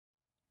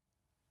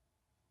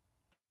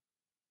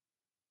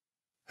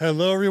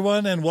Hello,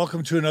 everyone, and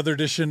welcome to another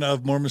edition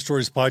of Mormon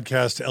Stories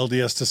Podcast,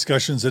 LDS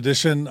Discussions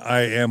Edition.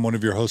 I am one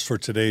of your hosts for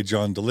today,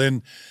 John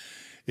DeLynn.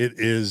 It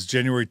is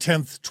January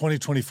 10th,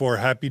 2024.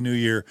 Happy New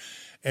Year.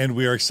 And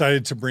we are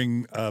excited to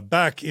bring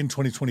back in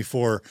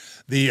 2024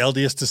 the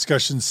LDS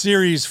Discussion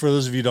Series. For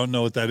those of you who don't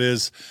know what that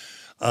is,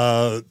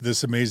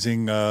 this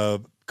amazing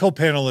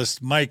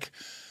co-panelist, Mike,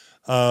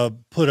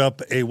 put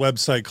up a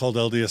website called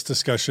LDS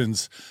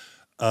Discussions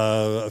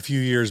a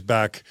few years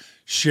back,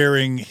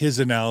 sharing his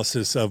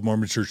analysis of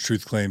Mormon Church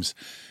truth claims.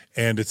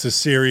 And it's a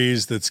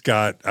series that's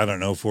got,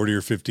 40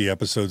 or 50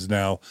 episodes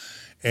now,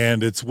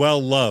 and it's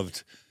well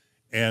loved.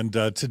 And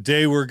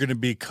today we're going to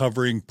be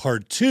covering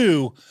part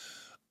 2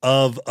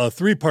 of a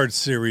 3-part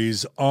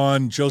series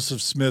on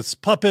Joseph Smith's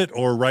puppet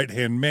or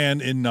right-hand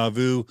man in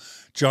Nauvoo,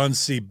 John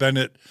C.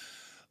 Bennett.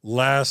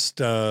 Last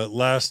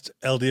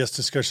LDS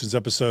Discussions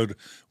episode,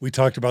 we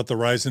talked about the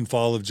rise and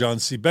fall of John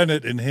C.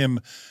 Bennett and him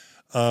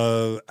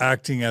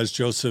acting as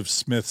Joseph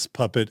Smith's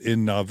puppet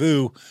in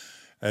Nauvoo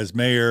as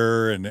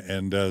mayor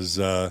and as,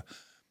 head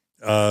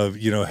of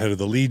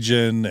the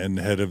Legion and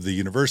head of the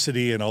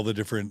university and all the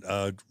different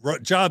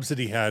jobs that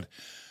he had.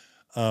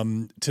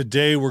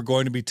 Today, we're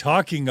going to be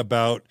talking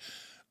about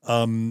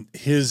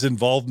his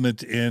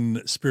involvement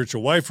in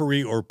spiritual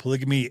wifery or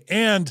polygamy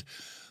and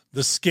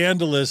the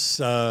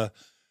scandalous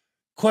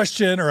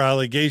question or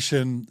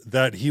allegation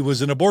that he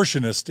was an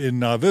abortionist in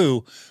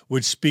Nauvoo,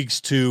 which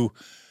speaks to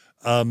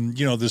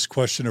this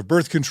question of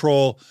birth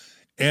control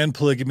and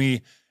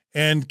polygamy,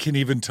 and can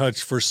even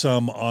touch for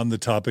some on the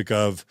topic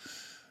of,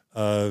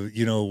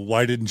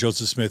 why didn't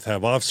Joseph Smith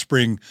have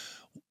offspring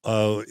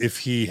if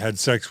he had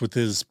sex with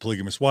his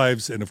polygamous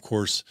wives? And of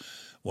course,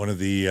 one of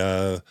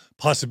the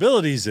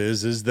possibilities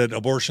is that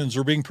abortions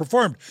were being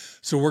performed.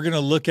 So we're going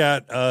to look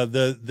at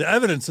the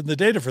evidence and the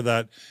data for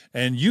that,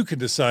 and you can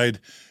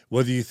decide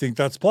whether you think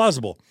that's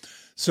plausible.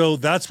 So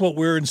that's what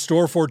we're in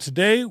store for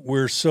today.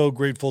 We're so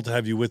grateful to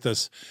have you with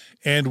us.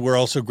 And we're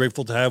also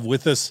grateful to have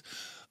with us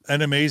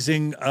an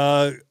amazing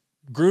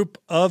group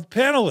of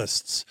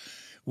panelists.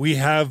 We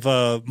have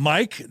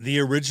Mike, the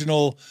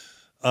original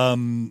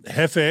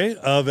jefe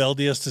of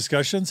LDS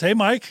Discussions. Hey,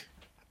 Mike.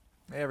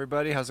 Hey,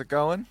 everybody. How's it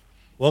going?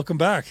 Welcome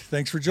back.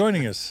 Thanks for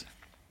joining us.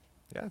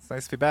 Yeah, it's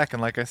nice to be back.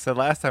 And like I said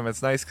last time,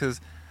 it's nice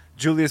because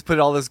Julia's put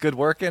all this good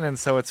work in, and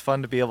so it's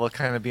fun to be able to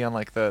kind of be on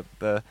like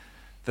the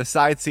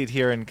side seat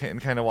here and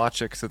kind of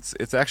watch it, because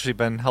it's actually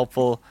been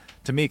helpful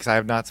to me because I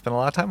have not spent a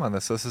lot of time on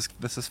this. So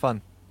this is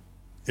fun.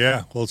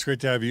 Yeah, well, it's great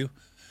to have you.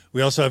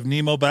 We also have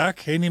Nemo back.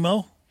 Hey,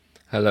 Nemo.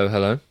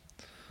 Hello.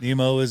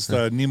 Nemo is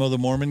Nemo the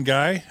Mormon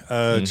guy.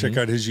 Check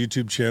out his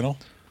YouTube channel.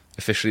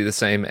 Officially the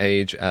same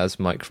age as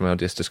Mike from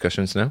LDS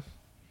Discussions now.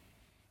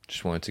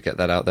 Just wanted to get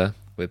that out there.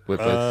 We're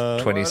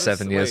both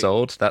 27 years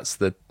old. That's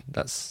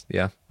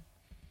yeah.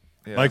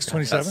 Yeah, Mike's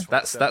 27.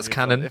 That's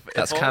canon.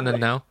 That's canon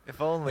now. If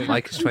only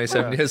Mike is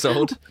 27 years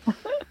old.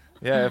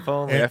 Yeah, if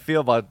only. I feel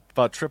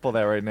about triple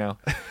that right now.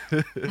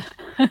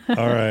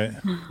 All right.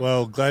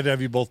 Well, glad to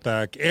have you both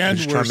back, and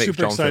we're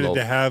super excited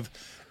to have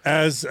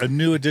as a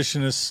new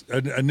addition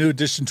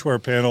to our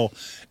panel,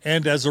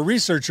 and as a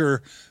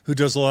researcher who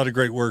does a lot of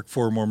great work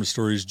for Mormon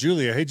Stories,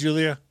 Julia. Hey,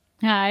 Julia.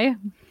 Hi.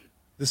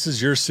 This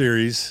is your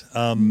series,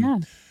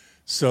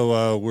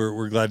 so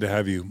we're glad to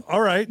have you.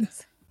 All right.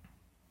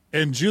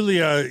 And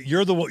Julia,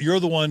 you're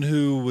the one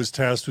who was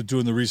tasked with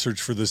doing the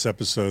research for this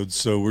episode,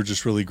 so we're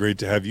just really great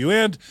to have you.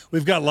 And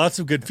we've got lots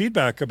of good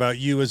feedback about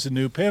you as a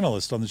new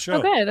panelist on the show.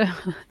 Oh, good.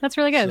 That's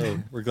really good. So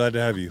we're glad to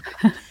have you.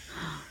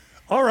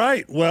 All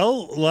right.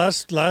 Well,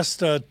 last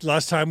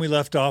time we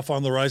left off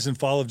on the rise and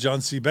fall of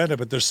John C. Bennett,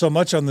 but there's so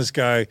much on this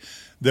guy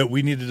that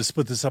we needed to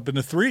split this up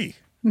into 3.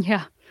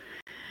 Yeah.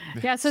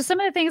 Yeah. So some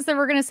of the things that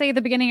we're going to say at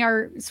the beginning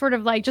are sort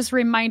of like just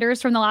reminders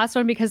from the last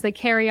one because they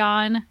carry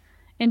on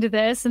into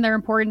this and they're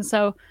important.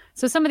 So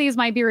some of these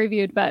might be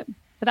reviewed, but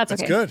that's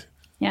okay. That's good.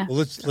 Yeah. Well,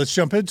 let's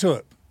jump into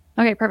it.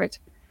 Okay, perfect.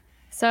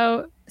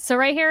 So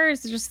right here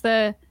is just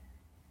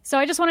so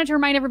I just wanted to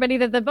remind everybody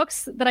that the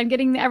books that I'm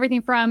getting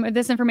everything from,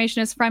 this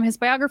information is from his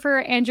biographer,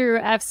 Andrew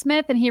F.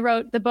 Smith, and he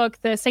wrote the book,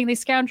 The Saintly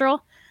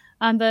Scoundrel,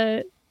 on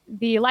the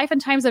life and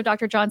times of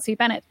Dr. John C.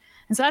 Bennett.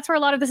 And so that's where a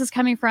lot of this is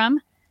coming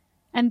from.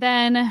 And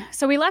then,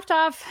 so we left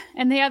off,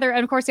 and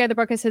of course, the other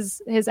book is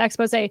his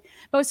expose.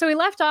 But so we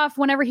left off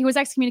whenever he was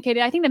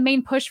excommunicated. I think the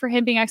main push for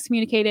him being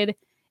excommunicated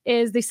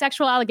is the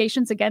sexual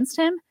allegations against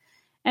him.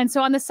 And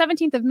so on the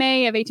 17th of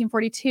May of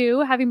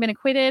 1842, having been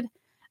acquitted,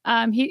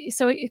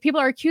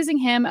 people are accusing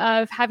him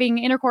of having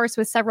intercourse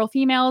with several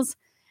females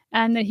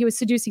and that he was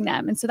seducing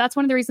them. And so that's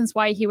one of the reasons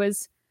why he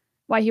was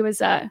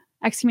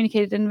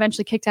excommunicated and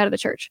eventually kicked out of the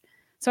church.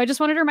 So I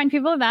just wanted to remind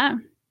people of that.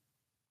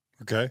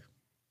 Okay.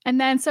 And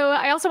then, so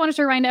I also wanted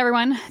to remind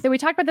everyone that we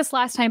talked about this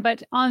last time,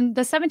 but on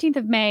the 17th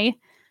of May,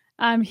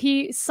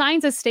 he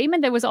signs a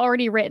statement that was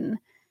already written,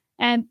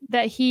 and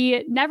that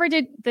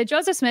that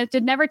Joseph Smith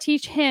did never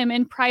teach him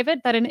in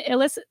private that an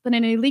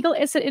illegal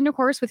illicit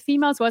intercourse with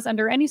females was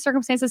under any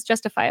circumstances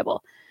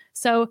justifiable.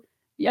 So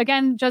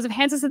again, Joseph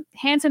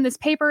hands him this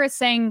paper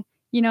saying,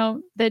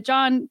 that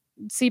John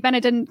C.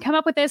 Bennett didn't come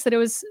up with this, that it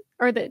was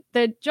or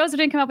that Joseph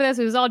didn't come up with this.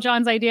 It was all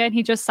John's idea, and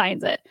he just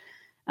signs it.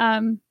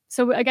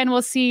 So again,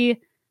 we'll see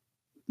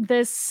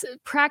this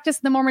practice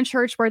in the Mormon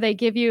Church where they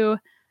give you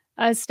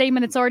a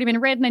statement that's already been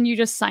written and you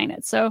just sign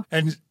it. So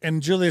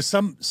and Julia,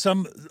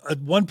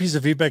 one piece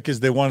of feedback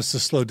is they want us to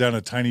slow down a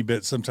tiny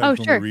bit sometimes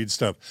when we read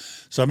stuff.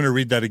 So I'm going to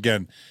read that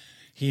again.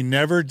 He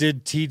never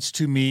did teach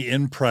to me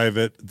in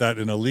private that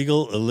an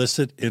illegal,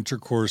 illicit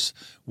intercourse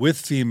with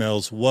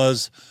females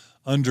was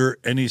under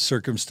any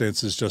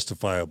circumstances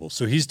justifiable.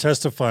 So he's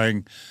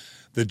testifying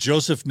that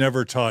Joseph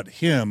never taught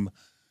him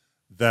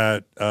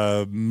that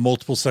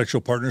multiple sexual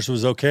partners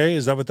was okay.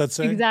 Is that what that's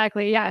saying?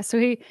 Exactly. Yeah.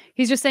 So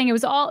he's just saying it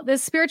was all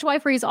this spiritual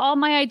wife where he's all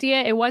my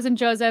idea. It wasn't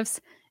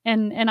Joseph's,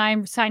 and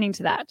I'm signing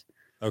to that.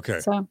 Okay.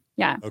 So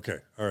yeah. Okay.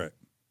 All right.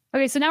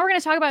 Okay. So now we're going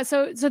to talk about,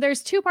 so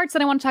there's two parts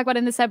that I want to talk about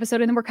in this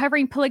episode, and then we're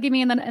covering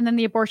polygamy and then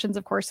the abortions,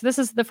 of course. So this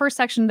is the first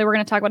section that we're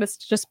going to talk about is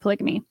just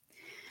polygamy.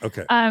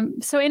 Okay.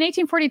 So in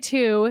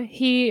 1842,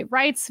 he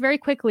writes very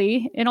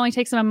quickly. It only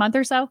takes him a month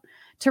or so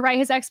to write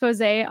his expose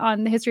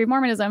on the history of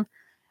Mormonism.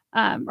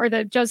 Or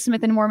the Joseph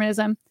Smith and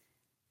Mormonism.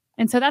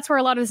 And so that's where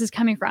a lot of this is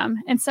coming from.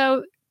 And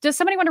so does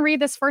somebody want to read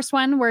this first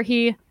one where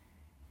he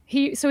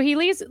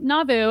leaves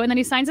Nauvoo and then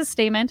he signs a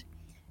statement.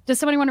 Does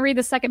somebody want to read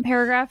the second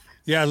paragraph?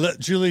 Yeah,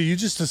 Julia, you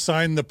just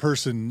assign the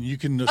person. You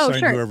can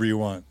assign whoever you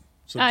want.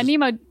 So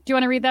Nemo, do you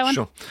want to read that one?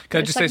 Sure. Can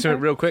I just say something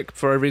real quick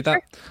before I read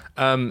that?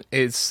 Sure.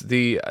 It's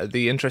the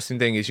interesting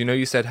thing is,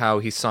 you said how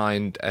he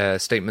signed a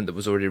statement that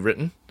was already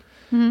written.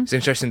 Mm-hmm. It's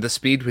interesting. The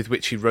speed with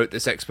which he wrote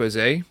this expose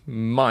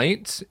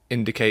might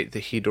indicate that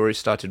he'd already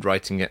started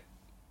writing it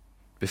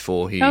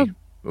before he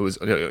was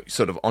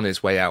sort of on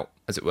his way out,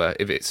 as it were,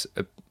 if it's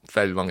a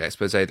fairly long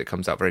expose that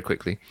comes out very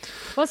quickly.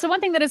 Well, so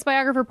one thing that his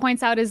biographer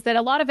points out is that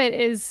a lot of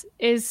it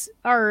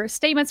are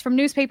statements from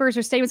newspapers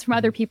or statements from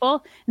other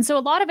people. And so a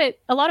lot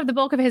of the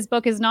bulk of his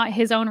book is not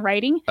his own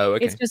writing. Oh,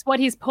 okay. It's just what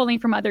he's pulling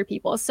from other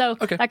people. So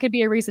that could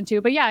be a reason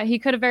too. But yeah, he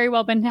could have very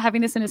well been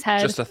having this in his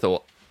head. Just a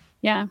thought.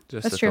 Yeah,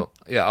 that's true.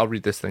 Yeah, I'll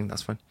read this thing.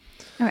 That's fine.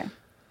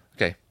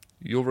 Okay.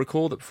 You'll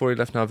recall that before he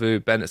left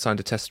Nauvoo, Bennett signed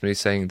a testimony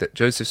saying that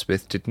Joseph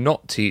Smith did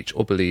not teach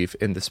or believe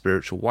in the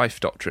spiritual wife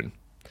doctrine.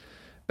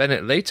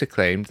 Bennett later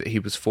claimed that he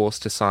was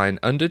forced to sign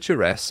under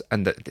duress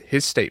and that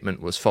his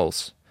statement was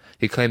false.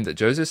 He claimed that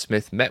Joseph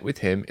Smith met with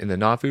him in the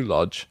Nauvoo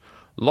lodge,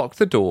 locked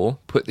the door,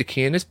 put the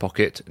key in his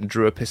pocket,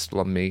 drew a pistol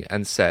on me,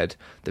 and said,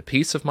 "The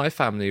peace of my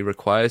family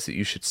requires that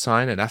you should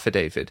sign an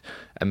affidavit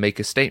and make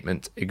a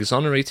statement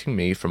exonerating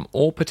me from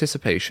all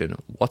participation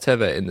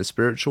whatever in the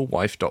spiritual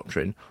wife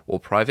doctrine or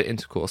private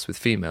intercourse with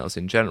females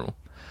in general.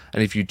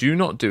 And if you do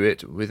not do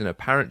it with an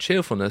apparent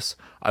cheerfulness,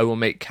 I will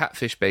make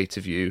catfish bait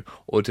of you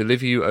or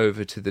deliver you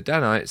over to the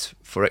Danites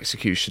for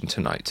execution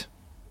tonight."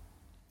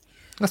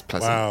 That's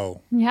pleasant.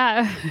 Wow.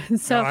 Yeah.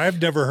 So no, I've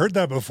never heard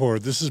that before.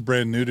 This is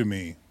brand new to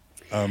me.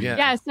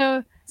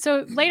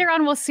 So later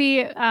on, we'll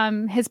see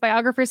his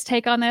biographer's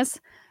take on this.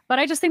 But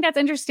I just think that's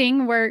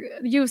interesting where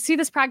you see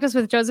this practice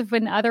with Joseph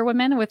and other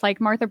women, with like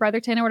Martha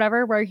Brotherton or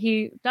whatever, where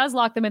he does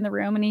lock them in the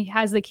room and he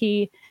has the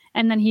key,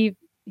 and then he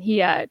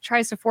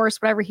tries to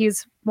force whatever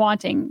he's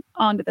wanting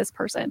onto this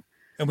person.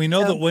 And we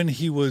know that when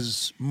he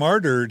was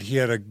martyred, he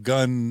had a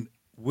gun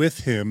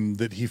with him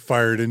that he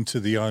fired into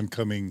the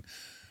oncoming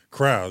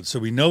crowd. So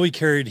we know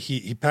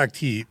he packed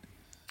heat.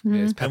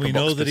 Mm-hmm. And we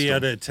know that he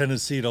had a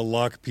tendency to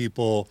lock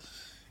people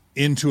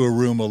into a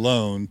room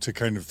alone to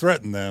kind of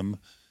threaten them.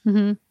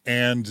 Mm-hmm.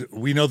 And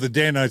we know the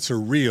Danites are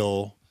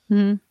real.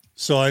 Mm-hmm.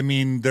 So, I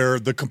mean,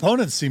 the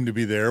components seem to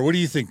be there. What do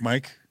you think,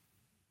 Mike?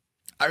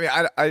 I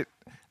mean,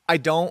 I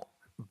don't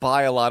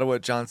buy a lot of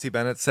what John C.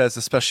 Bennett says,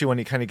 especially when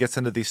he kind of gets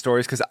into these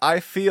stories, because I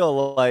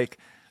feel like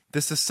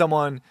this is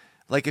someone...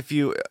 Like if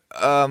you,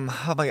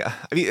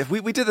 if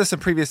we did this in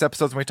previous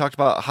episodes when we talked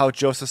about how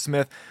Joseph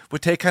Smith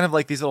would take kind of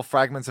like these little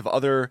fragments of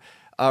other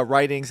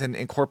writings and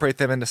incorporate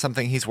them into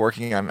something he's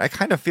working on. I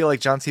kind of feel like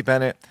John C.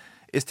 Bennett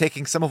is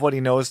taking some of what he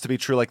knows to be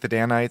true, like the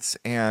Danites,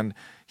 and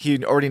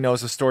he already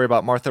knows a story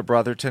about Martha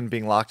Brotherton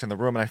being locked in the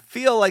room. And I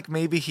feel like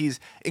maybe he's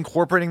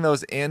incorporating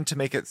those in to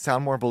make it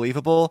sound more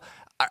believable.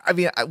 I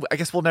mean, I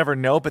guess we'll never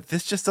know, but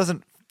this just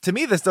doesn't, to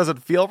me, this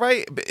doesn't feel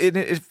right.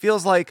 It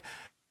feels like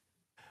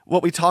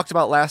what we talked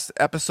about last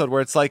episode,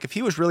 where it's like if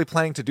he was really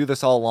planning to do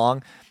this all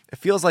along, it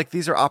feels like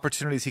these are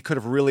opportunities he could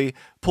have really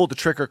pulled the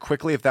trigger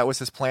quickly if that was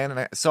his plan.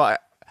 And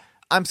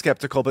I'm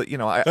skeptical, but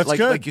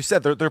like you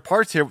said, there are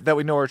parts here that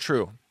we know are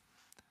true.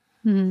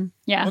 Mm-hmm.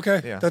 Yeah.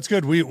 Okay. Yeah. That's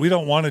good. We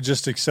don't want to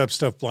just accept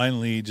stuff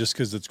blindly just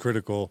because it's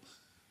critical.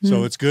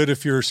 So it's good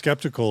if you're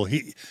skeptical.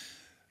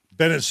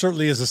 Bennett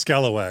certainly is a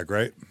scalawag,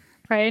 right?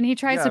 Right. And he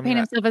tries to paint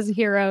himself as a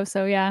hero.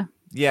 So yeah.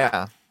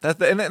 Yeah. That's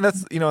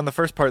in the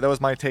first part, that was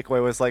my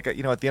takeaway, was like, at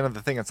the end of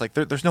the thing, it's like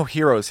there's no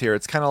heroes here.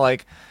 It's kind of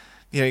like,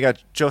 you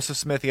got Joseph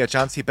Smith, you got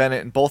John C.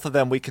 Bennett, and both of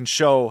them we can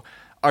show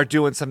are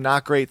doing some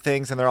not great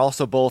things, and they're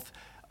also both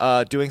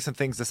doing some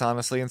things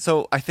dishonestly. And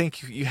so I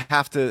think you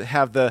have to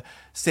have the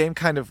same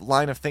kind of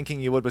line of thinking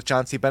you would with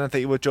John C. Bennett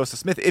that you would with Joseph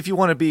Smith if you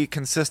want to be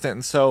consistent.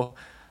 And so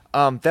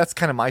that's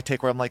kind of my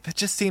take, where I'm like,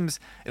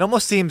 it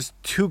almost seems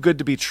too good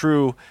to be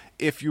true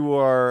if you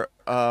are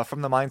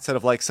from the mindset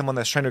of like someone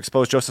that's trying to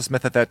expose Joseph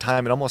Smith at that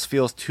time, it almost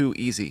feels too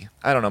easy.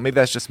 I don't know. Maybe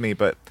that's just me,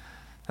 but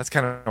that's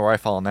kind of where I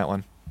fall on that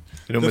one.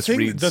 It almost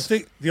reads.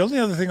 The only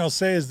other thing I'll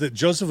say is that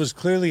Joseph was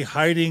clearly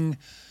hiding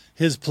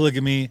his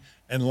polygamy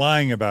and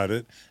lying about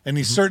it, and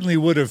he certainly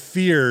would have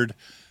feared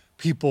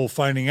people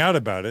finding out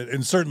about it,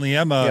 and certainly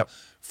Emma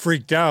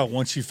freaked out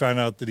once she found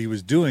out that he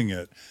was doing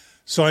it.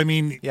 So I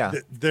mean,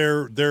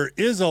 there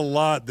is a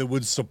lot that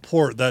would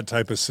support that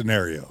type of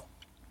scenario.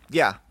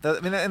 Yeah,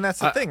 and that's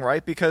the thing,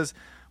 right? Because,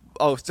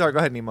 oh, sorry, go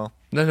ahead, Nemo.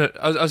 No,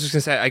 I was just going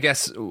to say, I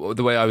guess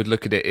the way I would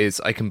look at it is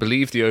I can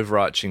believe the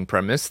overarching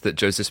premise that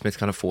Joseph Smith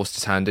kind of forced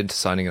his hand into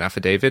signing an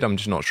affidavit. I'm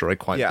just not sure I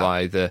quite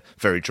buy the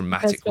very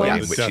dramatic way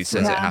in which he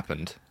says it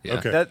happened. Yeah.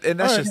 Okay.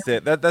 That's just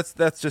it.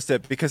 That's just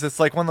it. Because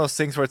it's like one of those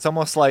things where it's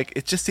almost like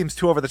it just seems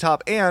too over the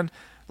top. And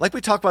like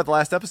we talked about the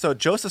last episode,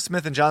 Joseph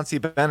Smith and John C.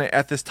 Bennett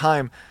at this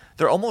time,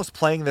 they're almost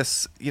playing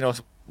this,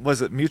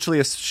 was it mutually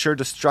assured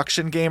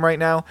destruction game right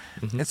now?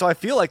 Mm-hmm. And so I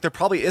feel like there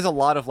probably is a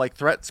lot of like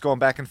threats going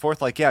back and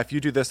forth. Like, if you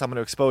do this, I'm going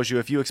to expose you.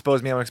 If you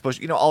expose me, I'm going to expose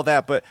you. All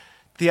that. But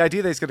the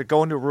idea that he's going to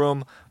go into a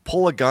room,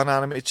 pull a gun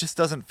on him, it just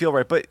doesn't feel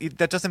right. But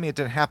that doesn't mean it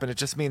didn't happen. It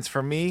just means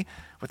for me,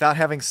 without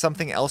having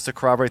something else to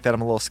corroborate that,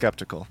 I'm a little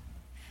skeptical.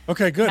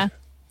 Okay, good.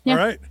 Yeah. All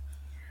right.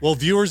 Well,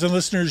 viewers and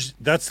listeners,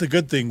 that's the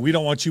good thing. We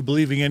don't want you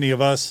believing any of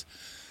us.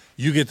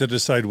 You get to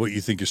decide what you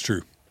think is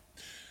true.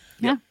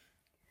 Yeah.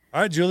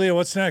 All right, Julia,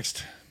 what's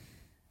next?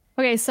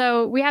 Okay,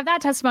 so we have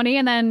that testimony,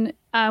 and then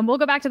we'll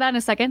go back to that in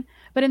a second.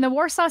 But in the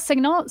Warsaw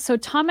Signal, so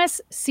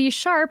Thomas C.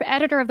 Sharp,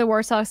 editor of the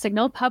Warsaw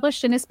Signal,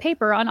 published in his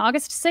paper on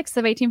August 6th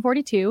of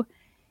 1842,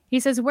 he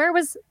says, where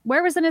was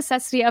the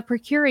necessity of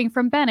procuring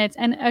from Bennett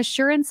an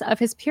assurance of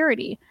his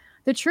purity?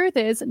 The truth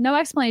is, no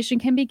explanation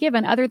can be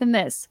given other than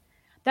this,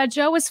 that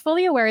Joe was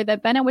fully aware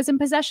that Bennett was in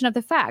possession of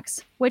the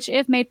facts, which,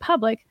 if made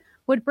public,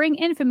 would bring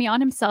infamy on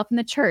himself and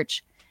the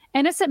church.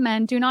 Innocent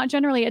men do not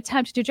generally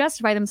attempt to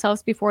justify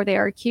themselves before they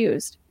are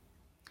accused.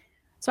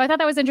 So I thought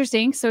that was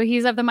interesting. So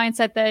he's of the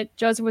mindset that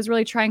Joseph was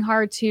really trying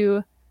hard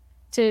to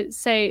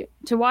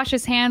wash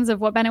his hands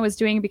of what Bennett was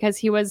doing because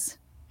he was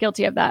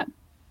guilty of that.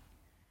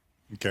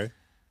 Okay.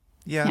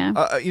 Yeah.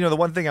 The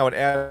one thing I would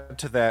add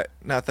to that,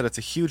 not that it's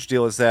a huge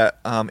deal, is that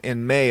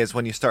in May is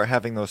when you start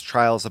having those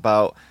trials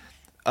about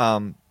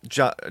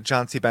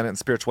John C. Bennett and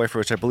spiritual wafer,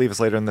 which I believe is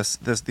later in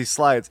these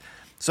slides.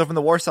 So from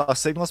the Warsaw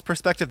Signal's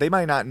perspective, they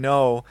might not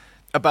know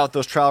about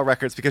those trial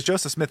records because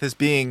Joseph Smith is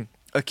being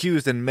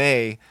accused in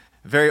May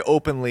very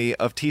openly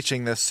of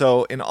teaching this.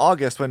 So in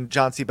August, when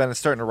John C.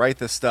 Bennett's starting to write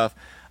this stuff,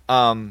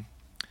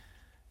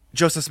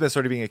 Joseph Smith's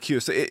already being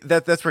accused. So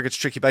that's where it gets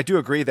tricky. But I do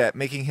agree that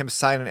making him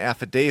sign an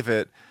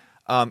affidavit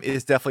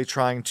is definitely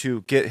trying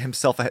to get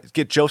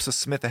Joseph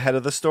Smith ahead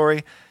of the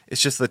story.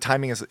 It's just the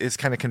timing is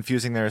kind of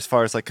confusing there as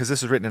far as like, because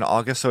this was written in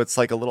August, so it's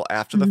like a little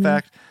after the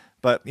fact.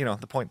 But,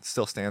 the point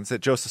still stands that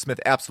Joseph Smith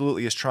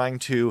absolutely is trying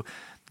to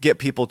get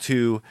people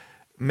to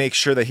make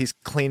sure that he's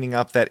cleaning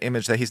up that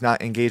image that he's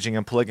not engaging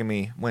in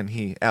polygamy when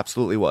he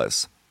absolutely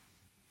was.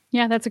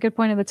 Yeah, that's a good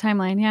point of the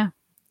timeline. Yeah.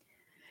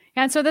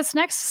 And so this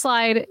next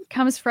slide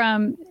comes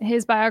from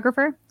his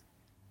biographer.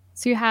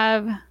 So you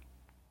have,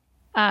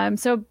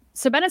 so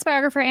Bennett's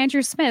biographer,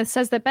 Andrew Smith,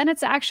 says that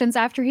Bennett's actions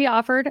after he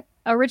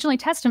originally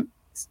testified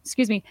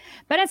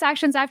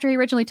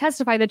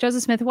that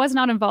Joseph Smith was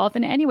not involved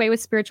in any way with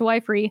spiritual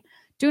wifery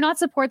do not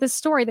support the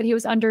story that he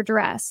was under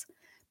duress.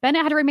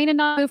 Bennett had remained in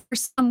Nauvoo for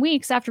some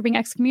weeks after being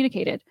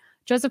excommunicated.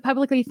 Joseph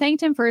publicly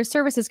thanked him for his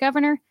service as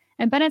governor,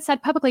 and Bennett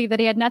said publicly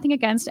that he had nothing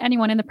against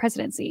anyone in the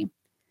presidency.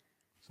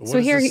 So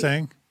what is this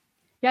saying?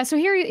 Yeah, so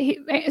here,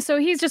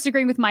 he's just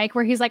agreeing with Mike,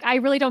 where he's like, I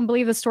really don't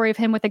believe the story of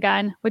him with the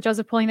gun, with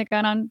Joseph pulling the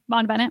gun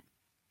on Bennett,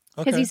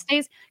 because he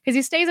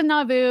stays in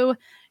Nauvoo.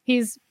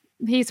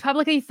 He's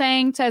publicly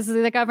thanked as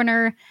the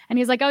governor, and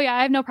he's like, oh yeah,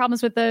 I have no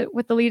problems with the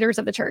leaders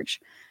of the church.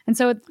 And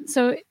so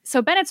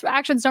Bennett's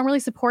actions don't really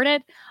support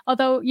it.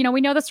 Although,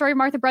 we know the story of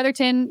Martha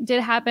Brotherton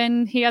did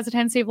happen. He has a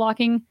tendency of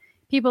locking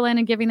people in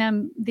and giving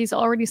them these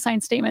already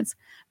signed statements.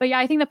 But yeah,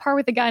 I think the part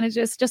with the gun is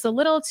just a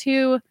little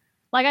too,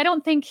 like, I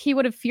don't think he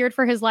would have feared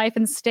for his life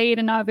and stayed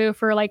in Nauvoo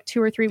for like 2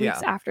 or 3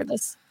 weeks after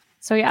this.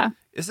 So yeah.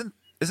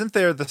 Isn't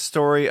there the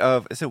story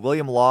of, is it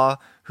William Law,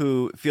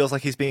 who feels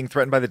like he's being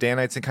threatened by the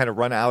Danites and kind of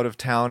run out of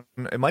town?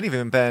 It might even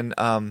have been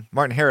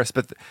Martin Harris,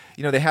 but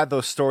they had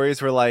those stories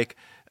where like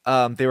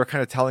they were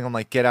kind of telling him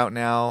like, get out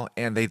now,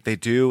 and they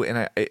do, and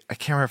I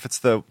can't remember if it's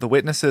the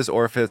witnesses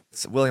or if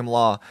it's William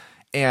Law,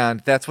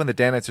 and that's when the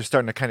Danites are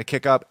starting to kind of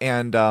kick up,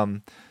 and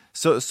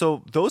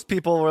so those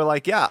people were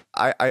like, yeah,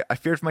 I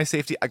feared for my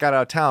safety, I got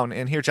out of town,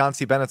 and here John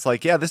C. Bennett's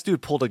like, yeah, this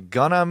dude pulled a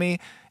gun on me,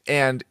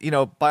 and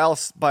by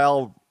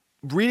all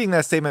reading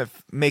that statement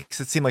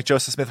makes it seem like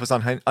Joseph Smith was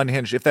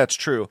unhinged. If that's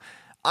true,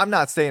 I'm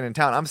not staying in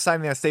town. I'm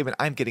signing that statement.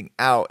 I'm getting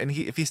out. And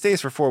if he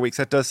stays for 4 weeks,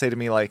 that does say to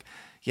me like,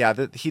 yeah,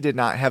 that he did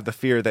not have the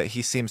fear that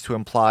he seems to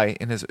imply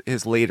in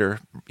his later,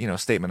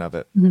 statement of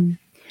it. Mm-hmm.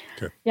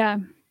 Okay. Yeah.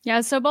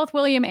 Yeah. So both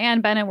William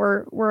and Bennett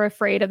were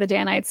afraid of the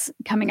Danites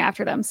coming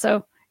after them.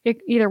 So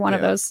either one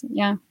of those.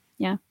 Yeah.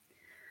 Yeah.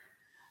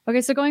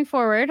 Okay. So going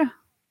forward,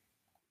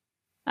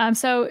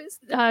 So,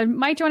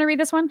 Mike, do you want to read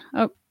this one?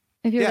 Oh,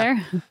 if you're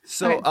there.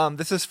 So Okay.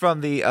 this is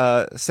from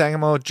the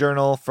Sangamo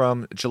Journal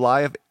from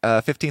July of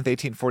 15th,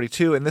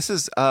 1842. And this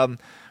is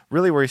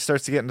really where he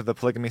starts to get into the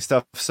polygamy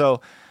stuff.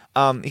 So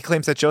he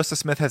claims that Joseph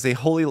Smith has a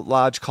holy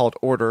lodge called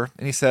Order.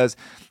 And he says,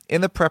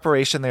 in the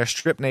preparation, they are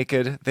stripped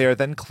naked. They are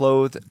then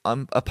clothed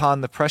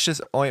upon the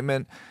precious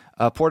ointment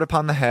poured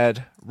upon the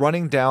head,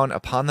 running down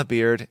upon the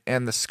beard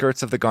and the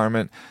skirts of the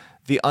garment.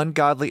 The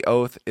ungodly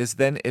oath is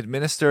then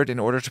administered in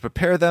order to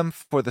prepare them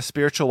for the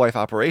spiritual wife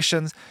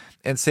operations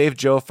and save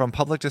Joe from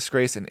public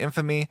disgrace and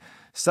infamy.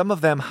 Some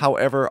of them,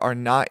 however, are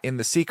not in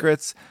the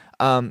secrets.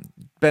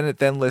 Bennett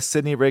then lists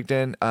Sidney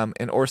Rigdon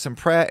and Orson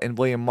Pratt and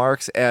William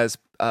Marks as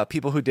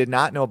people who did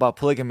not know about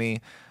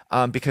polygamy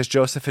because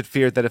Joseph had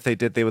feared that if they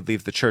did, they would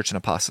leave the church and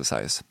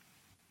apostatize.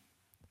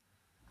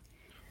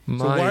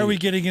 So why are we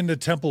getting into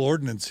temple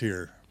ordinance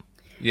here?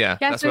 Yeah,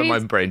 that's where my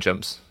brain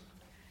jumps.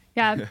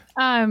 Yeah.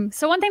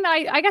 So one thing that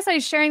I guess I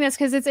was sharing this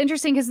because it's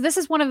interesting because this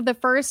is one of the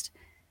first.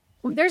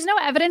 There's no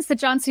evidence that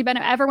John C.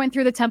 Bennett ever went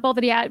through the temple,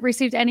 that he had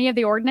received any of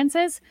the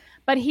ordinances,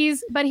 but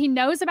he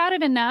knows about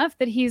it enough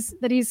that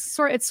it's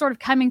sort of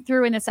coming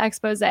through in this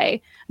expose. And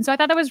so I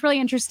thought that was really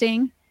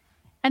interesting.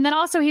 And then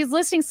also he's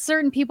listing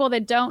certain people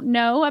that don't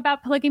know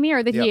about polygamy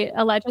or that he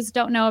alleges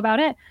don't know about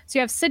it. So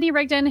you have Sidney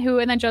Rigdon,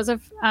 and then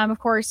Joseph, of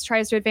course,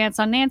 tries to advance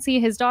on Nancy,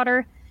 his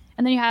daughter.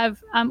 And then you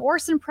have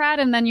Orson Pratt,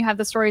 and then you have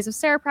the stories of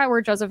Sarah Pratt,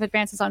 where Joseph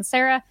advances on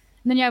Sarah.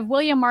 And then you have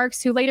William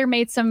Marks, who later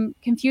made some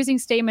confusing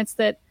statements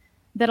that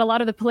a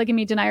lot of the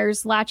polygamy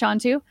deniers latch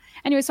onto.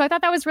 Anyway, so I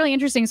thought that was really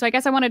interesting. So I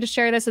guess I wanted to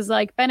share this as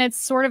like Bennett's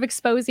sort of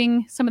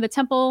exposing some of the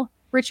temple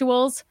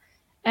rituals,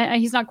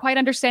 and he's not quite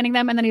understanding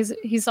them. And then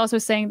he's also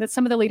saying that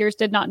some of the leaders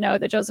did not know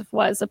that Joseph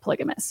was a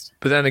polygamist.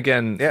 But then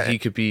again, he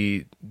could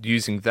be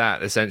using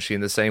that essentially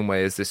in the same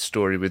way as this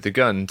story with the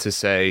gun to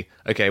say,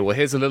 okay, well,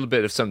 here's a little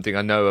bit of something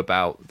I know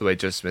about the way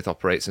Joseph Smith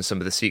operates and some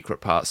of the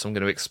secret parts. So I'm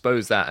going to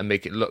expose that and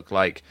make it look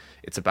like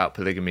it's about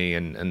polygamy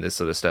and this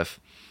sort of stuff.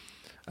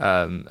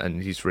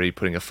 And he's really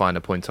putting a finer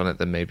point on it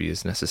than maybe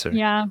is necessary.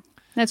 Yeah,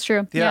 that's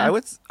true. Yeah. I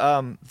would.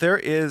 There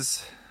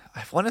is.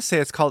 I want to say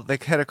it's called. They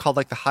had it called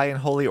like the High and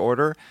Holy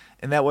Order,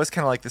 and that was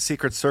kind of like the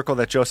secret circle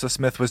that Joseph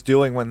Smith was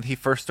doing when he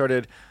first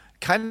started,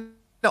 kind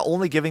of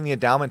only giving the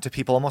endowment to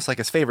people almost like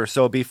as favors.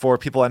 So it'd be for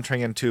people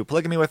entering into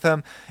polygamy with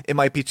him. It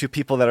might be to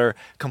people that are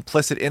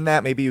complicit in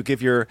that. Maybe you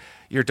give your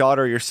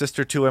daughter or your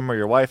sister to him or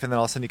your wife, and then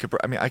all of a sudden you could.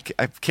 I mean, I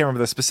can't remember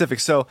the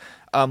specifics. So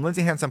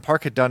Lindsay Hansen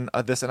Park had done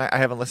this, and I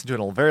haven't listened to it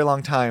in a very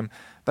long time.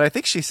 But I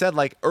think she said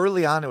like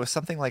early on, it was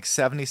something like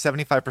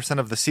 75%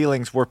 of the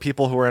sealings were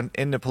people who were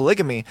into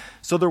polygamy.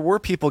 So there were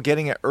people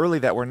getting it early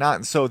that were not.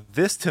 And so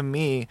this to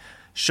me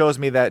shows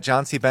me that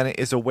John C. Bennett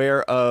is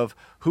aware of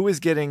who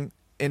is getting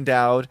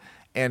endowed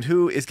and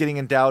who is getting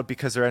endowed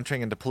because they're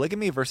entering into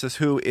polygamy versus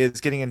who is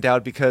getting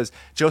endowed because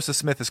Joseph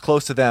Smith is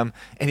close to them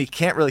and he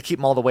can't really keep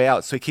them all the way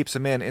out. So he keeps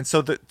them in. And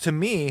so to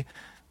me,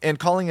 and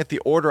calling it the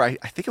order, I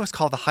think it was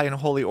called the High and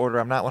Holy Order.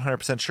 I'm not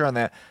 100% sure on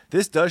that.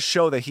 This does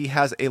show that he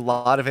has a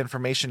lot of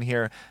information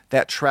here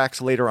that tracks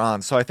later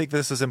on. So I think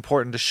this is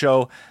important to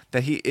show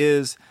that he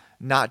is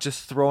not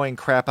just throwing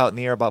crap out in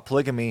the air about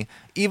polygamy,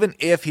 even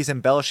if he's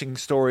embellishing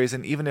stories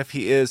and even if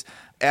he is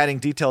adding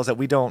details that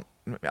we don't,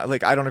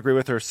 like I don't agree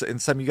with, or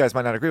and some of you guys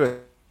might not agree with.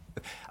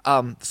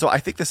 So I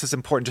think this is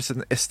important just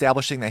in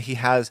establishing that he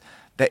has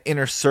that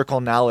inner circle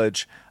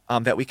knowledge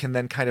that we can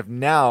then kind of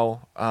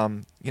now,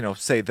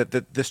 say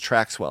that this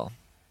tracks well.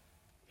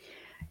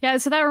 Yeah,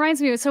 so that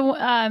reminds me. So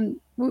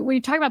when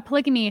you talk about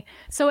polygamy,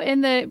 so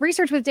in the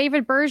research with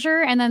David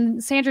Berger and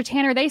then Sandra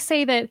Tanner, they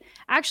say that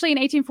actually in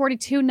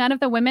 1842, none of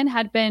the women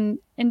had been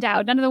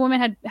endowed. None of the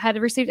women had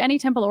received any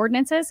temple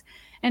ordinances.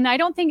 And I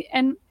don't think,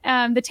 and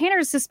the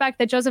Tanners suspect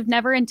that Joseph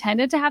never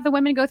intended to have the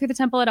women go through the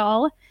temple at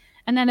all.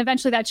 And then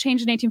eventually that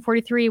changed in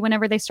 1843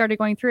 whenever they started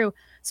going through.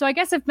 So I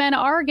guess if men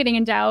are getting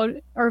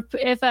endowed, or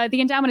if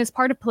the endowment is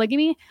part of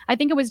polygamy, I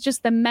think it was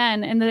just the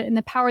men and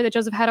the power that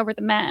Joseph had over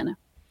the men.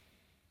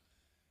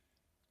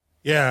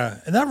 Yeah,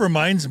 and that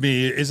reminds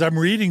me, as I'm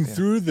reading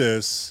through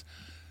this,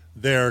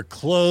 they're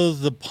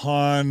clothed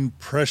upon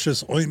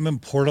precious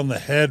ointment poured on the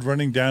head,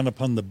 running down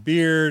upon the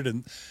beard.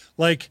 And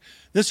like,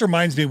 this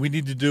reminds me, we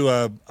need to do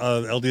a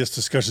LDS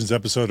Discussions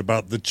episode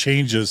about the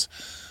changes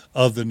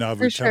of the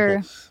Nauvoo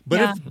temple.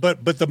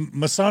 But but the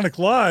Masonic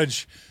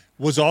Lodge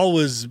was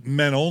always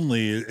men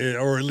only,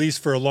 or at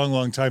least for a long,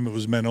 long time it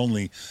was men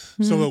only.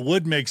 Mm-hmm. So it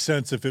would make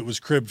sense if it was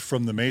cribbed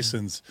from the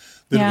Masons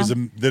that it was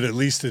that at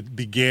least it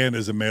began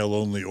as a male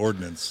only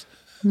ordinance.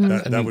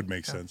 Mm-hmm. That would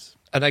make sense.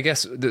 And I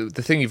guess the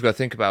thing you've got to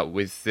think about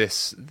with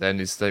this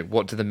then is that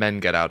what do the men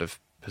get out of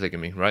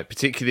polygamy, right?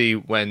 Particularly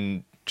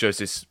when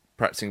Joseph's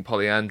practicing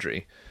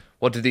polyandry,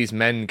 what do these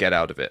men get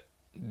out of it?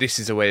 This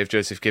is a way of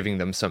Joseph giving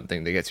them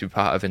something. They get to be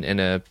part of an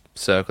inner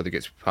circle. They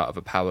get to be part of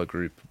a power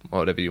group, or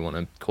whatever you want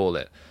to call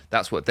it.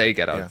 That's what they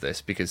get out of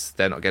this, because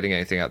they're not getting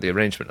anything out of the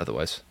arrangement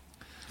otherwise.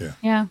 Yeah.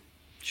 Yeah.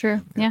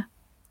 Sure. Yeah.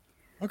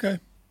 Okay.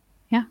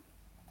 Yeah.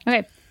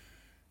 Okay.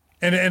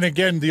 And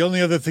again, the only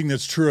other thing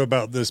that's true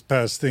about this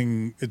past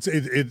thing,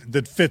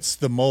 that fits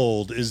the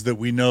mold, is that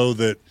we know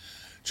that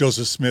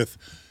Joseph Smith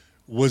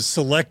was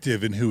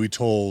selective in who he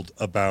told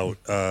about,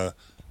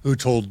 who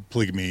told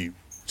polygamy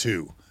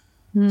to.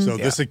 So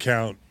this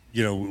account,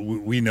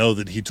 we know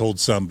that he told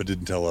some but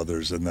didn't tell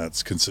others, and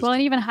that's consistent. Well,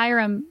 and even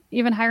Hiram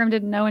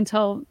didn't know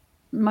until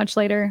much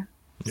later.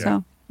 Yeah.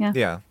 So, yeah.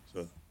 Yeah.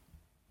 So,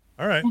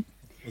 all right,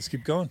 let's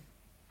keep going.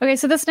 Okay,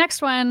 so this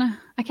next one,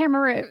 I can't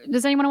remember.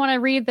 Does anyone want to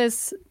read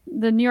this,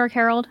 the New York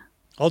Herald?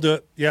 I'll do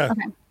it. Yeah.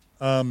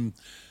 Okay.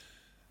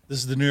 This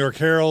is the New York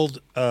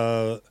Herald.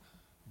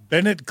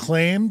 Bennett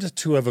claimed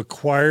to have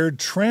acquired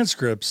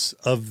transcripts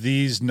of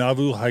these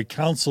Nauvoo High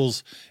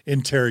Council's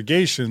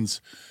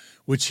interrogations,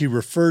 which he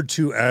referred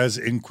to as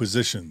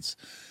inquisitions.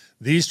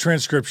 These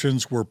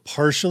transcriptions were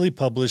partially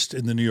published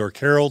in the New York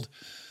Herald.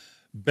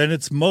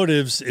 Bennett's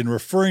motives in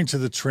referring to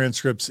the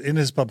transcripts in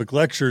his public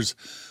lectures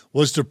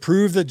was to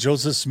prove that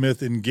Joseph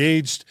Smith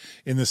engaged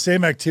in the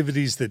same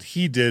activities that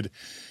he did.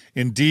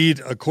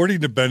 Indeed,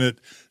 according to Bennett,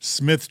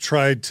 Smith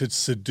tried to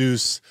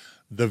seduce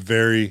the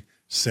very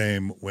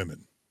same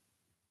women.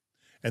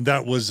 And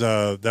that was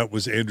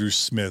Andrew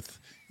Smith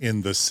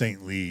in the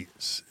Saintly,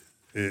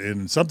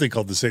 in something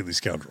called the Saintly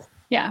Scoundrel.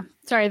 Yeah.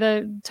 Sorry,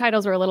 the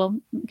titles were a little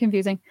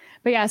confusing.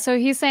 But yeah, so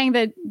he's saying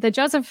that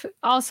Joseph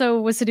also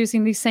was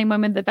seducing these same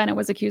women that Bennett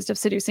was accused of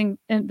seducing,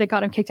 and that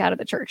got him kicked out of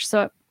the church.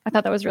 So I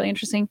thought that was really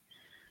interesting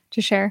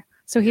to share.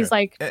 So he's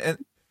pushing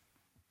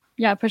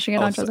it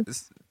on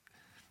Joseph.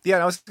 Yeah,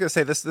 and I was going to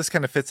say this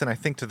kind of fits in, I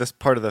think, to this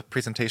part of the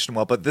presentation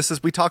well. But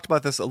we talked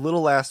about this a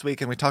little last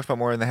week, and we talked about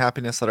more in the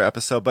Happiness Letter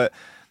episode. But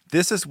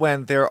this is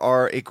when there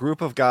are a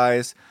group of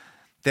guys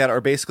that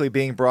are basically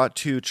being brought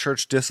to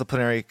church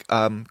disciplinary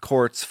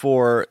courts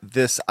for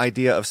this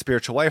idea of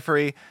spiritual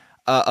wifery.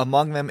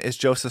 Among them is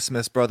Joseph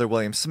Smith's brother,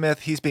 William Smith.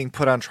 He's being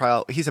put on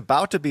trial. He's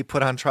about to be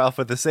put on trial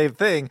for the same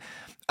thing.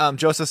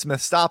 Joseph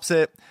Smith stops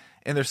it.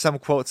 And there's some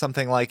quote,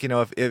 something like,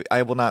 if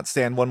I will not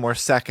stand one more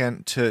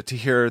second to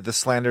hear the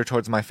slander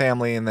towards my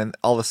family. And then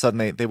all of a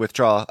sudden they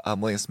withdraw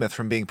William Smith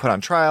from being put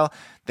on trial.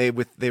 They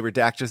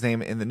redact his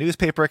name in the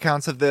newspaper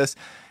accounts of this.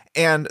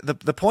 And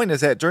the point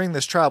is that during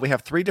this trial, we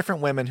have 3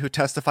 different women who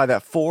testify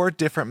that 4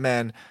 different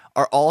men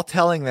are all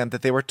telling them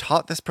that they were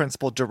taught this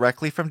principle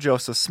directly from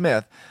Joseph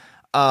Smith.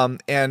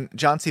 And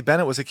John C.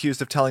 Bennett was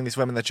accused of telling these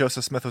women that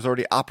Joseph Smith was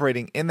already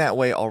operating in that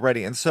way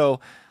already. And so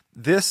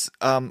this,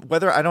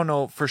 whether I don't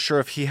know for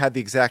sure if he had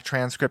the exact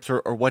transcripts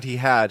or what he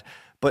had,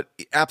 but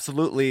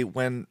absolutely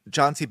when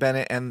John C.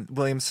 Bennett and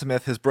William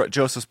Smith,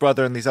 Joseph's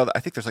brother, and these other, I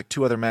think there's like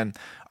 2 other men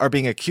are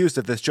being accused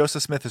of this,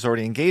 Joseph Smith is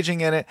already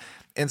engaging in it.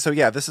 And so,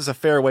 yeah, this is a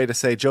fair way to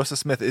say Joseph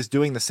Smith is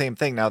doing the same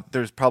thing. Now,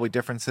 there's probably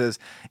differences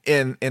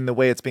in the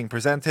way it's being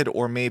presented,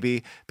 or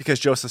maybe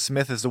because Joseph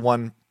Smith is the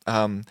one,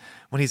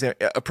 when he's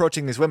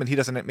approaching these women, he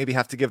doesn't maybe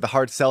have to give the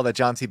hard sell that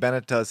John C.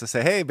 Bennett does to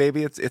say, hey,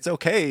 baby, it's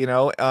okay,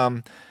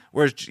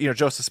 whereas,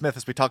 Joseph Smith,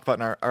 as we talked about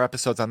in our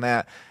episodes on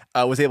that,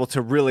 was able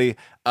to really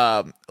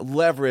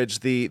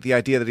leverage the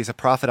idea that he's a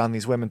prophet on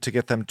these women to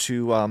get them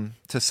to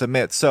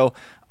submit. So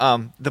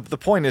the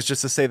point is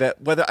just to say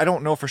that whether I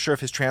don't know for sure if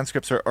his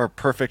transcripts are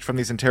perfect from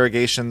these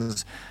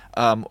interrogations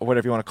or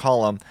whatever you want to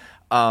call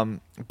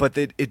them, but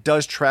it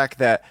does track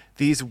that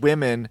these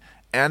women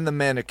and the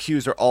men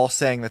accused are all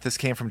saying that this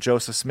came from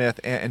Joseph Smith,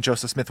 and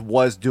Joseph Smith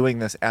was doing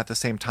this at the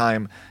same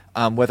time,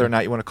 whether or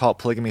not you want to call it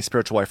polygamy,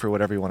 spiritual wife, or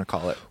whatever you want to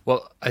call it.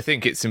 Well, I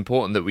think it's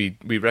important that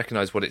we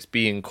recognize what it's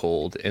being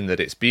called, in that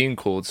it's being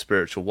called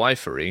spiritual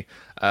wifery,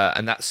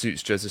 and that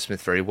suits Joseph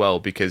Smith very well,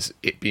 because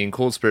it being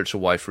called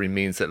spiritual wifery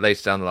means that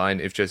later down the line,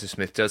 if Joseph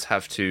Smith does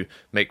have to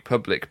make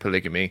public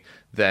polygamy,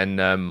 then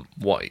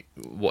what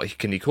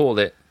can he call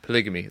it?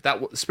 Polygamy.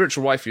 That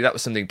spiritual wifery, that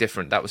was something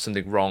different. That was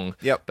something wrong,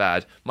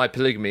 bad. My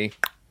polygamy,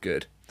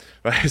 good.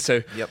 Right?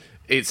 So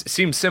it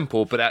seems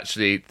simple, but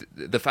actually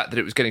the fact that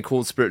it was getting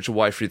called spiritual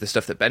wifery, the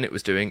stuff that Bennett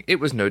was doing, it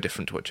was no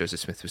different to what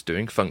Joseph Smith was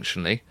doing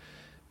functionally.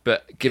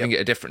 But giving it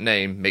a different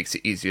name makes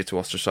it easier to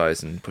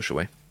ostracize and push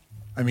away.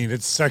 I mean,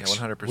 it's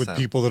sex with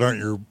people that aren't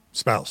your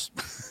spouse.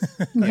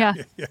 Yeah.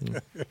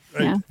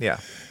 Right? Yeah.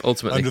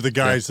 Ultimately. Under the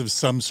guise of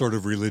some sort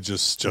of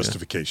religious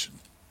justification.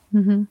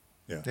 Mm-hmm.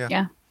 Yeah.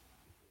 Yeah.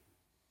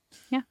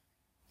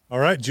 All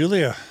right,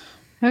 Julia.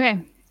 Okay.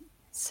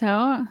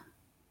 So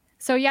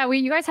yeah,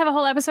 you guys have a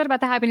whole episode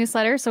about the Happiness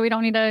Letter, so we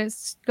don't need to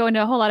go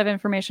into a whole lot of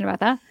information about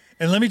that.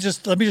 And let me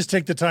just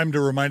take the time to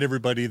remind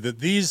everybody that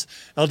these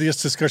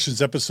LDS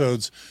Discussions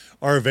episodes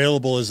are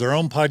available as their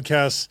own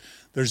podcasts.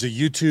 There's a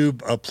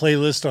YouTube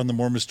playlist on the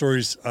Mormon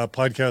Stories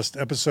podcast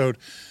episode.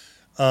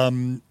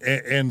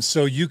 And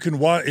so you can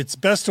watch. It's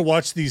best to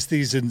watch these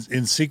things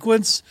in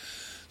sequence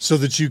so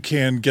that you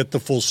can get the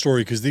full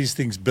story, because these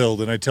things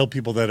build. And I tell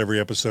people that every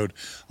episode.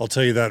 I'll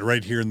tell you that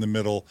right here in the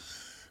middle.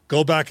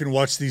 Go back and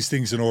watch these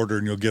things in order,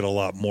 and you'll get a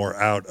lot more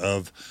out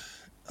of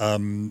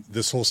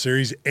this whole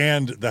series.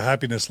 And the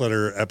Happiness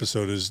Letter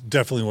episode is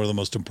definitely one of the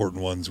most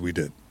important ones we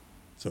did.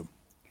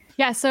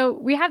 So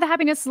we have the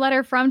Happiness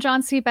Letter from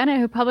John C. Bennett,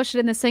 who published it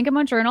in the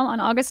Sangamon Journal on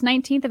August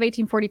 19th of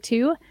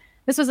 1842.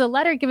 This was a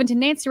letter given to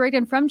Nancy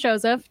Rigdon from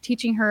Joseph,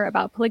 teaching her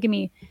about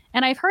polygamy.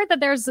 And I've heard that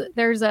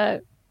there's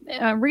a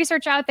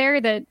research out there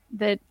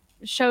that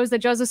shows that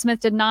Joseph Smith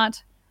did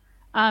not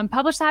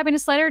published the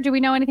happiness letter. Do we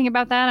know anything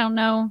about that? I don't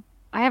know.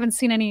 I haven't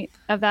seen any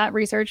of that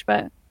research,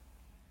 but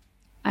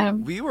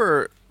we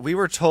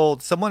were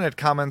told, someone had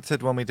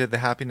commented when we did the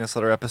happiness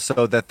letter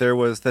episode that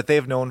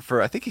they've known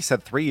for, I think he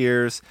said 3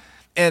 years,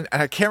 and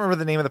I can't remember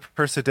the name of the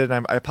person who did it,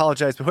 and I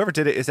apologize, but whoever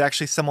did it is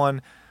actually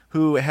someone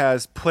who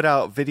has put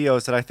out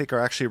videos that I think are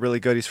actually really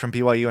good. He's from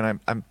BYU, and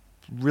I'm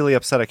really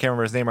upset I can't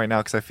remember his name right now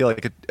because I feel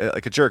like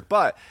a jerk.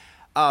 But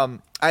I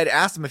had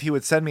asked him if he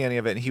would send me any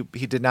of it, and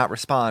he did not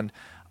respond.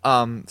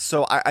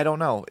 So I don't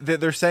know.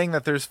 They're saying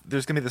that there's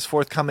going to be this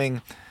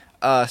forthcoming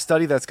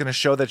study that's going to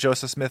show that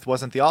Joseph Smith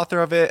wasn't the author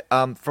of it.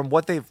 From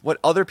what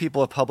other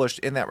people have published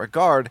in that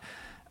regard,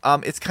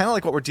 it's kind of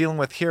like what we're dealing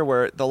with here,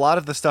 where a lot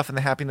of the stuff in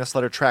the happiness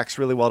letter tracks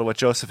really well to what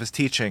Joseph is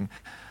teaching.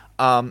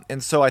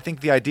 And so I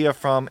think the idea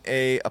from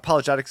a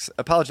apologetic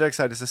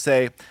side is to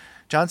say,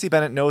 John C.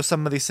 Bennett knows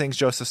some of these things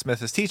Joseph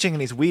Smith is teaching,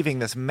 and he's weaving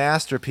this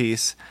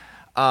masterpiece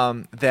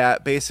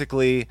that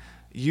basically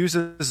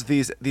uses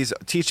these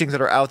teachings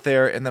that are out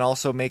there and then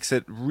also makes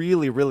it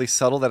really, really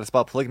subtle that it's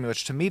about polygamy,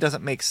 which to me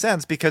doesn't make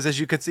sense because, as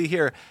you can see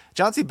here,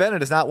 John C.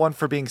 Bennett is not one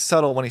for being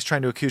subtle when he's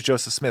trying to accuse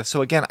Joseph Smith.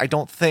 So again, I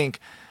don't think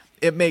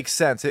it makes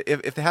sense.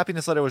 If the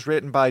happiness letter was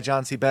written by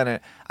John C.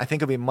 Bennett, I think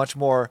it'd be much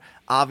more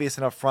obvious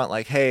and upfront,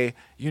 like, hey,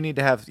 you need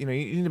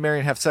to marry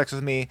and have sex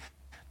with me.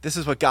 This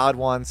is what God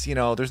wants.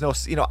 There's no,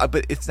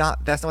 but it's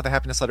not, that's not what the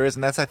happiness letter is.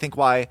 And that's, I think,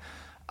 why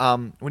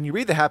when you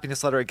read the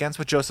happiness letter against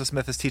what Joseph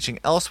Smith is teaching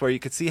elsewhere, you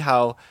could see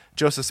how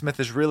Joseph Smith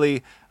is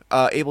really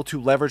able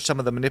to leverage some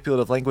of the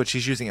manipulative language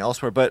he's using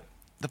elsewhere. But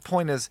the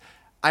point is,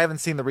 I haven't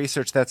seen the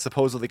research that's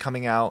supposedly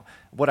coming out.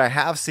 What I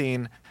have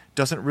seen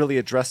doesn't really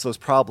address those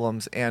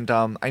problems. And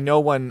I know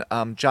when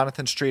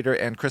Jonathan Streeter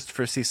and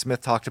Christopher C.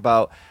 Smith talked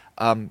about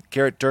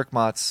Garrett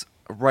Dirkmaat's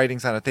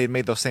writings on it, they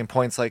made those same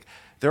points. Like,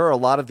 there are a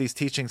lot of these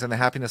teachings in the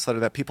happiness letter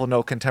that people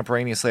know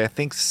contemporaneously. I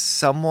think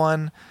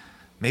someone,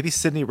 maybe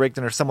Sidney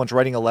Rigdon or someone's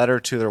writing a letter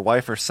to their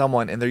wife or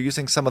someone, and they're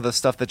using some of the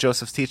stuff that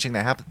Joseph's teaching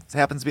that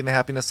happens to be in the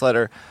happiness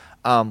letter.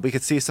 We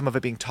could see some of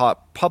it being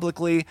taught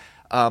publicly.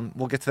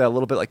 We'll get to that a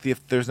little bit, like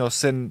if there's no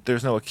sin,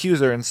 there's no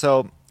accuser. And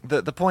so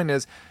the point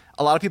is,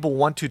 a lot of people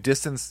want to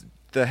distance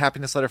the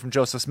happiness letter from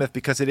Joseph Smith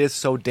because it is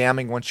so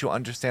damning once you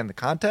understand the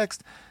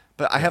context.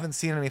 But I haven't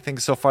seen anything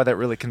so far that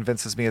really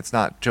convinces me it's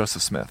not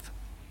Joseph Smith.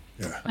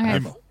 Yeah,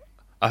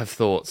 I have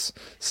thoughts.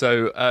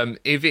 So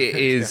if it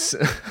is...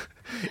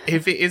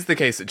 If it is the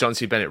case that John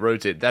C. Bennett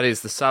wrote it, that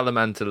is the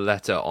Salamander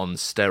letter on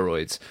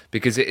steroids,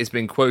 because it has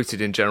been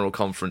quoted in General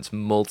Conference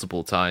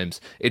multiple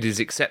times. It is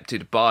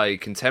accepted by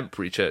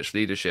contemporary church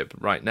leadership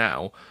right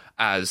now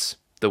as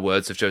the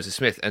words of Joseph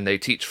Smith, and they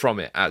teach from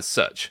it as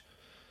such.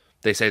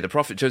 They say the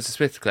prophet Joseph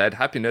Smith declared,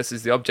 happiness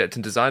is the object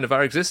and design of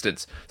our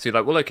existence. So you're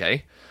like, well,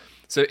 okay.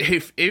 So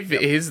if it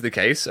is the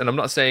case, and I'm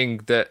not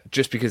saying that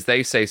just because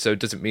they say so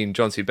doesn't mean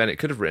John C. Bennett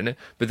could have written it,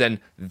 but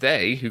then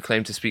they, who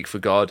claim to speak for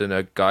God and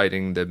are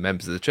guiding the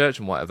members of the church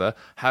and whatever,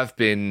 have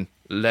been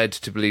led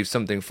to believe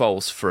something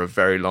false for a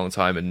very long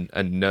time,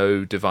 and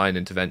no divine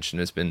intervention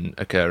has been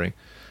occurring.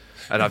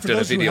 And I've done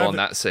a video on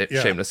that,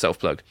 shameless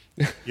self-plug.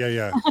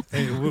 Yeah.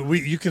 And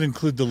you can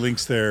include the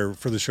links there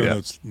for the show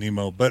notes,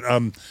 Nemo. But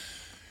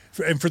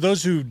and for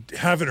those who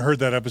haven't heard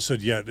that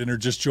episode yet and are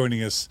just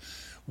joining us,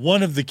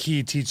 one of the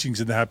key teachings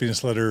in the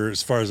happiness letter,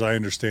 as far as I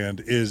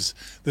understand, is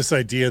this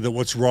idea that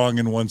what's wrong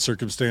in one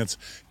circumstance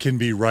can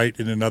be right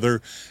in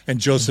another. And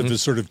Joseph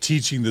is sort of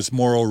teaching this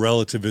moral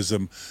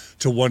relativism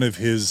to one of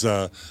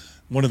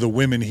the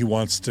women he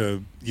wants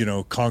to,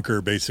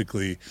 conquer,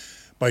 basically,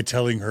 by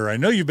telling her, I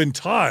know you've been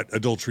taught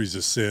adultery is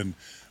a sin,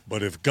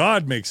 but if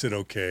God makes it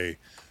okay,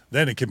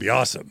 then it can be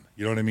awesome.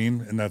 You know what I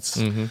mean? And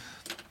that's,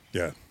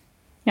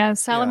 Yeah,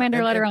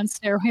 salamander letter on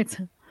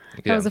steroids.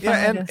 That was a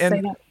fun way to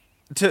say that.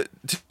 To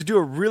do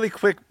a really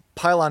quick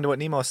pile on to what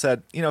Nemo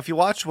said, if you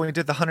watch when we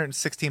did the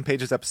 116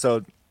 pages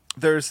episode,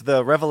 there's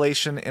the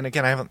revelation, and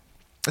again,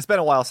 it's been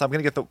a while, so I'm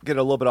going to get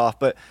a little bit off,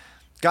 but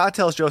God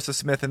tells Joseph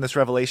Smith in this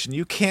revelation,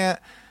 you can't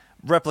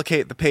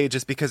replicate the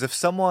pages, because if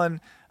someone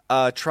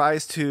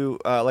tries to,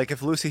 like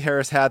if Lucy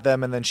Harris had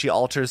them and then she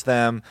alters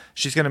them,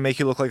 she's going to make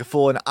you look like a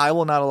fool, and I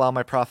will not allow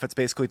my prophets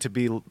basically to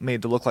be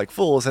made to look like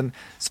fools. And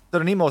so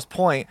to Nemo's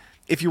point,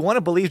 if you want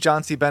to believe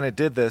John C. Bennett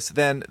did this,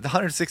 then the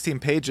 116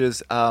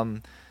 pages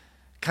kind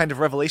of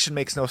revelation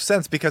makes no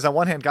sense, because on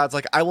one hand, God's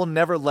like, I will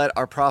never let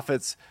our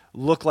prophets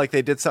look like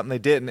they did something they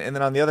didn't. And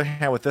then on the other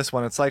hand, with this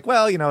one, it's like,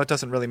 well, it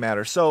doesn't really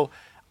matter. So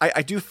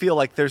I do feel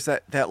like there's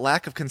that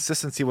lack of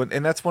consistency.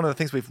 And that's one of the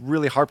things we've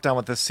really harped on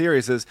with this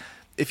series is,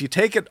 if you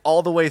take it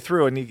all the way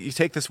through and you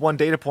take this one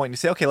data point and you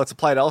say, okay, let's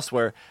apply it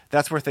elsewhere,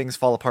 that's where things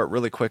fall apart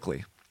really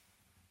quickly.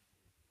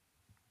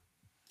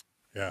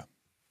 Yeah.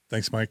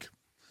 Thanks, Mike.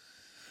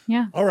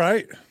 Yeah. All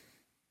right.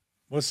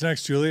 What's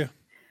next, Julia?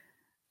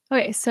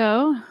 Okay,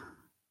 so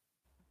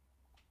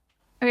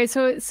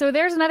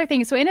there's another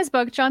thing. So in his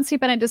book, John C.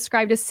 Bennett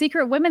described a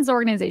secret women's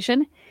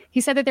organization.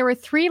 He said that there were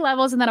 3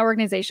 levels in that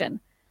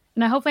organization.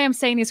 And hopefully I'm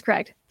saying these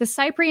correct. The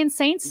Cyprian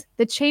Saints,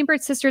 the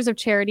Chambered Sisters of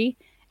Charity,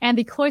 and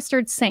the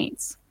Cloistered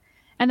Saints.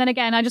 And then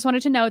again, I just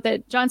wanted to note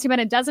that John C.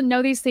 Bennett doesn't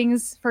know these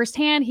things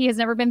firsthand. He has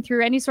never been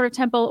through any sort of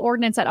temple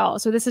ordinance at all.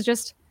 So this is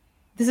just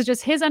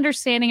his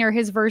understanding or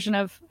his version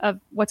of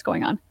what's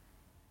going on.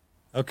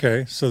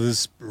 Okay, so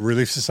this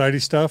Relief Society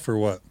stuff or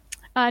what?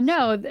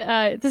 No,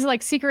 this is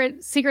like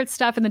secret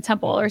stuff in the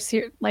temple or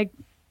like.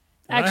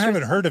 I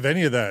haven't heard of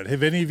any of that.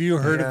 Have any of you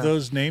heard of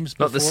those names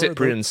before? Not the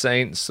Cyprian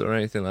saints or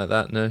anything like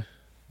that, no.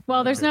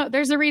 Well,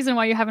 there's a reason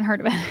why you haven't heard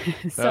of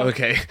it. So,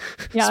 okay.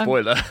 Yeah.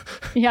 Spoiler.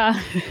 Yeah.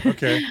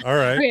 Okay. All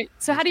right. Okay.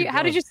 So how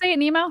did you say it,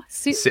 Nemo?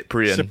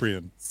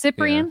 Cyprian.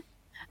 Cyprian.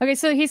 Yeah. Okay.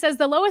 So he says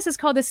the lowest is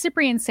called the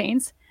Cyprian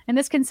saints, and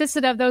this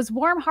consisted of those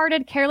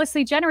warm-hearted,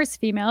 carelessly generous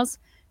females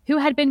who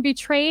had been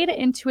betrayed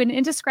into an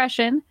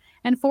indiscretion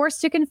and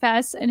forced to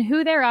confess, and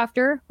who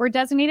thereafter were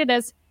designated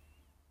as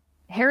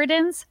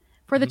harridans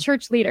for the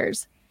church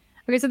leaders.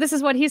 Okay. So this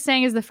is what he's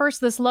saying is the first,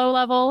 this low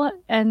level,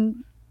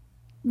 and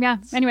yeah.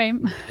 Anyway.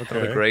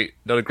 Okay.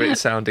 Not a great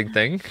sounding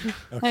thing.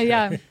 Okay.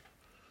 Yeah.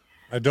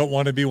 I don't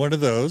want to be one of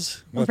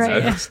those. What's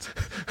Right. next?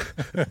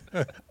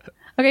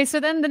 Okay, so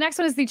then the next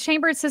one is the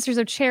Chambered Sisters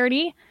of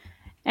Charity.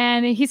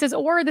 And he says,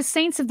 or the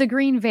Saints of the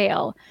Green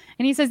Veil.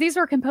 And he says these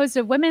were composed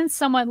of women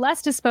somewhat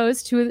less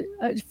disposed to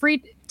a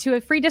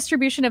free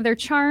distribution of their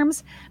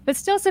charms, but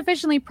still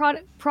sufficiently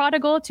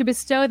prodigal to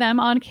bestow them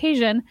on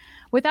occasion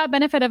without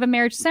benefit of a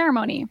marriage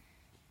ceremony.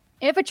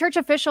 If a church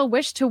official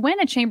wished to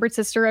win a Chambered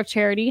Sister of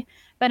Charity,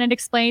 Bennett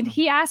explained,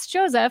 he asked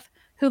Joseph,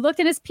 who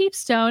looked in his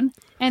peepstone,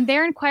 and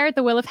there inquired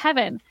the will of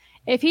heaven.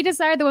 If he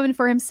desired the woman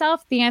for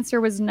himself, the answer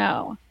was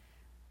no.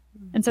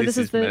 And so this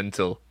is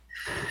mental.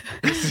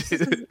 This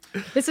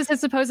is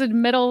his supposed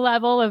middle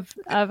level of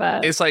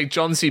It's like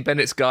John C.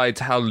 Bennett's guide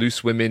to how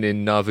loose women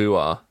in Nauvoo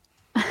are.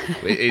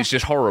 It's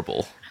just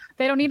horrible.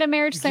 They don't need a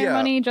marriage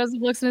ceremony. Yeah. Joseph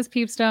looks in his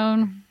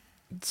peepstone.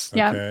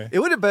 Yeah. Okay. It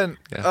would have been.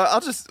 Yeah.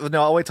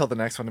 I'll wait till the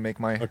next one to make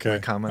my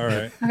comment. All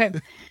right. Okay.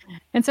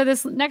 And so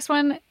this next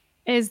one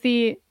is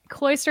the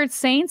Cloistered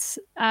Saints.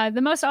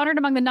 The most honored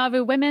among the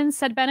Nauvoo women,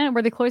 said Bennett,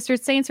 were the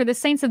Cloistered Saints, or the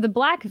Saints of the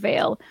Black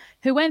Veil,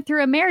 who went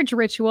through a marriage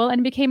ritual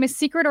and became a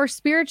secret or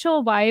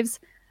spiritual wives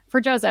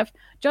for Joseph.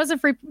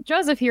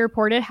 Joseph, he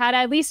reported, had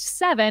at least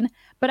 7,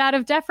 but out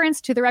of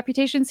deference to the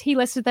reputations, he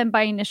listed them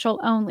by initial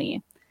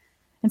only.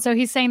 And so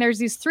he's saying there's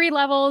these 3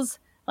 levels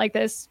like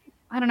this.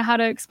 I don't know how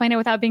to explain it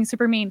without being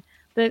super mean.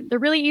 The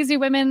really easy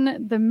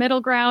women, the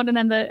middle ground, and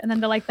then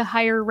the like the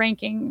higher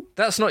ranking.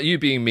 That's not you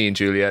being mean,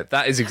 Julia.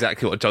 That is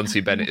exactly what John C.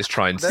 Bennett is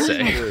trying to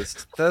say.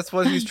 That's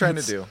what he's trying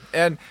to do.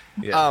 And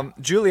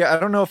Julia, I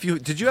don't know if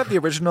did you have the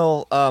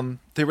original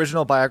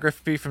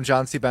biography from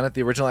John C. Bennett,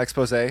 the original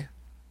expose?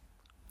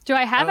 Do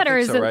I have it, or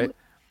is it? Right?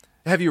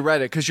 Have you read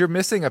it? Because you're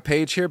missing a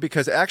page here.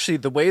 Because actually,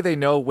 the way they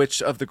know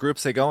which of the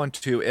groups they go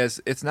into is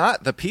it's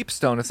not the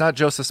peepstone. It's not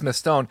Joseph Smith's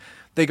stone.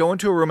 They go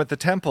into a room at the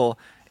temple,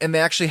 and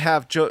they actually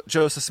have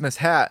Joseph Smith's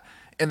hat,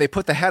 and they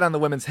put the hat on the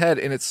women's head,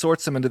 and it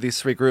sorts them into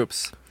these 3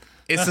 groups.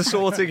 It's the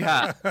sorting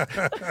hat.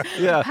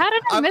 Yeah. How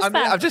did I miss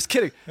that? I'm just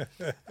kidding.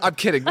 I'm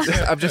kidding.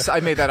 I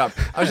made that up.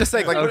 I was just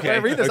saying, like, when I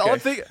read this, all I'm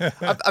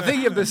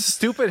thinking of this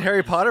stupid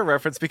Harry Potter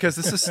reference, because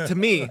this is, to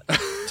me,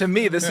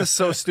 this is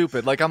so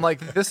stupid. Like, I'm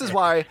like, this is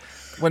why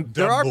when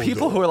there are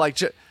people who are like,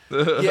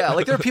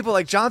 like there are people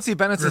like John C.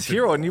 Bennett's his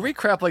hero, and you read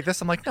crap like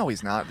this, I'm like, no,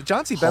 he's not.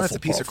 John C. Bennett's a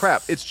piece of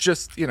crap. It's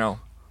just, Well,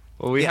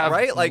 we have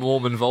right? Like,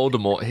 Mormon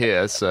Voldemort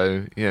here,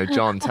 so,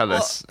 John, tell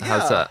us.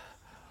 How's that?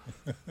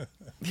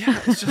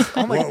 Yeah, it's just,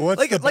 oh my,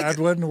 What's the bad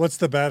one? What's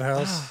the bad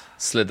house?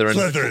 Slytherin.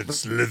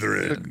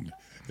 Slytherin.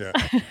 Yeah.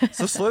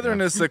 So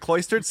Slytherin is the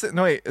cloistered.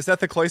 No, wait, is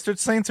that the cloistered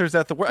saints, or is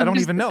that the? I don't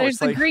even know. There's it's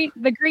the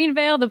like green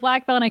veil, the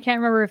black veil, and I can't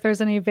remember if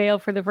there's any veil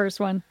for the first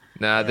one.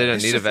 Nah, they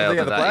don't need a veil.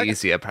 They're that black,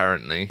 easy,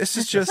 apparently. It's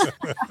just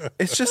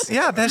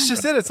yeah, that's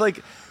just it. It's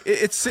like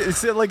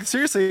it's like,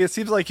 seriously, it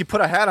seems like you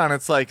put a hat on.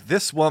 It's like,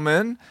 this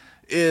woman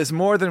is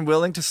more than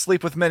willing to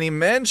sleep with many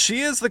men.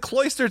 She is the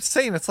cloistered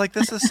saint. It's like,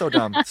 this is so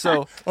dumb.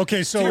 So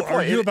okay, so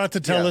are you about to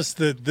tell us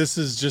that this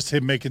is just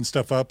him making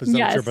stuff up? Is that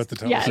what you're about to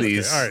tell us?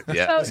 Please. Okay, all right.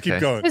 Yeah. Let's keep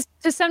going.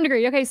 To some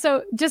degree. Okay,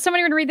 so does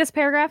somebody want to read this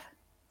paragraph?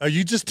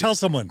 You just tell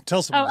someone.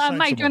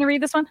 Mike, do you want to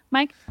read this one?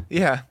 Mike?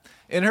 Yeah.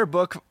 In her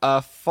book,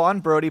 Fawn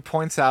Brody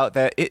points out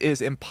that it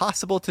is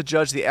impossible to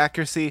judge the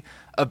accuracy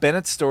of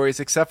Bennett's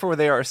stories except for where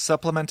they are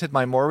supplemented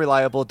by more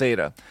reliable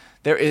data.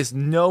 There is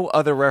no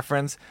other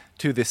reference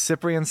to the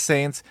Cyprian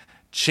saints,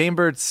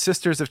 chambered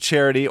sisters of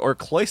charity, or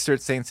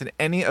cloistered saints in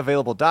any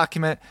available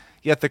document,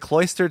 yet the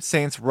cloistered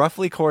saints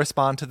roughly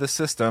correspond to the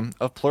system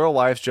of plural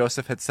wives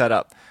Joseph had set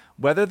up.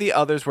 Whether the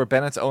others were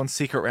Bennett's own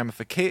secret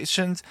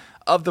ramifications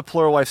of the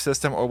plural wife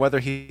system, or whether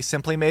he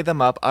simply made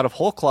them up out of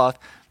whole cloth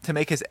to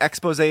make his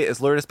expose as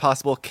lurid as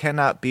possible,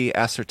 cannot be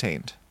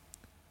ascertained.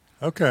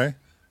 Okay.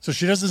 So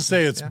she doesn't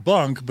say it's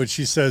bunk, but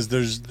she says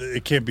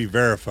it can't be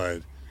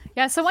verified.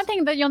 Yeah, so one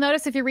thing that you'll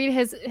notice if you read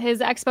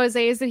his expose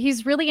is that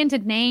he's really into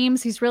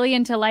names. He's really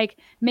into like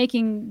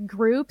making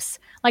groups.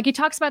 Like he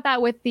talks about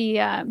that with the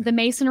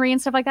masonry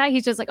and stuff like that.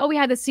 He's just like, oh, we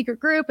had this secret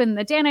group, and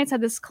the Danites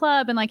had this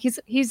club, and like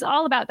he's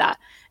all about that.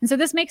 And so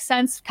this makes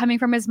sense coming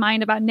from his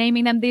mind about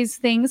naming them these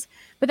things.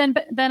 But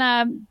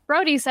then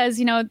Brody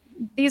says,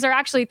 these are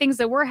actually things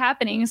that were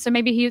happening. So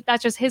maybe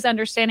that's just his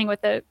understanding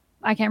with the.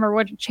 I can't remember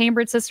what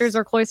chambered sisters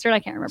or cloistered. I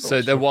can't remember.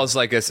 So there was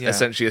like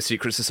essentially a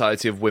secret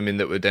society of women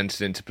that were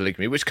entered into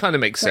polygamy, which kind of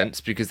makes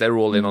sense because they're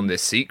all in on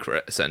this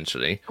secret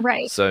essentially.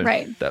 Right. So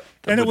right.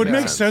 And it would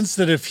make sense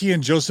that if he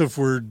and Joseph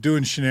were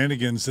doing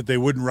shenanigans, that they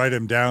wouldn't write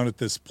him down at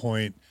this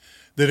point.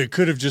 That it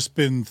could have just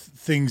been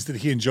things that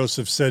he and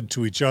Joseph said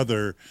to each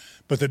other,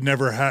 but that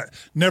never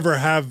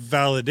have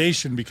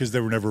validation because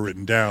they were never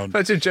written down.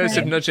 But to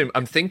Joseph nudge him,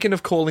 I'm thinking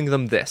of calling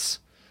them this.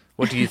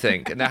 What do you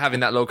think? And they're having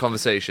that little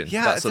conversation.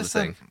 Yeah, that sort of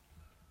thing.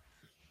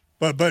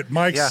 But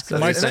Mike's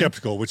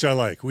skeptical, which I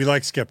like. We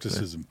like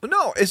skepticism.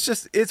 No,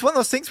 it's one of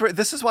those things where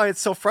this is why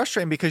it's so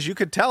frustrating, because you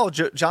could tell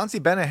John C.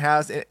 Bennett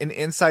has an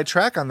inside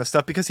track on this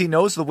stuff because he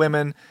knows the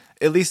women,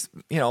 at least,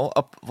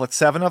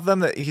 7 of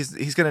them that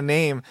he's going to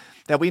name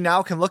that we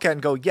now can look at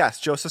and go, yes,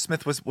 Joseph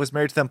Smith was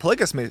married to them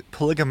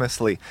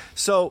polygamously.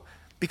 So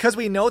because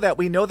we know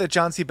that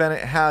John C.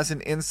 Bennett has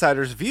an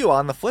insider's view.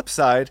 On the flip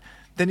side,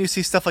 then you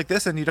see stuff like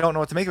this and you don't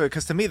know what to make of it,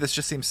 because to me this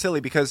just seems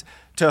silly, because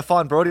to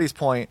Fawn Brody's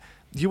point,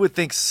 you would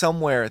think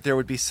somewhere there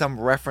would be some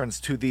reference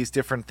to these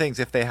different things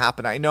if they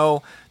happen. I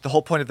know the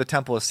whole point of the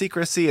temple is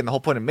secrecy, and the whole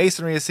point of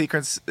masonry is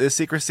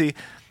secrecy.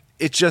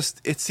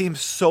 It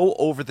seems so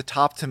over the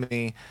top to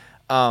me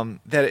that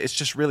it's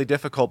just really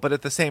difficult. But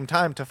at the same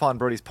time, to Fawn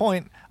Brody's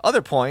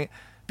other point,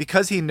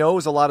 because he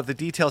knows a lot of the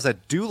details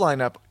that do line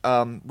up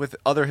with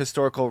other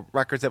historical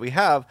records that we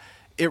have,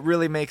 it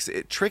really makes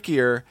it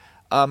trickier.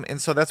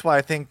 And so that's why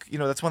I think,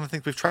 that's one of the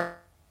things we've tried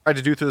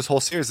to do through this whole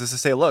series is to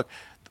say, look,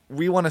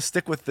 we want to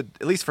stick with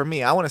at least for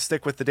me, I want to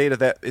stick with the data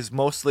that is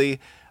mostly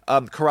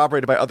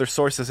corroborated by other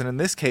sources. And in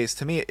this case,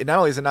 to me, not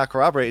only is it not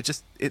corroborated,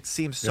 it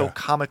seems so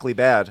comically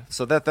bad.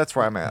 So that's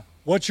where I'm at.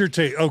 What's your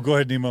take? Oh, go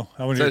ahead, Nemo.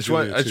 I just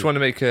want to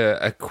make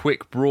a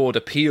quick, broad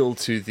appeal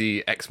to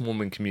the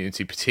ex-Mormon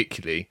community,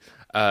 particularly,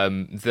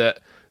 that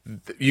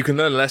you can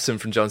learn a lesson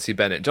from John C.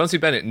 Bennett. John C.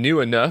 Bennett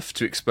knew enough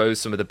to expose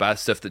some of the bad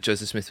stuff that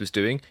Joseph Smith was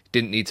doing.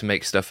 Didn't need to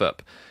make stuff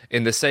up.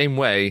 In the same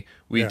way,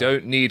 we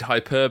don't need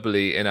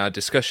hyperbole in our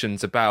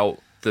discussions about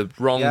the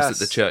wrongs that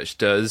the church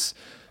does,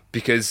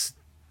 because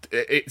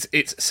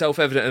it's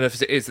self-evident enough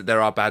as it is that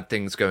there are bad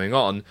things going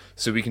on,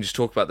 so we can just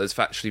talk about those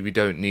factually. We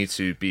don't need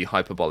to be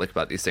hyperbolic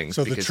about these things,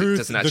 because it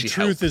doesn't actually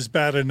help. The truth is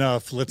bad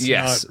enough. Let's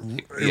not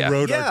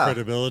erode our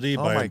credibility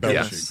by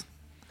embellishing. Yes.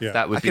 Yeah.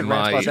 That would be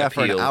my rant about that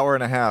appeal. for an hour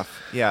and a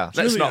half. Yeah.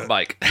 Let's not,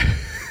 Mike.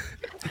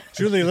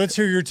 Julie, let's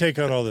hear your take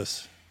on all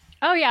this.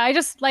 Oh yeah, I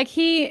just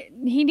he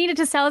needed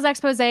to sell his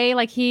expose.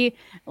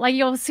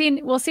 We'll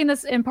see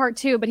this in part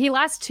 2, but he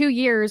lasts 2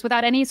 years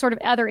without any sort of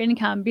other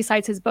income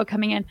besides his book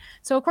coming in.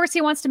 So of course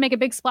he wants to make a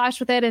big splash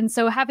with it, and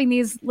so having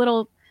these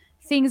little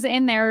things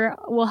in there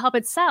will help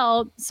it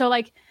sell.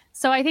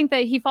 So I think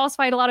that he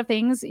falsified a lot of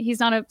things. He's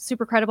not a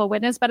super credible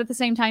witness, but at the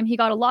same time, he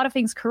got a lot of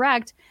things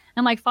correct.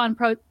 And like Fawn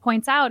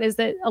points out, is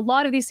that a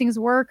lot of these things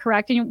were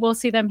correct, and we'll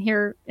see them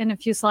here in a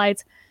few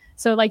slides.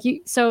 So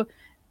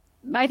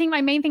I think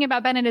my main thing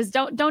about Bennett is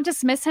don't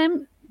dismiss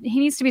him. He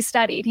needs to be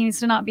studied. He needs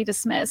to not be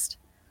dismissed.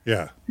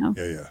 Yeah. No?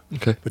 Yeah.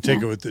 Okay. But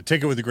take it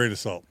with a grain of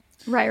salt.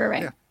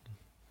 Right. Yeah.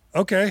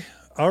 Okay.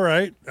 All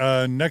right.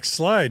 Next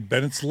slide.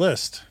 Bennett's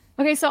list.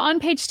 Okay, so on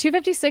page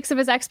 256 of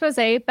his expose,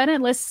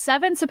 Bennett lists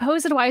 7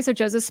 supposed wives of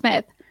Joseph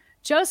Smith.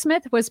 Joe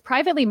Smith was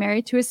privately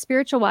married to his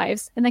spiritual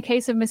wives in the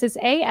case of Mrs.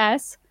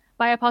 A.S.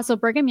 by Apostle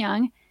Brigham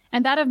Young,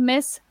 and that of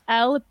Miss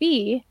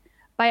L.B.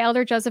 by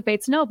Elder Joseph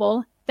Bates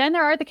Noble. Then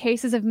there are the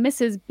cases of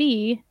Mrs.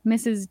 B,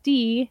 Mrs.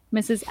 D,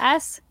 Mrs.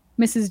 S,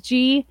 Mrs.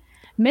 G,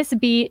 Miss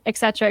B,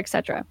 etc.,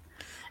 etc.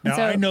 Now,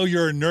 I know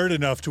you're a nerd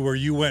enough to where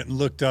you went and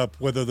looked up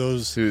whether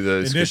those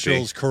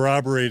initials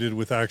corroborated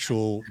with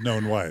actual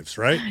known wives,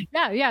 right?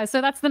 Yeah. So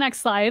that's the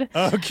next slide.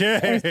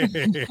 Okay.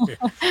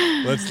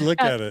 Let's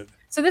look at it.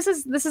 So this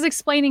is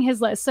explaining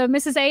his list. So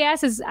Mrs.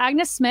 A.S. is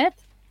Agnes Smith,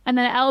 and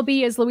then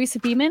L.B. is Louisa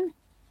Beeman,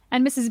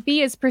 and Mrs.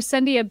 B is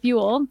Persendia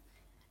Buell,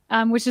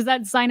 which is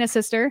that Zionist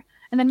sister.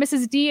 And then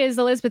Mrs. D is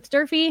Elizabeth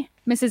Durfee.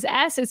 Mrs.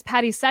 S is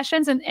Patty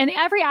Sessions. And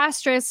every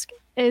asterisk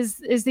is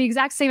the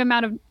exact same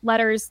amount of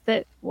letters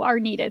that are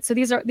needed. So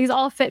these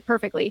all fit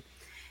perfectly.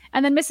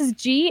 And then Mrs.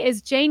 G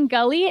is Jane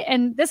Gully.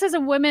 And this is a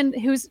woman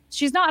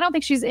I don't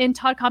think she's in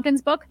Todd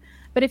Compton's book,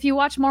 but if you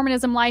watch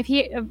Mormonism Live,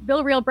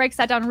 Bill Reel breaks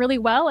that down really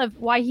well of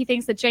why he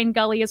thinks that Jane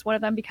Gully is one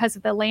of them because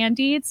of the land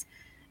deeds.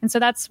 And so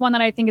that's one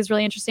that I think is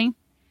really interesting.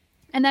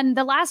 And then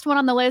the last one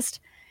on the list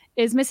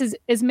is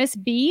Miss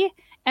B.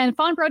 And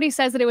Fawn Brody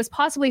says that it was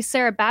possibly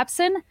Sarah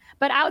Babson,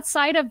 but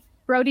outside of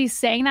Brody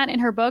saying that in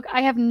her book,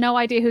 I have no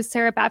idea who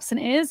Sarah Babson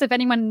is. If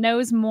anyone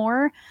knows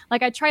more,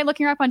 I tried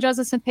looking her up on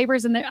Joseph Smith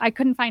papers and I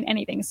couldn't find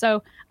anything.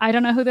 So I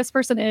don't know who this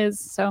person is.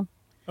 So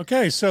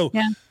okay, so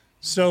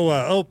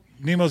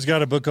Nemo's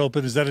got a book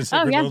open. Is that in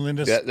Sacred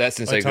Loneliness? Yeah, that's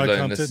in Sacred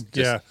Loneliness.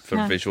 Just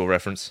for visual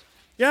reference.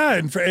 Yeah,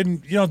 and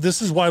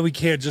this is why we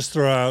can't just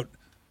throw out,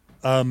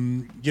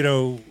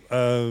 John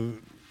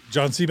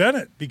C.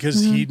 Bennett,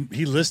 because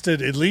he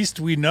listed, at least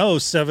we know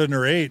 7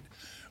 or 8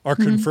 are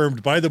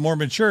confirmed by the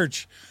Mormon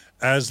Church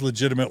as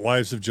legitimate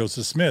wives of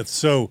Joseph Smith.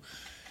 So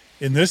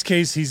in this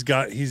case,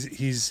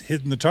 he's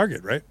hitting the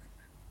target, right?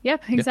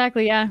 Yep,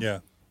 exactly. Yeah. Yeah.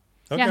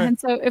 Okay. Yeah. And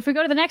so if we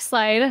go to the next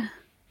slide.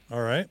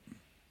 All right.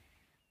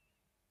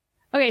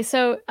 Okay,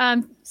 so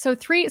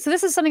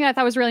this is something I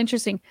thought was really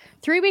interesting.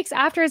 3 weeks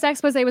after his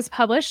expose was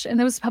published, and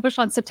it was published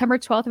on September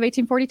 12th of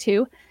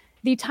 1842,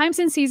 the Times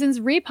and Seasons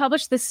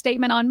republished this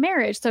statement on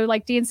marriage, so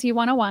like D&C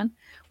 101,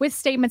 with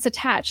statements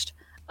attached.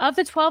 Of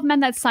the 12 men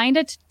that signed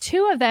it,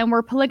 2 of them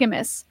were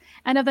polygamists,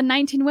 and of the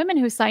 19 women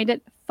who signed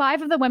it,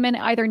 5 of the women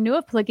either knew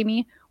of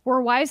polygamy,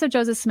 were wives of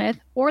Joseph Smith,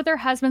 or their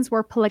husbands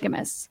were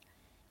polygamists.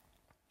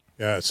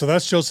 Yeah, so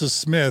that's Joseph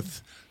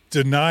Smith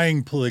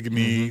denying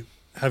polygamy,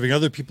 having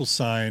other people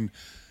sign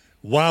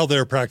while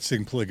they're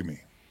practicing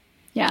polygamy.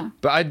 Yeah.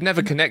 But I'd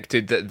never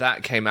connected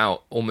that came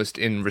out almost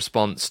in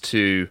response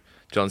to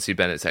John C.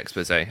 Bennett's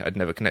expose. I'd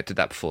never connected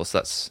that before, so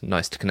that's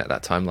nice to connect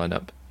that timeline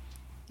up.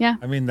 Yeah.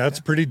 I mean,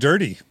 that's pretty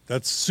dirty.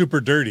 That's super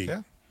dirty.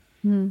 Yeah.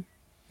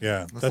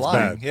 Yeah, that's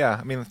lying. bad. Yeah,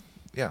 I mean,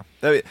 yeah.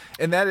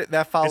 And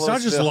that follows. It's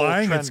not just the whole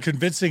lying, trend. it's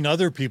convincing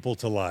other people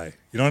to lie.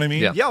 You know what I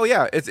mean? Yeah. Yeah, oh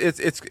yeah. It's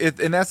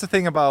and that's the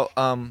thing about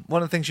one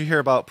of the things you hear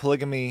about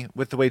polygamy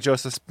with the way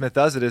Joseph Smith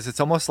does it is it's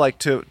almost like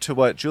to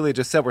what Julia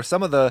just said, where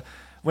some of the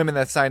women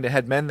that signed it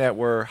had men that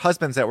were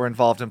husbands that were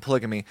involved in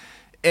polygamy.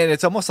 And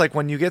it's almost like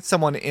when you get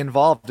someone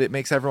involved, it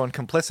makes everyone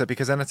complicit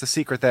because then it's a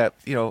secret that,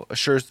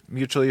 assures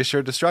mutually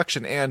assured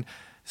destruction. And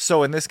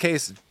so in this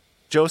case,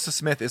 Joseph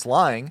Smith is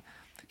lying.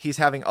 He's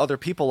having other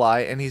people lie,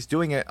 and he's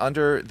doing it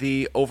under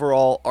the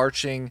overall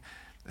arching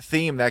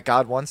theme that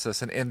God wants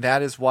us. And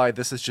that is why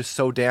this is just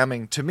so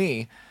damning to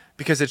me,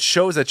 because it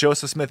shows that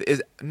Joseph Smith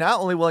is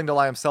not only willing to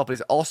lie himself, but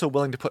he's also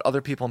willing to put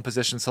other people in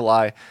positions to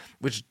lie,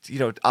 which,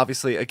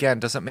 obviously, again,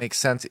 doesn't make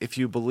sense if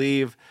you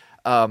believe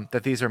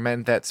that these are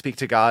men that speak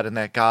to God and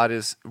that God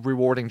is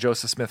rewarding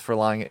Joseph Smith for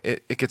lying.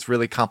 It gets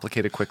really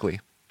complicated quickly.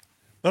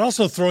 But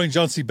also throwing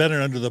John C.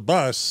 Bennett under the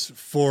bus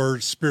for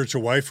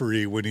spiritual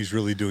wifery when he's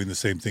really doing the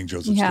same thing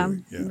Joseph's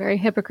doing. Yeah, very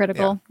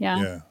hypocritical.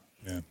 Yeah.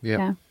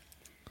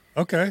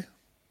 Okay.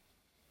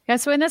 Yeah,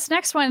 so in this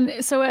next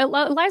one, so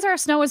Eliza R.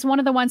 Snow was one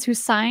of the ones who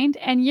signed,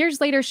 and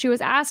years later she was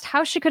asked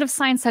how she could have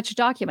signed such a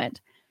document.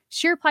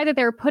 She replied that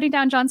they were putting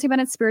down John C.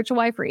 Bennett's spiritual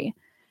wifery.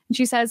 And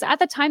she says, at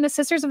the time the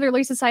Sisters of the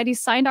Relief Society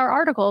signed our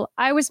article,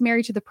 I was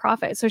married to the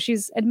prophet. So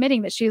she's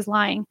admitting that she is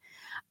lying.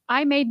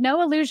 I made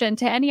no allusion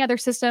to any other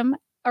system,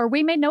 or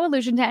we made no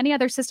allusion to any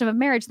other system of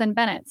marriage than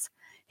Bennett's.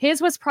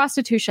 His was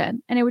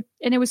prostitution, and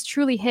it was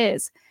truly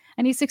his.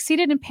 And he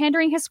succeeded in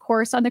pandering his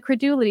course on the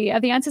credulity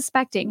of the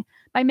unsuspecting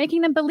by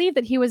making them believe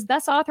that he was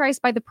thus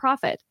authorized by the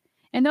prophet.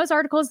 In those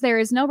articles, there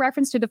is no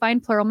reference to divine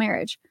plural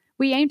marriage.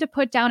 We aim to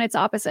put down its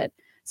opposite.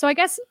 So I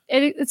guess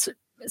it's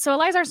so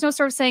Eliza R. Snow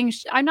sort of saying,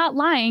 I'm not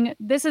lying.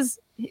 This is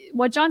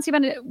what John C.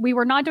 Bennett, we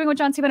were not doing what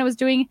John C. Bennett was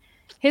doing.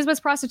 His was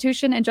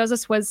prostitution and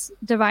Joseph's was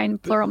divine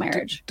plural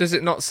marriage. Does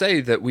it not say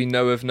that we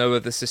know of no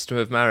other system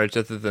of marriage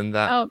other than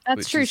that? Oh,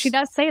 that's true. She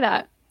does say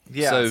that.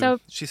 Yeah. So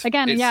she's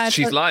lying. Again. Yeah,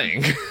 she's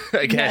lying.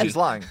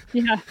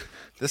 Yeah.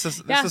 This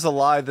is a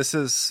lie. This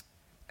is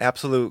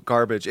absolute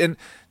garbage. And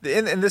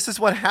this is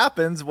what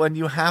happens when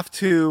you have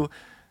to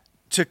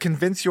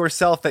convince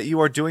yourself that you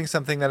are doing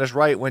something that is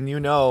right when you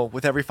know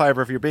with every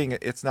fiber of your being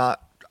it's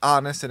not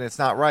honest and it's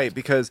not right,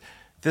 because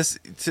this,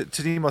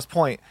 to Nemo's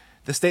point,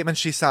 the statement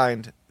she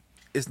signed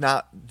is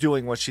not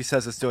doing what she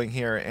says it's doing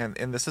here.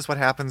 And this is what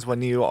happens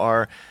when you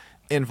are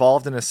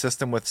involved in a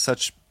system with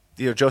such,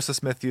 Joseph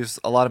Smith used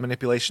a lot of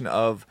manipulation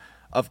of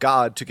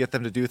God to get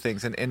them to do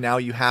things. And now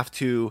you have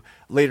to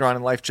later on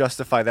in life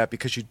justify that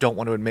because you don't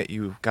want to admit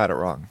you got it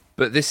wrong.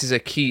 But this is a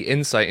key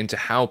insight into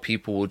how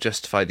people will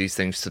justify these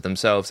things to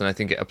themselves, and I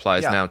think it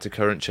applies now to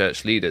current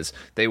church leaders.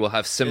 They will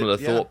have similar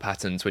thought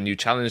patterns. When you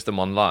challenge them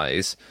on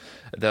lies,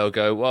 they'll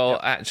go, well,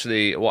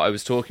 actually, what I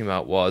was talking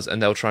about was,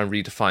 and they'll try and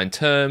redefine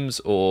terms,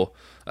 or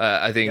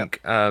I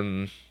think,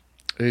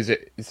 who's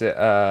it? Is it,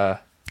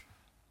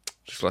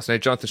 just last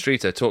name, Jonathan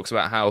Streeter talks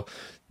about how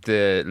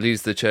the leaders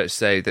of the church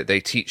say that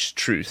they teach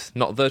truth,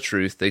 not the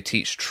truth, they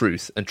teach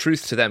truth, and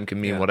truth to them can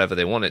mean whatever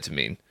they want it to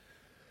mean.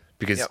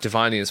 Because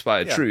divinely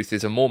inspired truth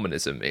is a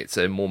Mormonism. It's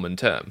a Mormon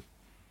term.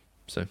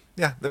 So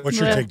what's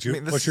your take,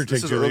 Julia? What's your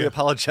take, This is early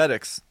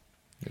apologetics.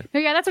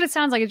 Yeah, that's what it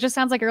sounds like. It just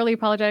sounds like early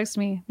apologetics to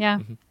me. Yeah.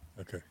 Mm-hmm.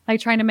 Okay.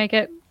 Like trying to make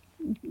it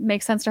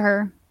make sense to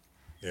her.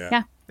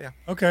 Yeah.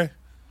 Okay.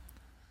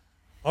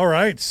 All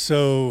right.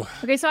 So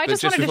I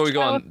just wanted before we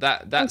go show... on,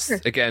 that's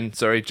again,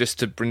 sorry, just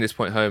to bring this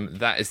point home,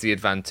 that is the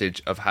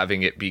advantage of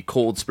having it be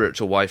called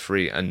spiritual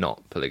wifery and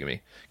not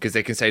polygamy. Because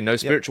they can say no,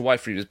 spiritual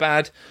wifery was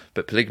bad,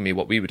 but polygamy,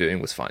 what we were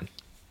doing, was fine.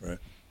 Right.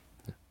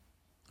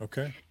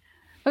 Okay.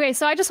 Okay,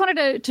 so I just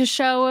wanted to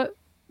show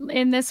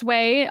in this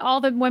way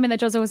all the women that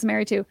Joseph was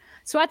married to.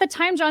 So at the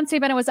time John C.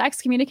 Bennett was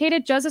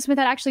excommunicated, Joseph Smith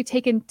had actually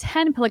taken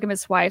 10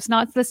 polygamous wives,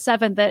 not the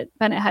 7 that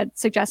Bennett had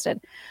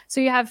suggested. So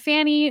you have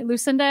Fanny,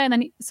 Lucinda, and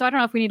then, so I don't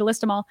know if we need to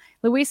list them all.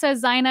 Louisa,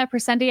 Zina,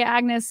 Presendia,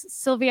 Agnes,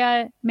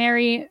 Sylvia,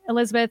 Mary,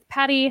 Elizabeth,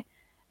 Patty,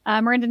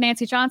 Miranda,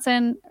 Nancy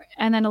Johnson,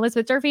 and then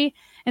Elizabeth Durfee.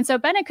 And so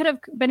Bennett could have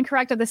been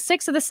correct of the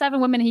 6 of the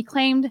 7 women he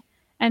claimed,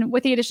 and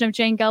with the addition of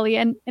Jane Gully.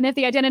 And if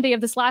the identity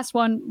of this last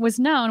one was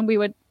known,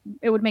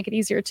 it would make it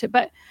easier to,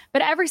 but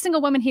every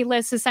single woman he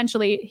lists,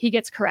 essentially, he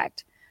gets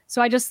correct.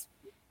 So and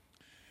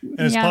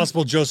it's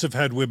possible Joseph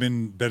had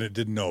women Bennett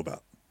didn't know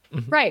about.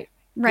 Right.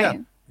 Yeah.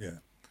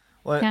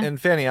 Well, and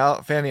Fanny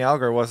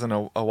Alger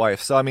wasn't a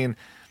wife. So, I mean,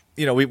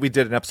 we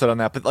did an episode on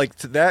that, but like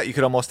to that, you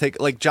could almost take,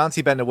 like John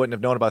C. Bennett wouldn't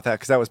have known about that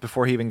because that was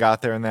before he even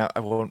got there, and that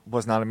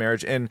was not a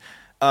marriage. And,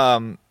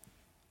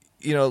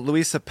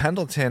 Louisa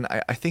Pendleton,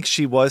 I think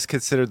she was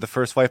considered the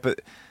first wife,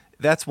 but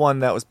that's one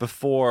that was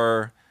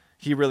before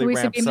he really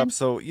Louisa ramps Beeman? up.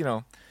 So,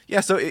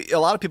 so a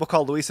lot of people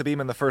call Louisa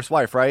Beeman the first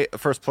wife, right?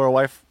 First plural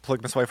wife,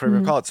 polygamous wife, whatever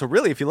you call it. So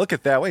really, if you look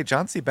at it that way,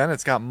 John C.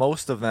 Bennett's got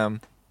most of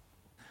them.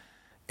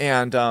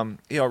 And,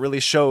 it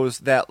really shows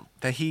that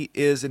he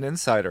is an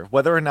insider,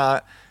 whether or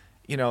not,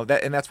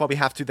 that, and that's why we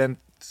have to then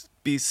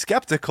be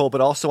skeptical,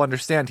 but also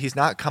understand he's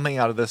not coming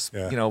out of this,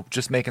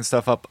 just making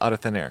stuff up out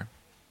of thin air.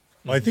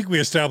 Well, I think we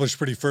established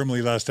pretty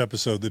firmly last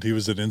episode that he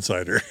was an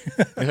insider.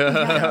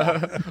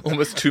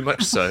 Almost too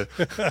much so.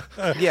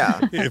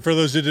 Yeah. For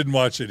those who didn't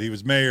watch it, he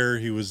was mayor,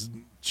 he was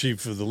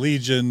chief of the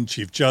Legion,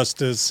 chief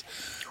justice,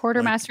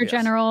 quartermaster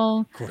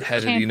general, head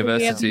of the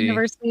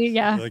university.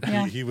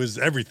 Yeah. He was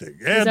everything.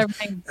 And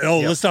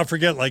let's not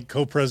forget, like,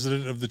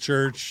 co-president of the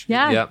church.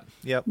 Yeah.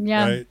 Yep.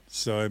 Yeah. Right.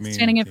 So I mean,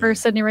 standing in for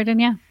Sidney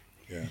Rigdon.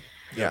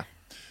 Yeah.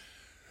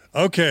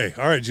 Okay.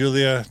 All right,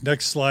 Julia.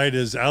 Next slide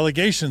is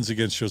allegations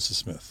against Joseph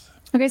Smith.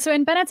 Okay, so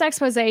in Bennett's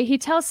expose, he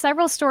tells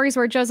several stories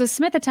where Joseph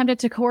Smith attempted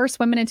to coerce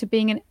women into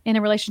being in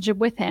a relationship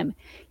with him.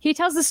 He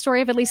tells the story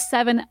of at least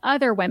 7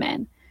 other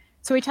women.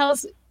 So he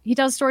tells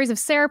stories of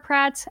Sarah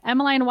Pratt,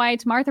 Emmeline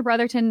White, Martha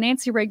Brotherton,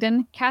 Nancy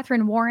Rigdon,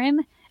 Catherine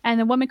Warren, and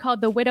the woman called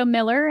the Widow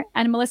Miller,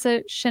 and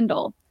Melissa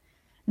Schindel.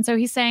 And so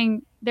he's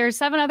saying there's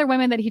 7 other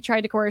women that he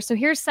tried to coerce. So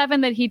here's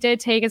 7 that he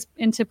did take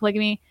into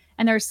polygamy,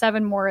 and there's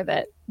 7 more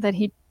that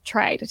he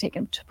tried to take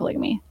into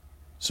polygamy.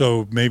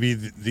 So maybe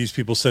these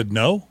people said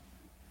no?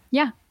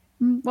 Yeah.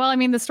 Well, I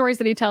mean, the stories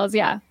that he tells,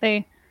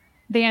 the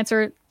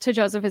answer to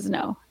Joseph is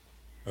no.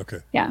 Okay.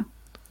 Yeah.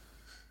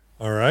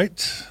 All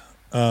right.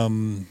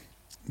 Now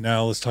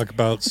let's talk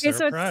about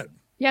Sarah Pratt.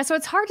 So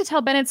it's hard to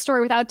tell Bennett's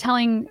story without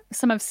telling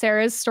some of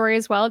Sarah's story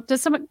as well.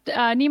 Does Nemo,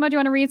 do you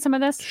want to read some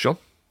of this? Sure.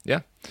 Yeah.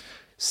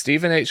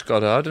 Stephen H.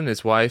 Goddard and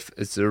his wife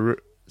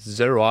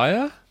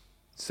Zeruiah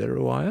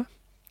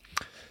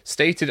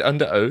stated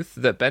under oath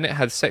that Bennett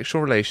had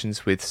sexual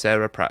relations with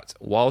Sarah Pratt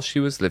while she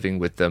was living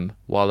with them,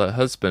 while her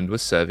husband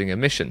was serving a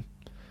mission.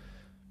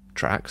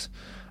 Tracks.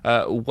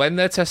 When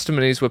their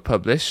testimonies were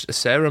published,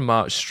 Sarah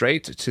marched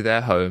straight to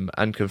their home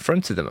and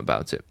confronted them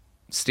about it.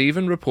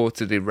 Stephen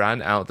reportedly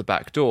ran out the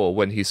back door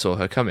when he saw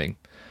her coming,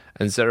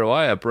 and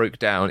Zeruiah broke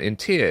down in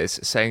tears,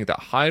 saying that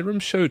Hiram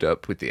showed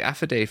up with the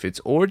affidavits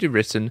already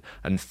written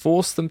and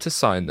forced them to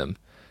sign them,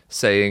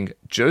 saying,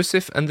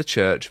 "Joseph and the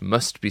church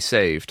must be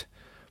saved."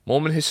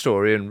 Mormon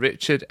historian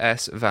Richard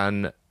S.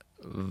 Van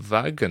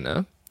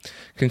Wagener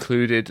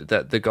concluded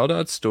that the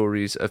Goddard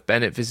stories of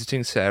Bennett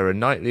visiting Sarah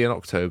nightly in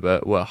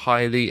October were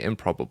highly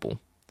improbable.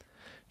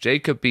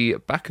 Jacob B.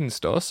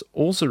 Backenstos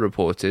also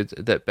reported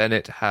that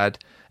Bennett had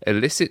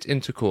illicit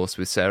intercourse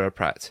with Sarah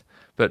Pratt,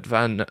 but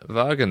Van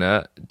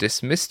Wagener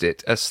dismissed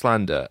it as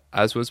slander,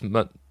 as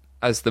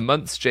the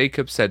months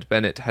Jacob said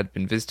Bennett had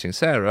been visiting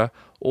Sarah,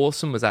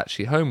 Orson was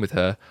actually home with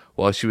her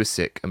while she was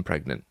sick and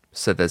pregnant.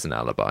 So there's an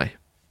alibi.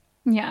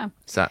 Yeah.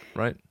 Is that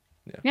right?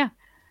 Yeah.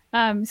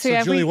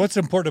 Julie, what's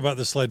important about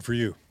this slide for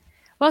you?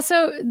 Well,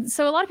 so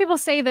a lot of people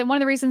say that one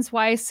of the reasons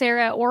why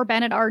Sarah or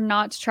Bennett are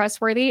not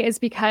trustworthy is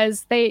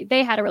because they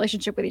had a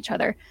relationship with each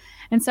other.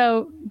 And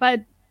so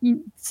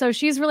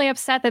she's really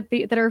upset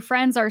that her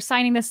friends are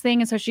signing this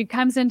thing. And so she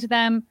comes into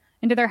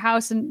their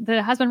house, and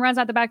the husband runs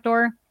out the back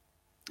door,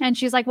 and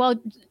she's like,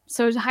 well,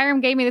 so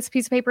Hiram gave me this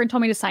piece of paper and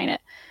told me to sign it.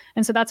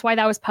 And so that's why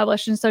that was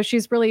published. And so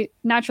she's really,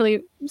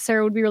 naturally,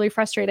 Sarah would be really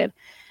frustrated.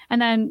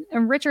 And then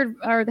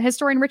the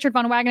historian Richard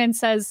von Wagenen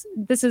says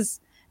this is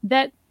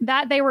that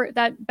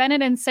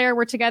Bennett and Sarah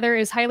were together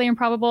is highly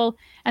improbable.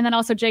 And then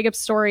also Jacob's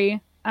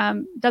story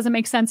doesn't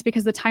make sense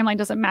because the timeline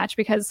doesn't match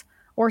because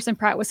Orson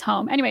Pratt was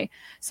home. Anyway,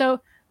 so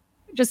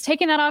just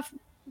taking that off,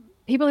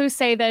 people who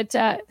say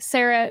that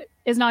Sarah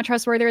is not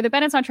trustworthy or that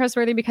Bennett's not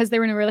trustworthy because they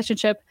were in a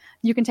relationship,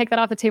 you can take that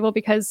off the table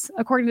because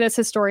according to this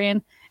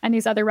historian and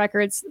these other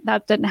records,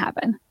 that didn't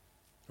happen.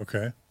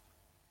 Okay.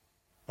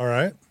 All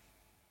right.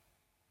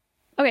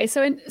 Okay,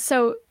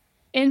 so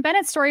in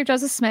Bennett's story of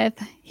Joseph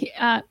Smith,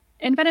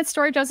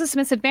 Joseph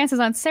Smith's advances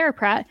on Sarah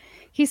Pratt,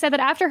 he said that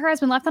after her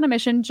husband left on a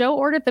mission, Joe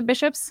ordered the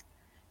bishops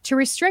to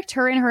restrict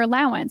her in her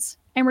allowance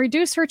and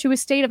reduce her to a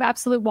state of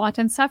absolute want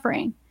and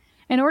suffering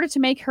in order to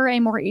make her a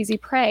more easy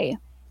prey.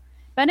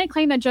 Bennett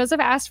claimed that Joseph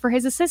asked for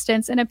his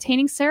assistance in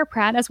obtaining Sarah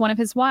Pratt as one of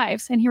his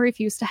wives, and he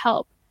refused to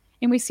help.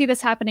 And we see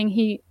this happening.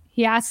 He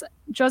asks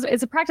Joseph.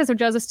 It's a practice of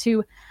Joseph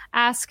to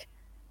ask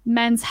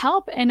men's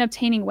help in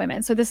obtaining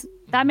women. So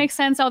that makes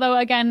sense. Although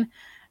again,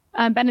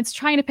 Bennett's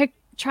trying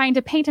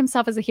to paint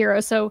himself as a hero.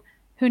 So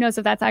who knows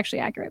if that's actually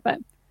accurate? But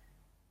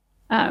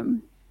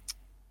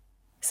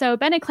so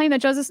Bennett claimed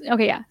that Joseph.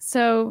 Okay, yeah.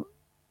 So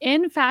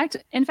in fact,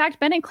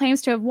 Bennett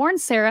claims to have warned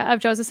Sarah of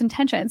Joseph's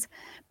intentions.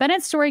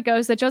 Bennett's story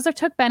goes that Joseph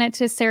took Bennett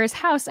to Sarah's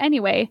house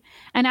anyway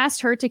and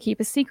asked her to keep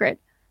a secret.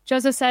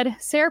 Joseph said,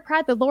 "Sarah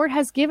Pratt, the Lord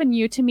has given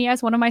you to me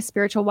as one of my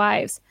spiritual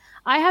wives.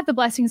 I have the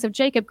blessings of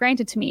Jacob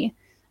granted to me."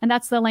 And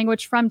that's the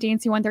language from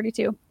D&C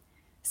 132.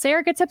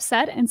 Sarah gets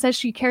upset and says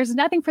she cares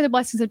nothing for the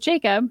blessings of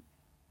Jacob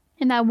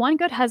and that one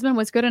good husband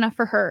was good enough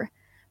for her.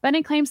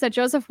 Bennett claims that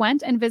Joseph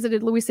went and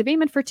visited Louisa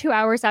Beeman for 2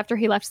 hours after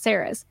he left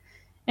Sarah's.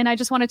 And I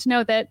just wanted to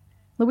note that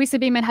Louisa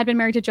Beeman had been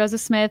married to Joseph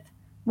Smith.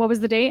 What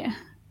was the date?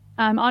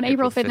 On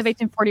April 5th of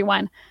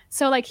 1841.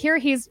 So like here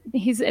he's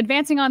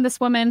advancing on this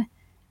woman,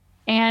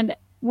 and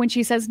when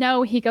she says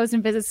no, he goes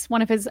and visits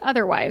one of his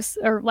other wives,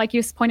 or like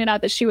you pointed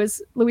out that she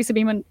was Louisa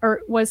Beeman,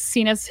 or was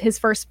seen as his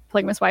first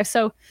polygamous wife.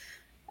 So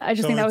I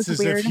just think that was as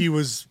weird. If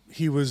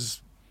he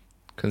was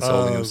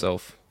consoling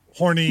himself,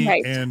 horny,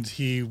 right. And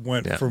he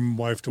went from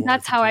wife to wife.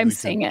 That's how I'm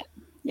seeing it.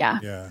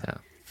 Yeah.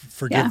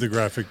 Forgive the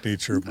graphic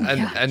nature of it.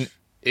 And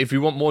if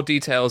you want more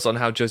details on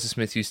how Joseph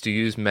Smith used to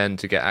use men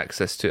to get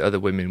access to other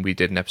women, we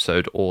did an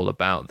episode all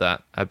about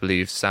that. I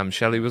believe Sam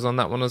Shelley was on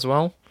that one as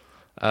well.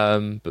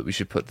 But we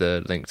should put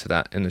the link to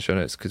that in the show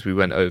notes because we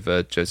went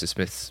over Joseph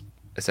Smith's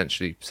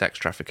essentially sex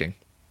trafficking.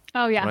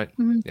 Oh, yeah. Right?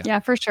 Mm-hmm. Yeah,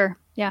 for sure.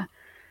 Yeah.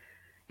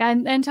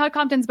 And Todd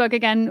Compton's book,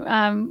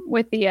 again,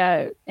 with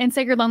the In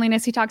Sacred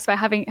Loneliness, he talks about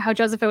how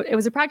Joseph, it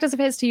was a practice of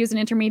his to use an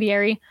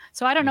intermediary.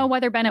 So I don't know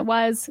whether Bennett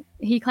was.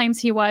 He claims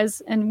he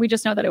was, and we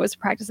just know that it was a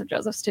practice of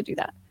Joseph's to do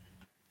that.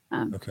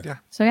 Okay. Yeah.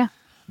 So, yeah.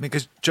 I mean,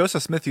 because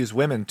Joseph Smith used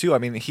women, too. I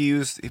mean,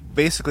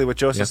 basically what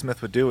Joseph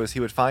Smith would do is he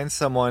would find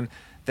someone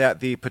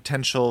that the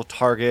potential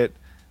target,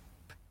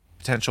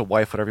 potential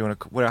wife, whatever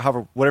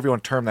you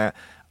want to term that,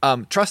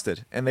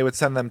 trusted, and they would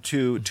send them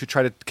to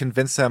try to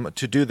convince them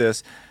to do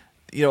this.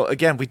 You know,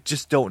 again, we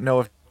just don't know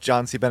if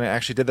John C. Bennett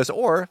actually did this,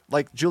 or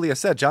like Julia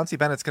said, John C.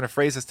 Bennett's going to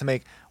phrase this to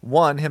make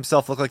one,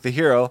 himself look like the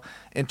hero,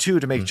 and two,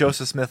 to make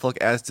Joseph Smith look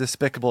as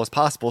despicable as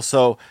possible.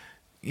 So,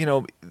 you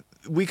know,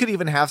 we could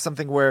even have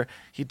something where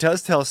he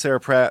does tell Sarah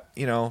Pratt,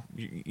 you know,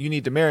 you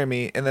need to marry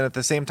me. And then at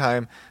the same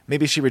time,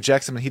 maybe she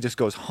rejects him and he just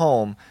goes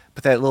home.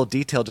 But that little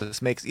detail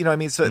just makes, you know what I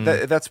mean? So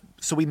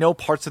so we know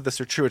parts of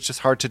this are true. It's just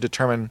hard to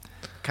determine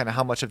kind of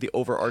how much of the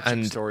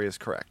overarching story is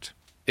correct.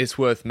 It's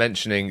worth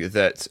mentioning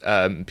that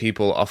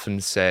people often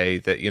say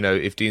that, you know,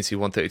 if D&C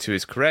 132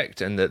 is correct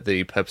and that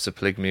the purpose of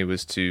polygamy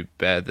was to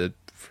bear the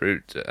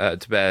fruit,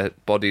 to bear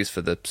bodies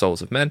for the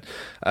souls of men,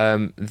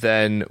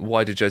 then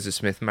why did Joseph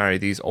Smith marry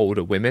these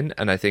older women?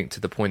 And I think to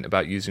the point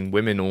about using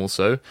women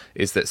also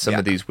is that some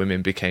of these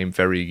women became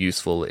very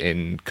useful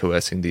in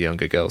coercing the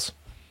younger girls.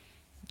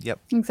 Yep.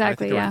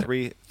 Exactly. I think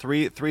there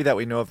were three that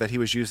we know of that he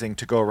was using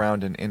to go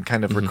around and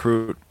kind of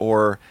recruit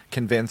or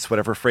convince,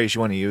 whatever phrase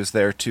you want to use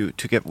there, to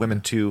get women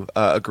to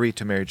agree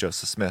to marry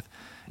Joseph Smith.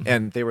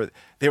 And they were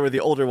the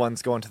older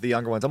ones going to the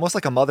younger ones, almost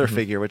like a mother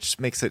figure, which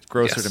makes it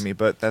grosser to me,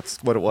 but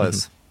that's what it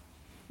was.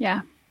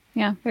 Yeah.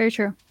 Yeah. Very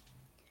true.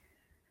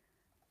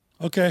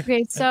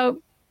 Okay.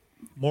 So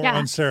more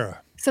on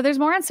Sarah. So there's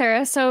more on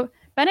Sarah. So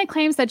Bennett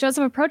claims that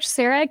Joseph approached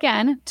Sarah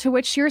again, to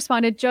which she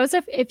responded,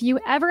 "Joseph, if you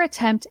ever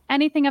attempt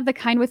anything of the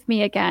kind with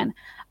me again,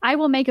 I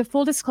will make a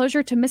full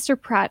disclosure to Mr.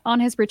 Pratt on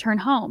his return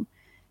home.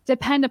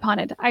 Depend upon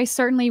it, I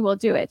certainly will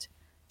do it."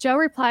 Joe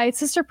replied,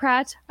 "Sister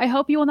Pratt, I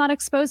hope you will not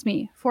expose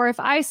me, for if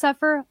I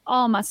suffer,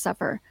 all must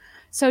suffer.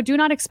 So do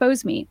not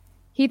expose me."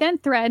 He then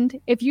threatened,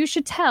 "If you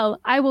should tell,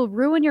 I will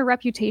ruin your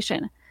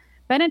reputation."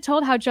 Bennett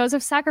told how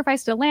Joseph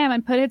sacrificed a lamb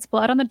and put its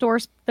blood on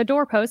the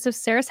doorpost of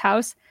Sarah's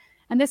house,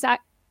 and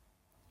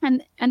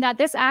that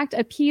this act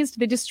appeased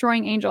the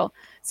destroying angel.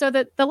 So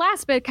the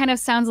last bit kind of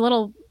sounds a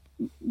little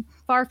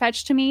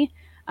far-fetched to me,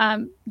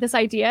 this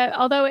idea,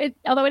 although it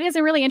is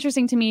really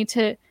interesting to me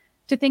to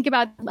think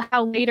about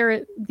how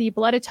later the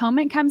blood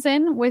atonement comes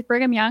in with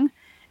Brigham Young.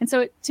 And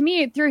so to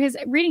me, through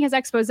reading his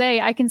expose,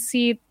 I can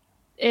see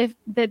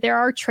that there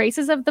are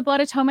traces of the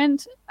blood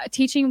atonement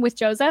teaching with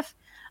Joseph.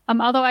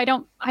 Although I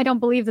don't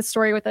believe the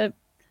story that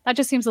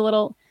just seems a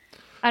little,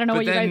 I don't know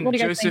what you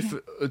guys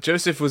think.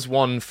 Joseph was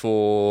one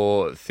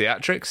for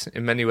theatrics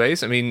in many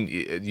ways. I mean,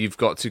 you've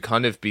got to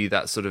kind of be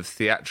that sort of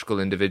theatrical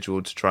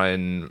individual to try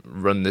and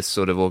run this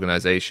sort of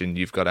organization.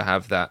 You've got to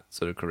have that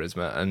sort of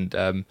charisma.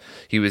 And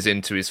he was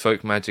into his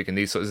folk magic and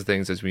these sorts of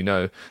things, as we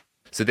know.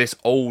 So this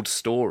old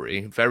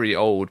story, very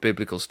old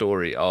biblical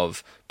story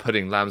of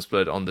putting lamb's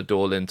blood on the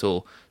door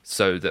lintel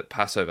so that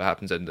Passover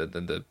happens and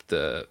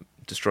the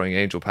destroying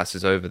angel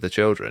passes over the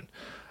children.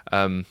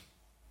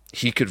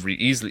 He could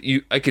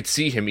I could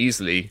see him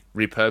easily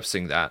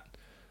repurposing that.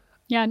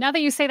 Yeah, now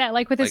that you say that,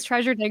 like with his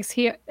treasure digs,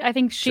 I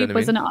think sheep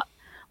was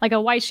like a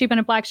white sheep and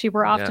a black sheep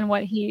were often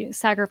what he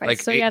sacrificed.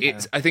 Like, so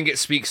I think it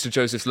speaks to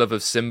Joseph's love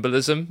of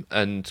symbolism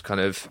and kind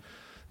of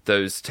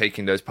those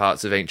taking those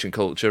parts of ancient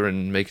culture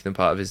and making them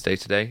part of his day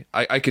to day.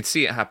 I could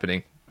see it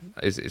happening,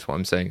 is what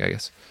I'm saying, I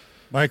guess.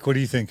 Mike, what do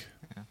you think?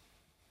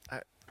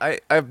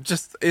 I'm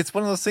just, it's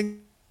one of those things.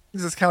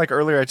 It's kind of like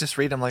earlier, I just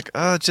read, I'm like,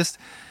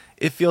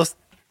 it feels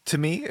to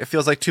me, it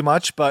feels like too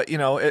much, but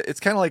it's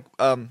kind of like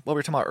what we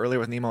were talking about earlier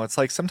with Nemo. It's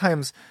like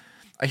sometimes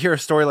I hear a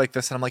story like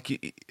this and I'm like,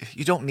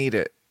 you don't need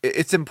it.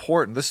 It's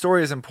important. The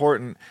story is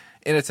important,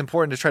 and it's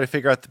important to try to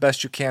figure out the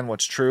best you can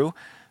what's true.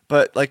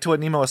 But like to what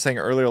Nemo was saying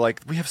earlier,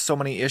 like we have so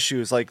many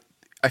issues. Like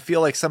I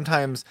feel like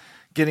sometimes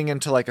getting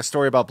into like a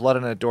story about blood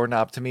on a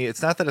doorknob, to me,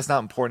 it's not that it's not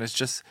important. It's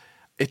just,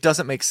 it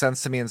doesn't make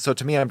sense to me. And so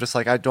to me, I'm just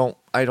like, I don't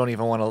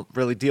even want to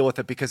really deal with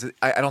it because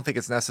I don't think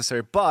it's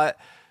necessary. But,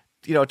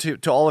 to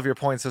all of your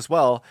points as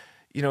well,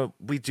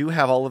 we do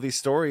have all of these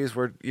stories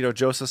where,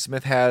 Joseph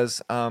Smith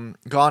has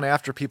gone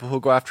after people who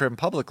go after him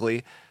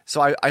publicly.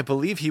 So I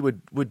believe he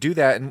would do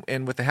that.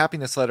 And with the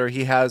happiness letter,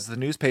 he has the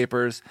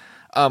newspapers,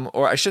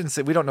 or I shouldn't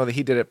say, we don't know that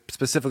he did it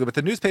specifically, but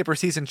the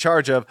newspapers he's in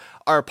charge of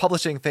are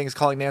publishing things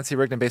calling Nancy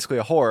Rigdon basically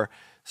a whore.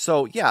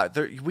 So yeah,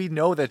 we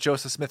know that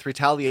Joseph Smith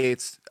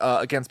retaliates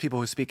against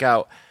people who speak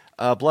out.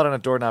 Blood on a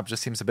doorknob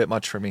just seems a bit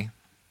much for me.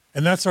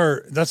 And that's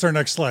our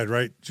next slide,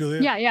 right,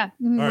 Julia? Yeah.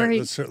 All right,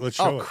 let's show it.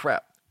 Oh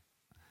crap!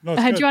 No,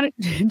 do you want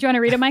to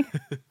read it, Mike?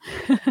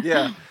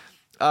 Yeah.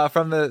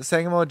 From the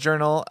Sangamo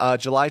Journal,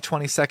 July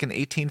 22nd,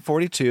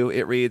 1842,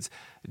 it reads,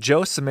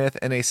 Joe Smith,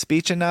 in a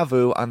speech in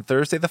Nauvoo on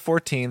Thursday the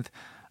 14th,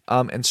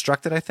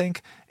 instructed, I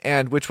think,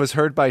 and which was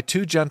heard by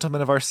 2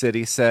 gentlemen of our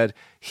city, said,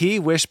 he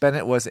wished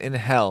Bennett was in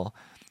hell.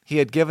 He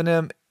had given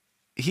him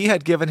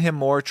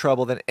more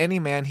trouble than any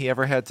man he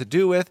ever had to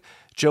do with.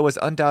 Joe was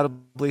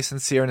undoubtedly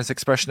sincere in his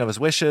expression of his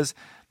wishes.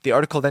 The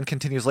article then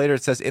continues later.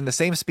 It says, in the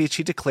same speech,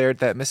 he declared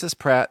that Mrs.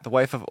 Pratt, the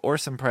wife of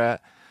Orson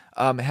Pratt,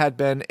 had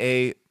been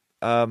a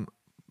redacted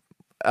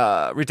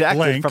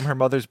blank from her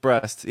mother's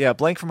breast. Yeah,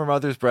 blank from her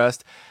mother's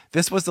breast.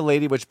 This was the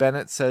lady which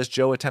Bennett says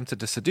Joe attempted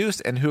to seduce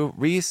and who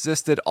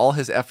resisted all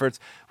his efforts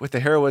with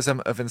the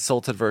heroism of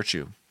insulted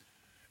virtue.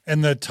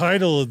 And the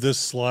title of this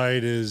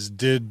slide is,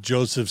 Did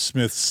Joseph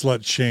Smith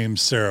Slut Shame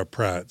Sarah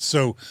Pratt?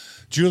 So,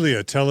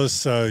 Julia, tell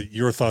us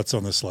your thoughts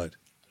on this slide.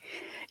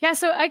 Yeah,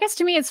 so I guess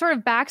to me, it sort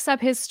of backs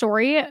up his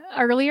story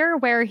earlier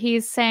where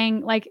he's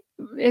saying, like,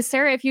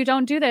 Sarah, if you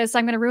don't do this,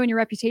 I'm going to ruin your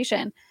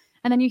reputation.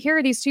 And then you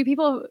hear these 2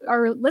 people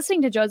are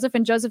listening to Joseph,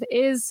 and Joseph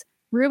is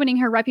ruining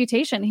her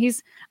reputation.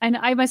 And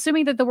I'm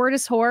assuming that the word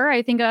is whore.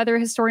 I think other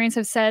historians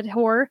have said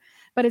whore,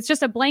 but it's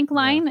just a blank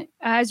line,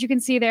 as you can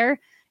see there.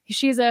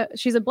 She's a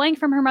blank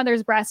from her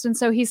mother's breast. And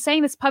so he's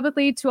saying this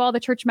publicly to all the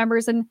church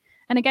members. And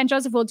again,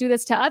 Joseph will do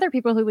this to other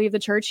people who leave the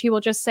church. He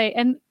will just say,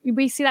 and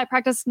we see that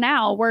practice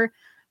now where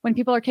when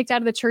people are kicked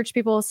out of the church,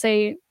 people will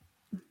say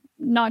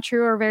not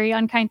true or very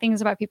unkind things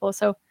about people.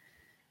 So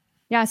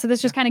yeah, so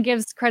this just kind of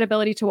gives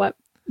credibility to what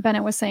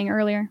Bennett was saying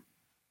earlier.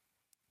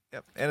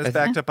 Yep. And it's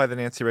backed up by the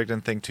Nancy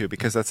Rigdon thing too,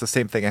 because that's the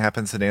same thing that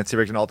happens to Nancy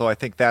Rigdon, although I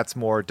think that's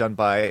more done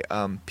by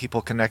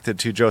people connected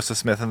to Joseph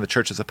Smith and the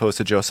church as opposed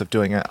to Joseph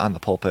doing it on the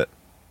pulpit.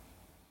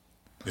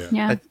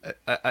 Yeah.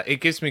 It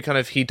gives me kind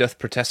of he doth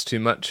protest too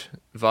much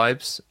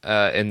vibes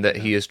in that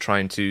he is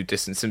trying to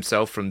distance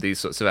himself from these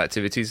sorts of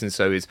activities, and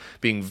so is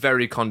being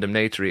very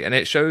condemnatory. And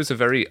it shows a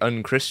very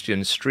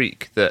unchristian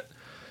streak that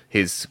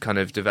is kind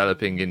of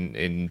developing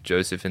in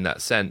Joseph in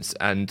that sense,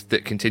 and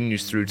that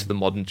continues through to the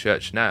modern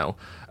church now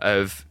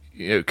of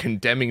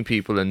condemning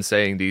people and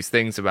saying these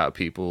things about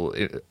people,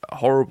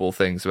 horrible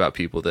things about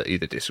people that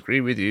either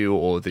disagree with you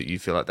or that you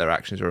feel like their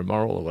actions are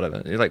immoral or whatever.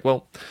 And you're like,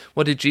 well,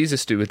 what did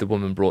Jesus do with the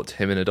woman brought to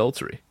him in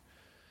adultery?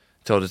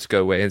 Told her to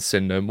go away and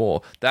sin no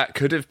more. That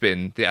could have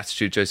been the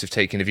attitude Joseph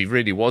taken if he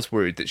really was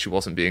worried that she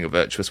wasn't being a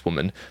virtuous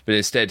woman, but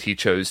instead he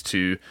chose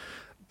to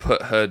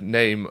put her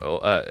name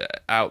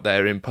out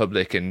there in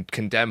public and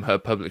condemn her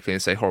publicly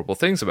and say horrible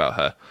things about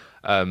her,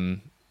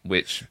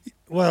 which...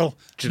 Well,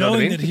 do you know knowing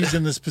what I mean? that he's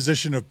in this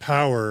position of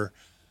power,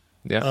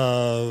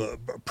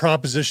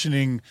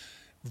 propositioning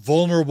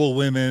vulnerable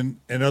women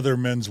and other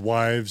men's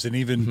wives and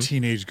even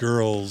teenage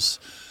girls.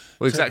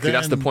 Well, exactly.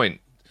 That's the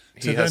point.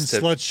 He has to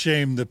slut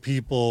shame the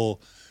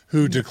people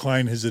who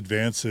decline his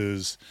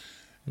advances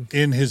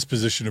in his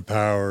position of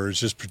power is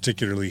just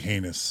particularly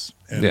heinous.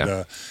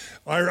 And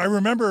I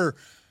remember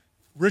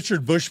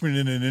Richard Bushman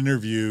in an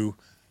interview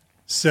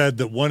said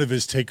that one of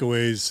his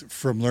takeaways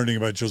from learning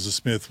about Joseph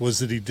Smith was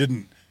that he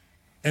didn't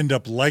end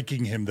up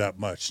liking him that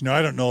much. Now,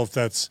 I don't know if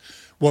that's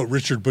what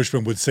Richard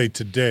Bushman would say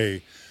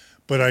today,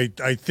 but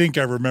I think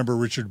I remember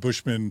Richard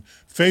Bushman,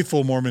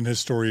 faithful Mormon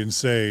historian,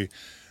 say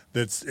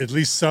that at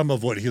least some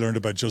of what he learned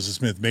about Joseph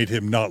Smith made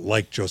him not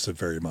like Joseph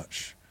very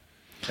much.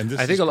 And this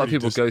I think a lot of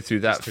people go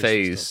through that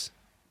phase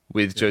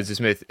with Joseph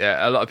Smith.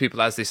 A lot of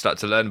people, as they start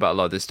to learn about a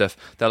lot of this stuff,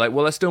 they're like,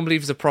 well, I still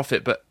believe he's a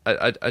prophet, but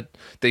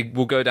they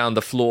will go down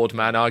the flawed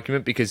man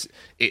argument because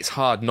it's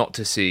hard not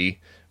to see,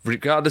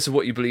 regardless of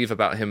what you believe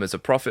about him as a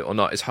prophet or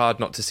not, it's hard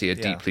not to see a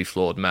deeply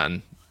flawed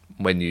man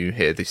when you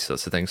hear these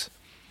sorts of things.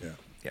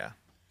 Yeah.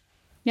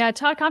 Yeah,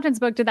 Todd Compton's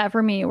book did that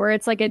for me, where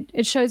it's like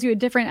it shows you a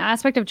different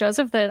aspect of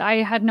Joseph that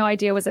I had no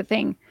idea was a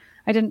thing.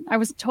 I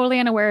was totally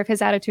unaware of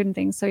his attitude and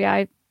things. So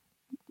yeah.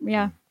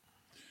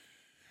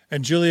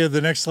 And Julia,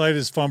 the next slide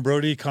is Fawn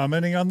Brody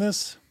commenting on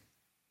this?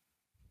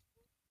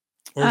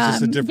 Or is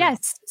this a different?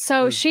 Yes.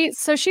 So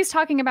she's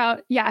talking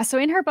about, so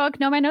in her book,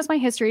 No Man Knows My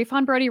History,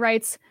 Fawn Brody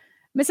writes,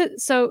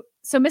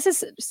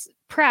 Mrs.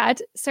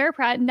 Pratt, Sarah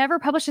Pratt, never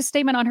published a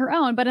statement on her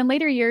own, but in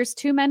later years,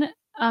 two men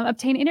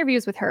obtained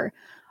interviews with her.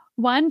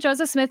 One,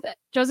 Joseph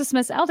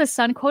Smith's eldest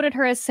son, quoted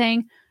her as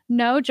saying,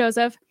 "No,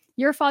 Joseph,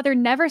 your father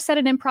never said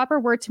an improper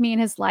word to me in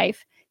his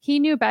life. He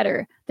knew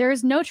better. There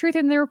is no truth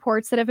in the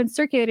reports that have been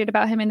circulated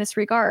about him in this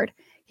regard.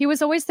 He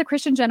was always the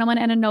Christian gentleman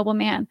and a noble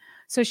man."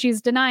 So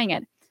she's denying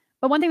it.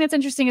 But one thing that's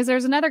interesting is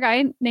there's another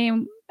guy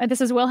named,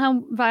 this is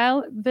Wilhelm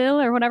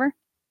Ville or whatever.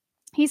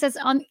 He says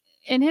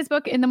in his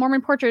book, In the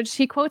Mormon Portraits,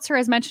 he quotes her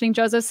as mentioning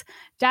Joseph's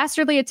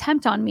dastardly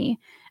attempt on me.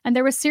 And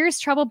there was serious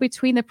trouble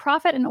between the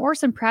prophet and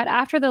Orson Pratt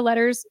after the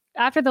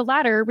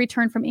latter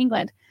returned from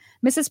England.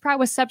 Mrs. Pratt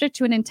was subject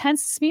to an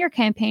intense smear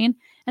campaign,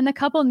 and the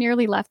couple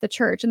nearly left the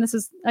church. And this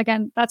is,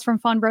 again, that's from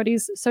Fawn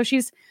Brody's. So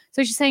she's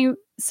saying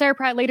Sarah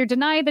Pratt later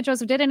denied that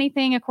Joseph did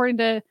anything, according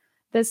to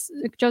this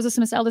Joseph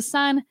Smith's eldest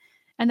son.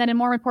 And then in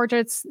Mormon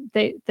Portraits,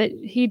 that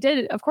he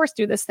did, of course,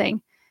 do this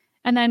thing.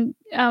 And then,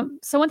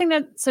 so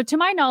to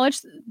my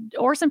knowledge,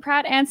 Orson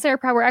Pratt and Sarah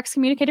Pratt were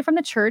excommunicated from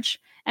the church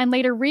and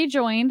later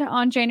rejoined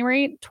on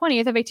January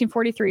 20th of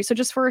 1843. So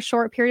just for a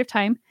short period of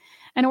time.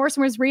 And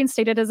Orson was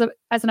reinstated as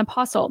an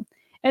apostle.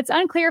 It's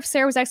unclear if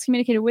Sarah was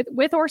excommunicated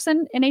with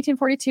Orson in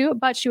 1842,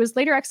 but she was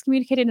later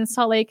excommunicated in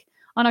Salt Lake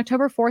on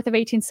October 4th of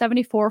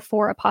 1874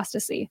 for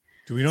apostasy.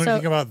 Do we know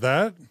anything about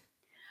that?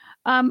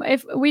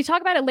 If we talk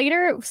about it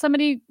later,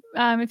 somebody,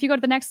 if you go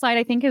to the next slide,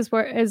 I think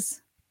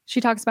is she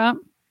talks about.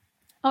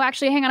 Oh,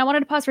 actually, hang on. I wanted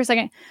to pause for a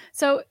second.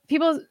 So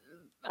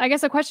I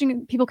guess a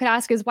question people could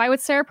ask is, why would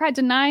Sarah Pratt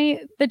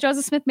deny that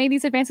Joseph Smith made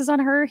these advances on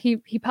her? He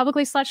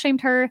publicly slut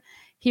shamed her.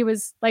 He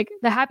was like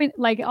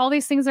all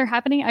these things are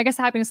happening. I guess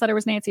the happiness letter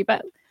was Nancy,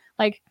 but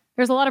like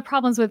there's a lot of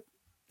problems with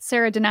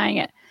Sarah denying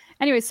it.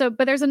 Anyway,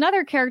 but there's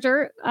another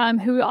character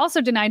who also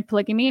denied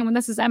polygamy, and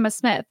this is Emma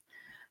Smith.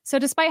 So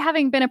despite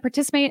having been a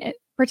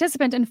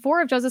participant in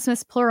 4 of Joseph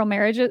Smith's plural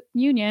marriage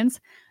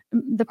unions,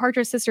 the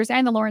Partridge sisters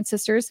and the Lawrence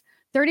sisters,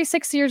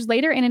 36 years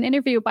later, in an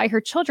interview by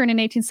her children in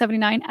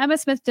 1879, Emma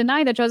Smith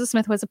denied that Joseph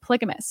Smith was a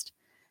polygamist.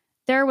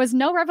 There was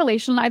no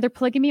revelation on either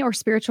polygamy or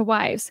spiritual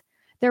wives.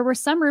 There were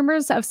some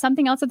rumors of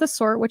something else of the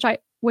sort, which I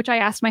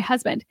asked my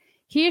husband.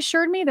 He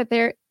assured me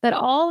that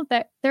all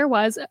there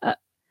was of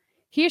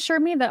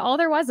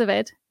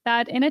it,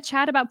 that in a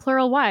chat about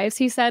plural wives,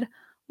 he said,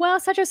 well,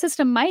 such a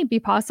system might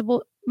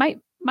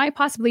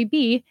possibly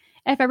be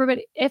if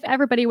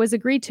everybody was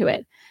agreed to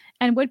it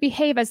and would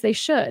behave as they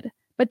should.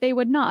 But they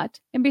would not.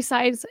 And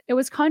besides, it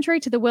was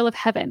contrary to the will of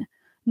heaven.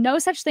 No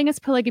such thing as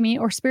polygamy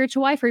or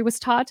spiritual wifery was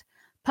taught,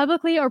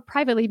 publicly or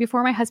privately,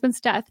 before my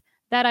husband's death,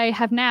 that I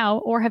have now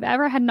or have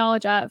ever had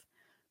knowledge of.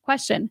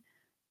 Question: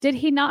 did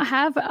he not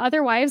have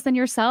other wives than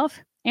yourself?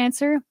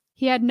 Answer: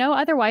 he had no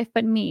other wife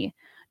but me,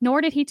 nor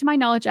did he, to my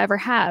knowledge, ever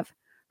have.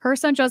 Her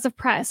son Joseph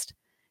pressed: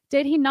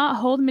 did he not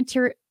hold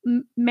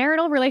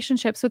marital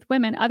relationships with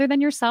women other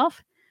than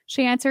yourself?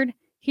 She answered: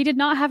 he did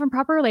not have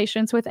improper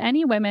relations with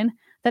any women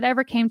that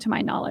ever came to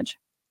my knowledge.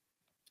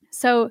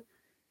 So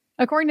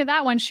according to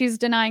that one, she's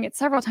denying it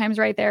several times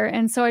right there.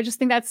 And so I just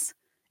think that's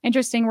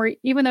interesting, where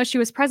even though she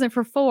was present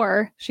for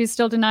 4, she's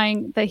still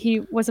denying that he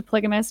was a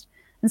polygamist.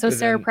 And so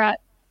Sarah Pratt.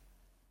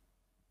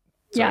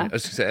 Sorry, I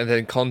was gonna say, and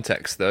then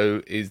context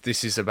though is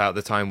this is about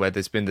the time where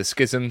there's been the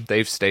schism.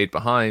 They've stayed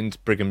behind.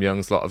 Brigham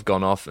Young's lot have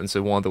gone off, and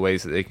so one of the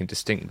ways that they can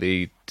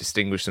distinctly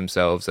distinguish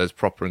themselves as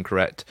proper and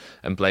correct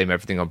and blame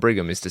everything on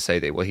Brigham is to say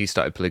that, well, he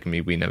started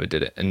polygamy, we never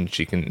did it, and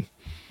she can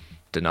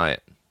deny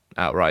it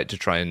outright to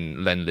try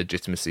and lend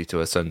legitimacy to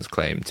her son's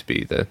claim to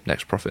be the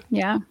next prophet.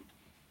 Yeah,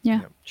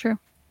 true.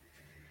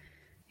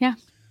 Yeah,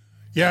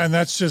 and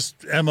that's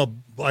just Emma.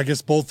 I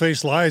guess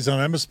bold-faced lies on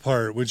Emma's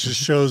part, which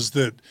just shows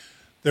that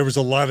there was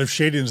a lot of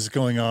shadiness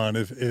going on.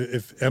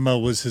 If Emma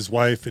was his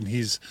wife and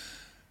he's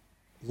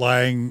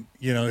lying,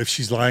 if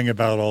she's lying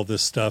about all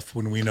this stuff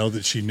when we know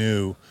that she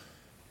knew,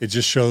 it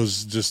just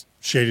shows just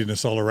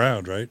shadiness all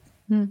around, right?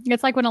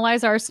 It's like when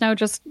Eliza R. Snow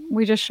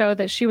we just showed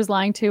that she was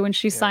lying too when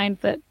she signed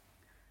that.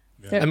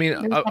 I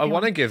mean, I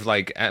want to give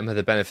Emma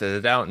the benefit of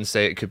the doubt and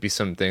say it could be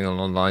something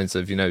along the lines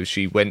of,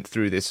 she went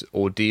through this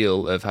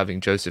ordeal of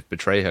having Joseph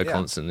betray her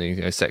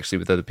constantly, sexually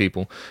with other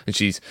people, and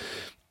she's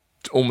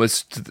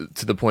almost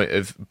to the point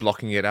of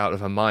blocking it out of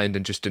her mind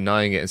and just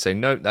denying it and saying,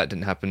 no, that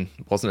didn't happen,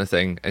 wasn't a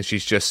thing, and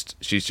she's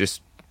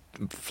just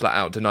flat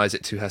out denies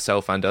it to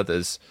herself and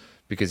others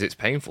because it's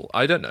painful.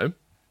 I don't know.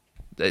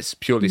 It's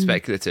purely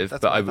speculative,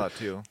 that's but what I thought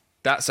too.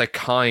 That's a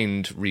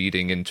kind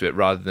reading into it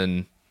rather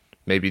than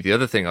maybe the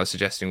other thing I was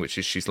suggesting, which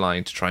is she's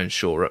lying to try and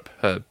shore up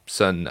her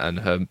son and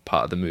her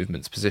part of the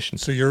movement's position.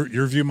 So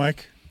your view,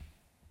 Mike?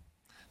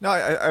 No,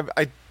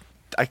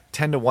 I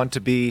tend to want to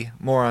be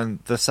more on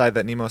the side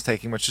that Nemo's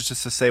taking, which is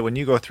just to say, when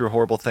you go through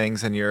horrible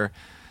things and you're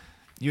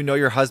you know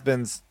your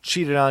husband's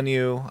cheated on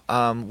you,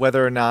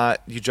 whether or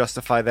not you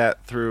justify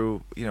that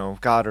through,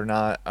 God or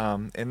not.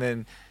 And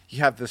then you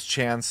have this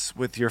chance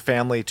with your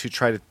family to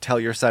try to tell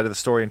your side of the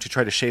story and to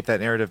try to shape that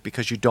narrative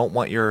because you don't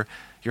want your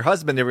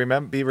husband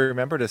to be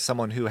remembered as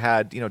someone who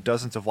had,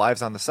 dozens of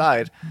wives on the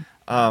side.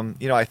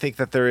 I think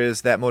that there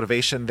is that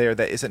motivation there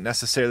that isn't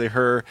necessarily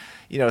her,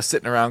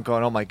 sitting around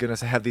going, oh my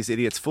goodness, I have these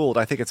idiots fooled.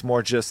 I think it's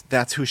more just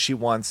that's who she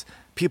wants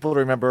people to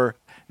remember,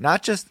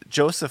 not just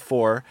Joseph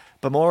for,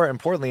 but more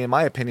importantly, in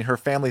my opinion, her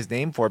family's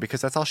name for, because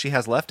that's all she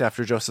has left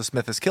after Joseph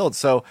Smith is killed.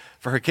 So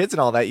for her kids and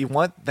all that, you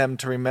want them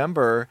to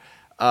remember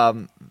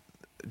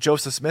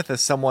Joseph Smith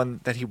as someone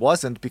that he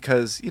wasn't,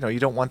 because, you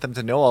don't want them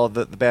to know all of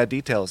the bad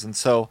details. And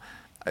so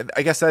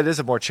I guess that is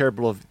a more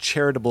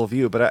charitable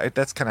view, but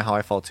that's kind of how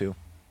I fall too.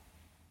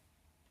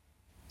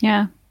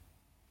 Yeah.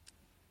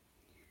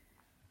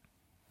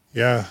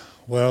 Yeah.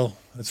 Well,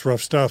 it's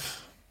rough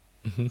stuff.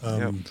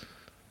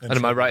 And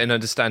am I right in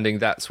understanding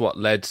that's what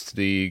led to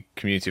the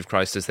Community of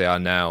Christ as they are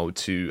now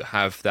to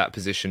have that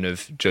position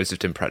of Joseph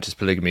didn't practice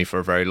polygamy for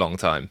a very long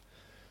time?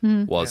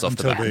 Was off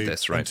the back of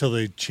this, right? Until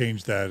they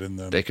changed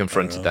that they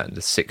confronted that in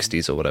the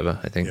 60s or whatever,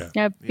 I think.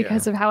 Yeah,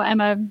 because of how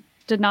Emma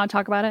did not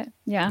talk about it.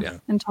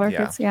 And told her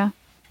kids. Yeah.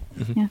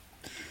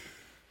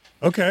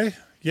 Okay.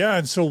 Yeah,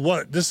 and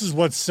so this is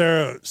what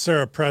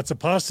Sarah Pratt's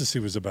apostasy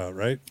was about,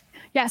 right?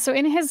 Yeah, so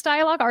in his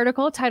dialogue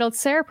article titled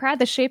 "Sarah Pratt: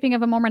 The Shaping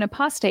of a Mormon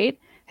Apostate,"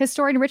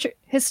 historian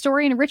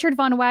Richard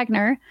von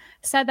Wagner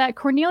said that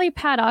Cornelia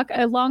Paddock,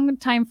 a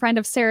longtime friend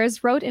of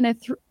Sarah's, wrote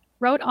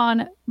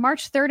on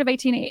March 3rd of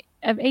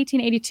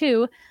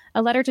 1882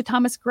 a letter to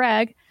Thomas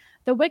Gregg,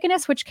 "The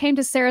wickedness which came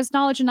to Sarah's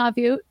knowledge in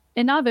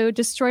Nauvoo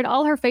destroyed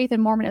all her faith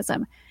in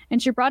Mormonism,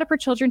 and she brought up her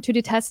children to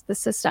detest the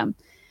system."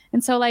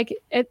 And so,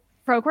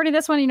 according to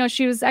this one,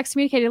 she was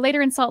excommunicated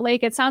later in Salt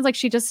Lake. It sounds like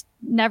she just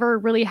never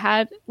really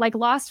had,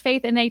 lost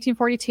faith in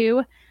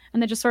 1842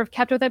 and then just sort of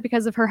kept with it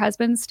because of her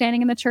husband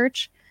standing in the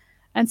church.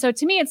 And so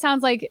to me, it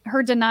sounds like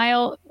her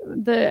denial,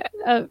 the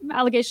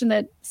allegation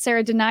that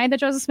Sarah denied that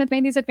Joseph Smith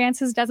made these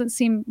advances doesn't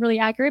seem really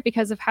accurate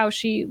because of how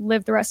she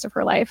lived the rest of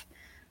her life.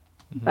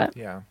 But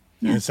yeah.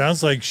 It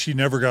sounds like she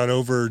never got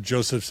over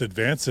Joseph's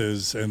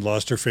advances and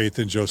lost her faith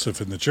in Joseph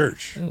and the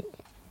church.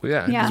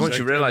 Well, yeah. Once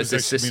you realize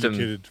this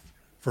system...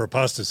 for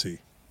apostasy.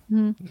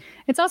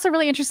 It's also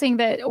really interesting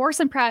that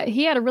Orson Pratt,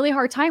 he had a really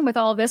hard time with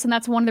all of this, and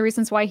that's one of the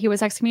reasons why he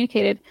was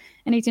excommunicated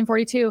in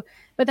 1842.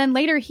 But then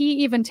later he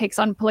even takes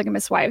on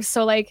polygamous wives.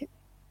 So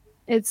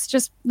it's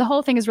just, the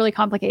whole thing is really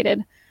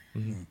complicated.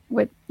 I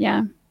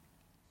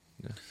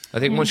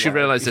think once you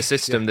realize the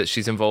system that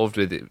she's involved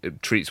with,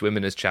 it treats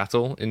women as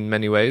chattel in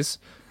many ways.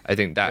 I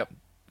think that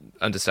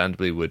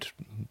understandably would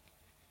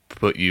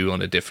put you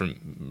on a different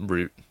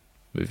route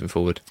moving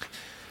forward.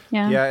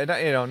 Yeah,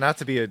 and not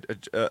to be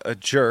a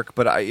jerk,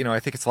 but I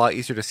think it's a lot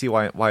easier to see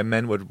why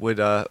men would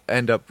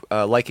end up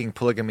liking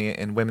polygamy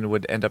and women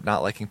would end up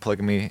not liking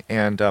polygamy.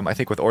 And I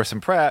think with Orson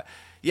Pratt,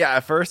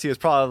 at first he was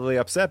probably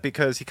upset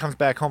because he comes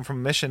back home from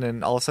a mission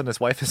and all of a sudden his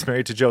wife is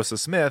married to Joseph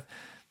Smith.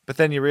 But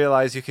then you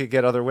realize you could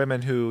get other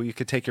women who you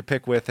could take your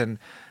pick with, and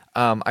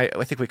I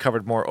think we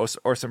covered more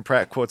Orson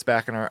Pratt quotes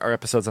back in our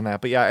episodes on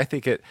that. But I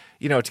think to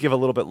give a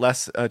little bit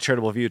less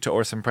charitable view to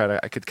Orson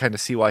Pratt, I could kind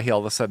of see why he all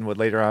of a sudden would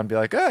later on be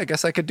like, I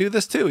guess I could do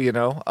this too,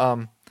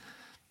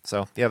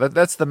 So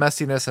that's the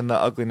messiness and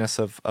the ugliness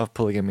of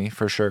polygamy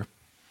for sure.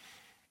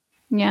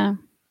 Yeah.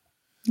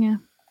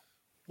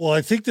 Well,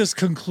 I think this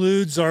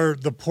concludes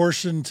the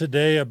portion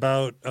today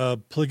about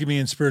polygamy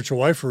and spiritual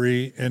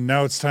wifery, and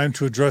now it's time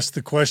to address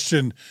the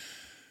question: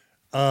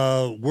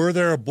 were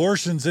there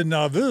abortions in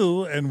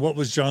Nauvoo, and what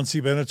was John C.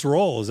 Bennett's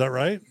role? Is that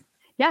right?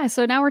 Yeah.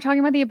 So now we're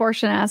talking about the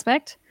abortion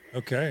aspect.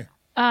 Okay.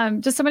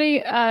 Just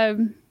somebody, I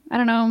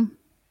don't know.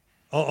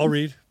 I'll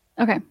read.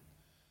 Okay.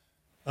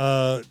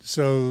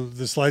 So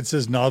the slide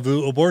says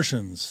Nauvoo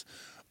abortions.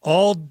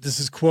 This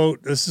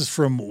is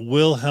from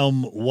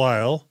Wilhelm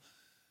Weil.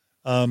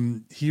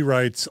 He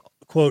writes,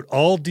 quote,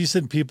 "All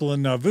decent people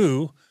in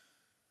Nauvoo,"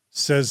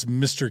 says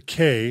Mr.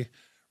 K,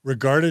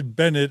 "regarded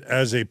Bennett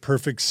as a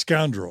perfect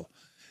scoundrel.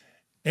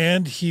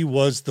 And he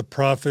was the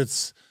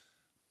prophet's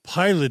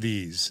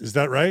Pylades." Is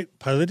that right?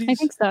 Pylades? I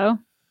think so.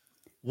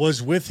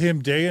 "Was with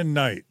him day and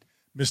night,"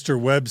 Mr.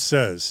 Webb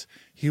says.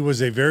 "He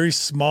was a very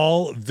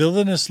small,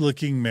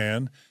 villainous-looking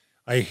man.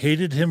 I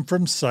hated him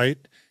from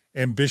sight.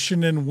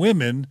 Ambition and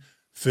women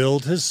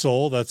filled his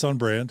soul." That's on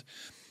brand.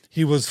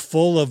 "He was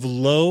full of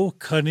low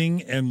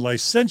cunning and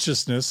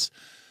licentiousness,"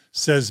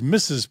 says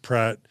Mrs.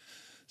 Pratt.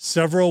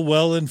 "Several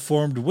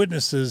well-informed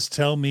witnesses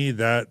tell me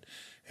that,"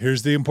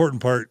 here's the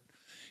important part,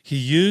 he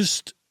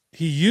used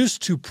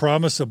to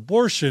promise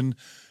abortion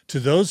to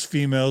those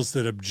females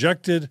that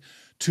objected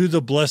to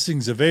the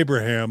blessings of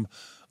Abraham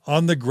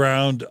on the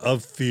ground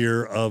of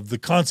fear of the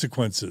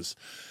consequences.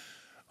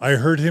 "I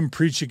heard him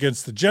preach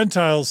against the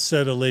Gentiles,"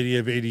 said a lady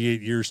of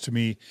 88 years to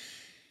me.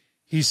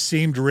 "He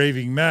seemed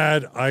raving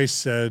mad. I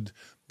said,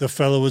 the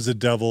fellow is a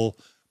devil,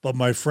 but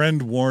my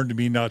friend warned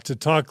me not to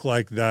talk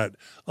like that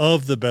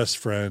of the best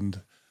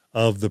friend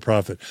of the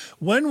prophet."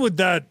 When would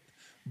that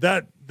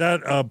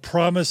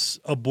promise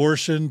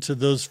abortion to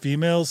those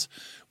females,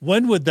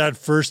 when would that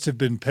first have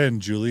been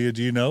penned, Julia?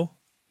 Do you know?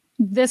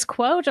 This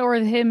quote or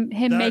him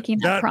making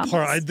that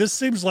promise? This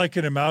seems like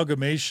an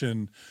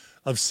amalgamation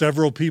of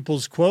several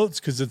people's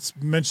quotes because it's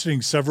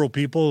mentioning several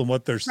people and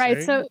what they're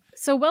saying. Right.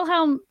 So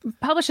Wilhelm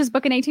published his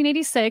book in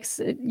 1886.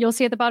 You'll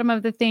see at the bottom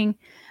of the thing.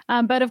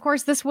 But of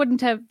course, this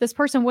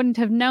person wouldn't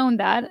have known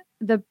that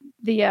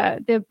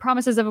the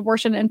promises of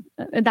abortion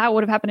and that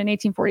would have happened in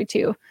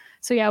 1842.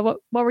 So yeah, what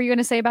were you going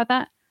to say about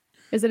that?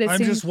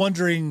 I'm just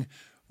wondering,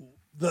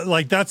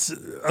 like that's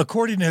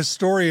according to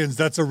historians,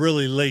 that's a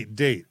really late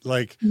date,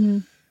 like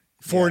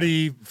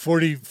 40,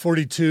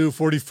 42,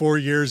 44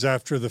 years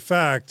after the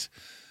fact.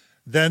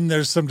 Then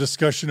there's some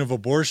discussion of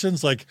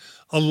abortions. Like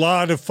a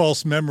lot of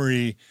false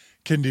memory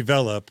can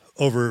develop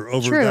over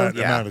that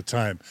amount of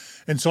time.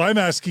 And so I'm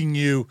asking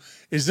you,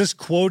 is this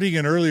quoting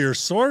an earlier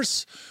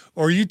source,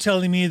 or are you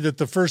telling me that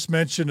the first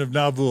mention of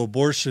Nauvoo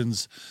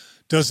abortions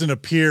doesn't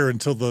appear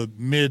until the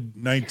mid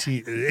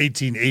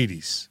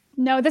 1880s?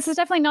 No, this is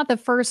definitely not the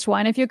first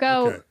one. If we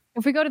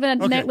go to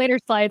the later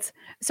slides.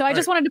 So I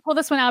just wanted to pull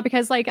this one out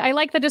because like I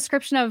like the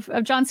description of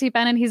John C.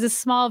 Bennett. He's a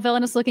small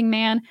villainous looking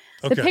man.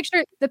 The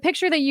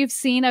picture that you've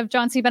seen of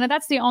John C. Bennett,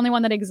 that's the only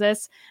one that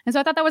exists. And so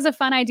I thought that was a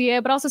fun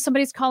idea, but also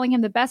somebody's calling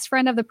him the best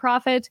friend of the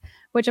prophet,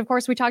 which of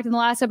course we talked in the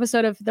last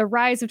episode of the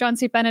rise of John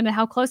C. Bennett and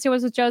how close he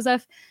was with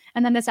Joseph.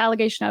 And then this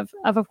allegation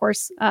of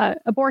course,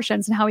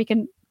 abortions and how he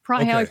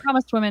how he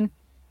promised women.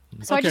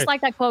 So I just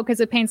like that quote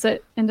because it paints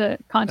it into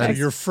context.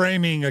 You're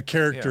framing a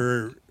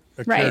character,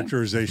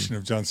 characterization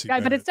of John C.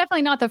 Bennett. But it's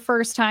definitely not the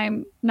first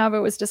time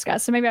Nauvoo was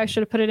discussed. So maybe I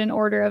should have put it in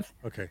order of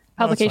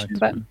publication.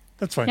 But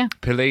that's fine. Yeah.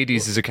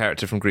 Pallades is a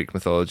character from Greek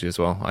mythology as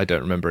well. I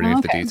don't remember any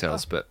of the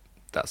details, but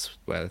that's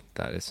where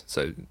that is.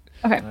 So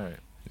okay.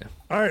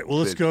 All right. Well,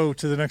 let's go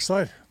to the next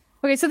slide.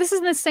 Okay, so this is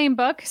in the same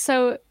book.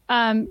 So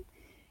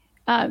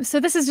so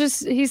this is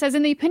just, he says,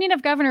 in the opinion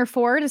of Governor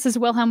Ford, this is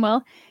Wilhelm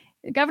Will,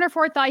 Governor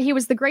Ford thought he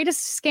was the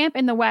greatest scamp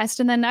in the West.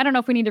 And then I don't know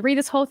if we need to read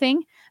this whole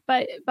thing,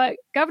 but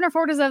Governor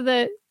Ford is of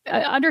the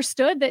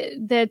understood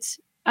that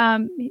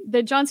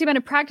John C.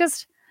 Bennett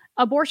practiced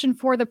abortion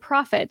for the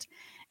profit,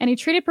 and he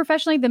treated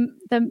professionally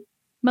the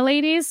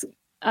maladies.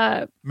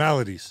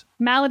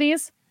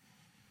 Maladies.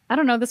 I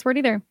don't know this word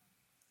either.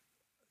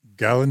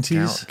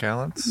 Galanties.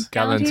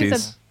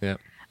 Galanties.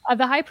 Of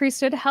the high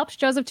priesthood, helped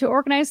Joseph to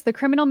organize the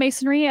criminal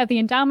masonry of the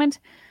endowment,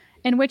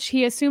 in which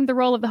he assumed the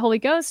role of the Holy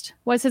Ghost,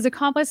 was his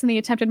accomplice in the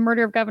attempted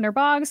murder of Governor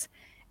Boggs,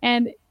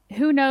 and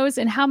who knows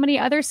in how many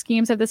other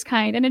schemes of this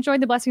kind, and enjoyed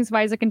the blessings of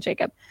Isaac and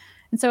Jacob.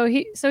 And so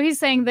he's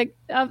saying that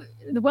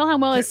the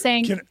Wilhelm Will is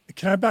saying.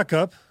 Can I back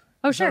up?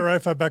 Oh, sure. Is that all right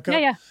if I back up?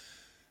 Yeah.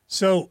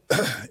 So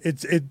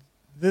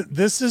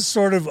this is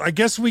sort of, I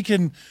guess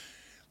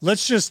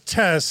let's just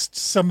test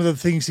some of the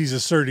things he's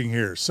asserting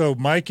here. So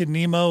Mike and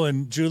Nemo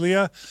and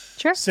Julia,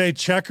 say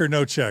check or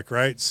no check,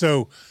 right?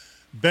 So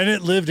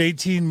Bennett lived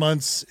 18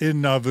 months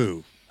in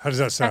Nauvoo. How does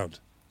that sound?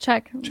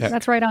 Check.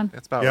 That's right on.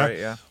 That's about right,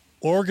 yeah.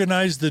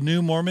 Organized the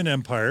new Mormon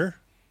Empire.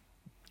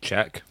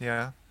 Check.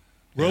 Yeah.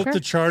 Wrote the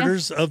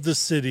charters of the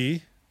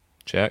city.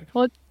 Check.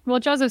 Well,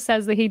 Joseph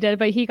says that he did,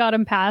 but he got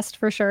him passed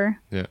for sure.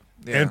 Yeah.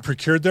 And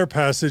procured their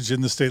passage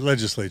in the state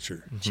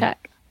legislature. Mm-hmm.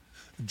 Check.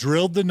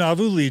 Drilled the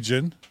Nauvoo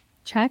Legion.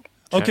 Check.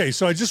 Okay,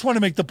 so I just want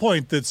to make the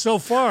point that so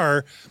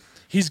far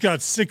he's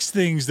got 6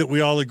 things that we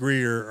all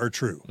agree are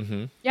true.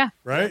 Mm-hmm. Yeah.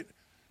 Right?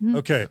 Mm-hmm.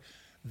 Okay.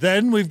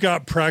 Then we've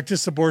got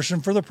practice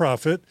abortion for the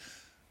profit.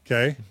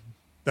 Okay.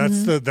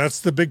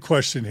 That's the big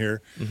question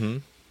here. Mm-hmm.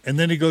 And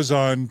then he goes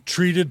on,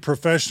 treated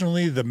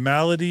professionally the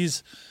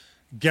maladies,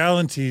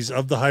 galanties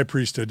of the high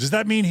priesthood. Does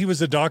that mean he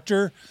was a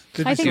doctor?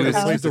 I think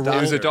so. He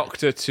was a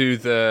doctor to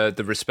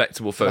the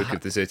respectable folk of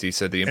the city,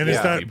 so the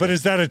important people. But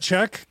is that a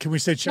check? Can we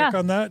say check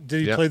on that?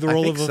 Did he play the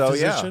role of a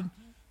physician?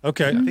 Yeah.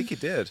 Okay. I think he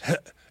did.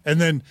 And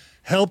then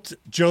helped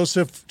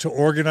Joseph to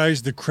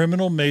organize the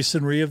criminal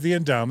masonry of the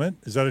endowment.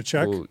 Is that a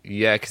check? Well,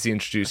 yeah, because he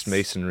introduced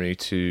masonry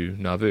to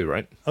Nauvoo,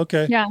 right?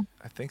 Okay. Yeah.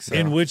 I think so.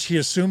 In which he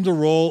assumed the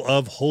role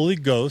of Holy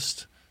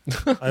Ghost.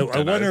 I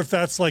wonder if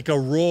that's like a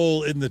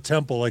role in the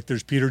temple, like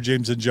there's Peter,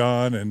 James, and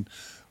John, and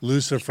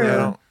Lucifer.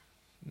 Yeah.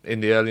 In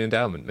the early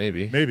endowment,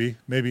 maybe.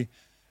 Maybe.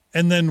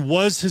 And then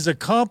was his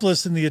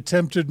accomplice in the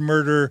attempted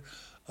murder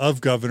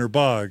of Governor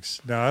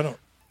Boggs. Now, I don't...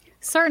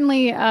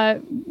 Certainly,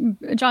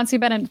 John C.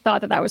 Bennett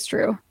thought that was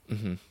true.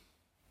 Mm-hmm.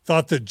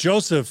 Thought that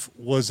Joseph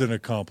was an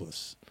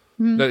accomplice.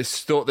 No,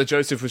 it's thought that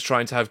Joseph was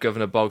trying to have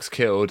Governor Boggs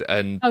killed,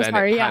 and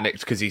Bennett panicked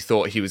because he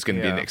thought he was going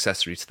to be an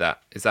accessory to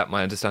that. Is that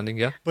my understanding?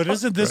 Yeah. But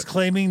isn't this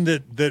claiming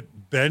that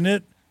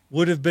Bennett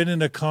would have been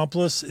an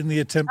accomplice in the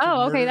attempted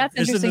murder? Oh, okay, that's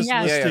interesting.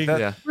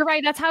 Yeah. You're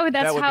right. That's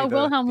how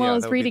Wilhelm Will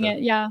is reading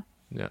it. Yeah.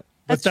 Yeah.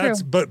 That's true.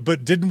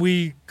 But didn't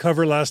we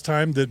cover last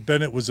time that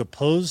Bennett was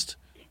opposed?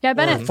 Yeah,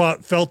 Bennett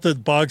felt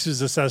that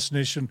Boggs's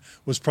assassination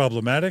was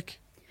problematic.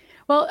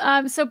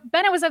 Well, so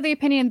Bennett was of the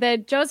opinion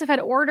that Joseph had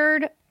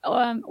ordered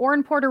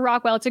Orrin Porter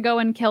Rockwell to go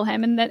and kill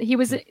him, and that he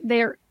was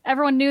there.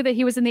 everyone knew that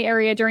he was in the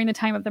area during the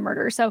time of the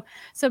murder. So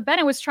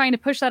Bennett was trying to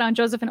push that on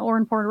Joseph and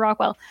Orrin Ford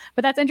Rockwell.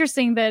 But that's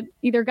interesting that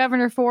either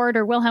Governor Ford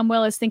or Wilhelm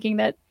Will is thinking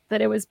that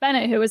it was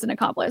Bennett who was an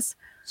accomplice.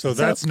 So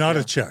that's not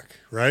a check,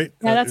 right?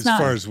 Yeah, that's as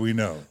far as we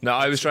know. No,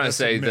 I was trying to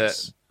say a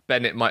miss. that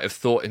Bennett might have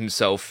thought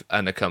himself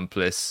an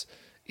accomplice,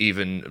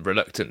 even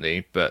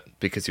reluctantly, but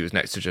because he was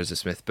next to Joseph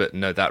Smith. But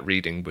no, that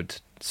reading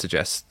would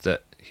suggest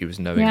that he was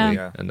knowingly,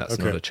 and that's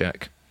not a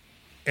check.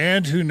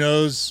 And who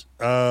knows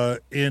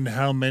in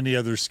how many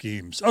other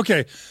schemes.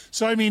 Okay,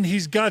 so I mean,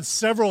 he's got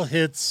several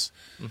hits,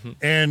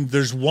 and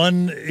there's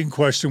one in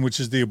question, which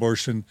is the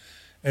abortion,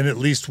 and at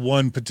least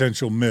one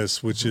potential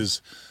miss, which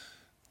is,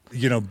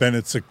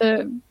 Bennett's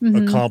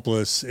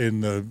accomplice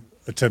in the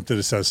attempted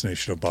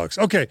assassination of Box.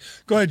 Okay,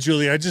 go ahead,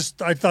 Julie. I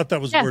thought that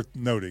was worth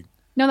noting.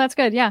 No, that's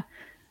good. Yeah.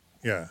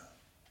 Yeah.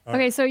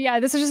 Okay, so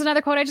this is just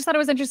another quote. I just thought it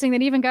was interesting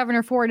that even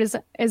Governor Ford is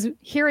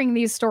hearing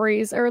these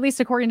stories, or at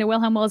least according to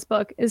Wilhelm Will's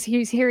book,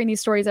 he's hearing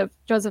these stories of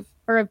Joseph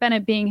or of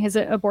Bennett being his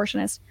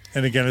abortionist.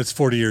 And again, it's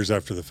 40 years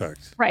after the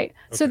fact. Right.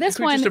 Okay. So this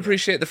Can we just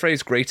appreciate the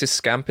phrase "greatest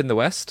scamp in the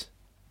West"?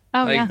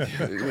 Oh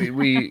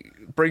we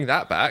bring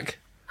that back.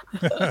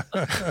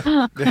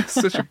 It's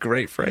such a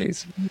great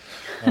phrase.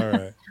 All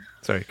right.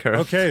 Sorry, Kara.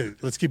 Okay,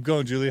 let's keep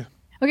going, Julia.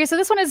 Okay, so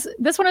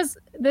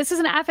this is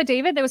an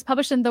affidavit that was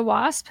published in The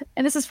Wasp,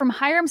 and this is from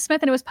Hiram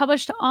Smith, and it was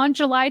published on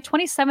July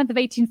 27th of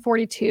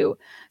 1842.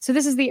 So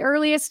this is the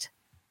earliest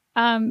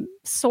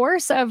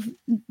source of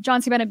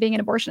John C. Bennett being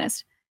an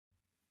abortionist.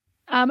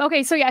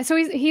 So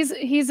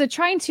he's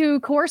trying to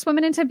coerce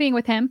women into being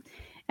with him,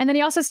 and then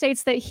he also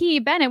states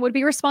that Bennett would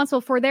be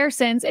responsible for their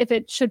sins if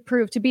it should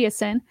prove to be a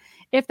sin,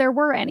 if there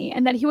were any,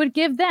 and that he would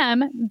give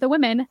them, the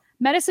women,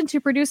 medicine to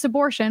produce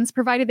abortions,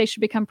 provided they should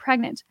become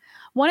pregnant.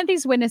 One of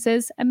these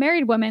witnesses, a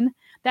married woman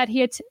that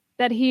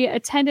he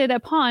attended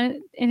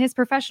upon in his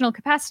professional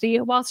capacity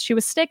whilst she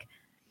was sick,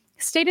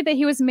 stated that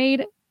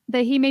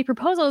he made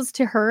proposals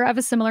to her of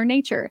a similar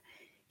nature.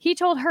 He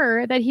told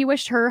her that he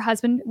wished her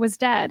husband was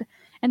dead,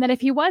 and that if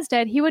he was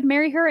dead, he would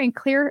marry her and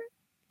clear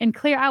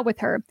out with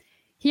her.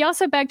 He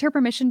also begged her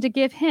permission to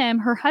give him,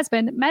 her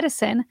husband,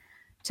 medicine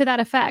to that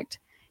effect.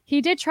 He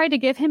did try to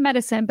give him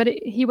medicine, but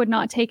he would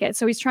not take it.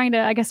 So he's trying to,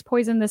 I guess,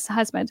 poison this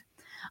husband.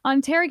 On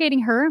interrogating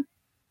her,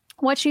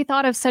 what she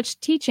thought of such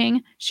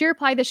teaching, she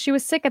replied that she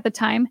was sick at the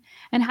time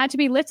and had to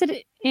be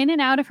lifted in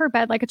and out of her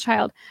bed like a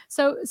child.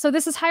 So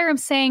this is Hiram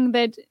saying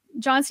that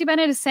John C.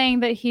 Bennett is saying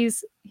that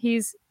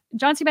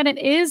John C. Bennett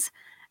is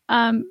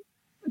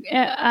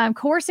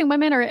coercing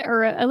women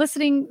or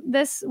eliciting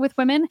this with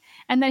women,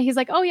 and then he's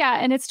like, oh yeah,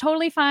 and it's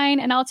totally fine,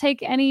 and I'll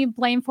take any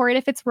blame for it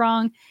if it's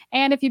wrong,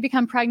 and if you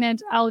become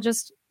pregnant, I'll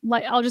just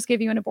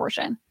give you an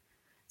abortion.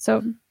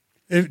 So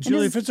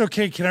Julie, if it's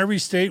okay, can I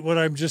restate what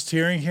I'm just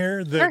hearing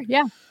here? That sure,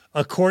 yeah.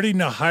 According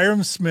to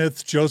Hiram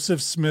Smith,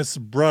 Joseph Smith's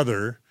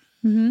brother,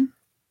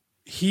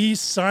 he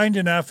signed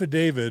an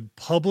affidavit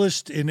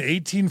published in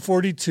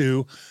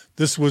 1842.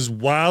 This was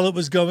while it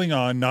was going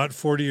on, not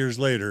 40 years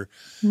later.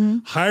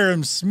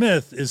 Hiram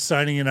Smith is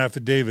signing an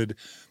affidavit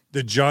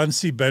that John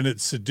C.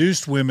 Bennett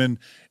seduced women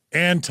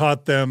and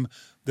taught them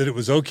that it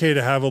was okay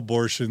to have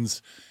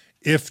abortions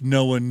if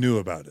no one knew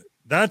about it.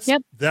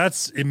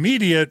 That's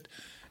immediate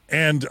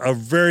and a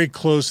very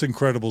close and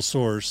credible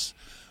source,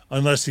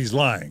 unless he's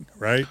lying,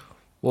 right?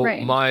 Well,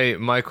 right.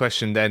 My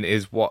question then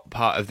is, what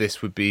part of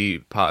this would be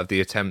part of the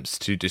attempts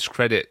to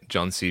discredit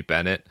John C.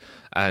 Bennett?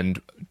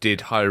 And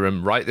did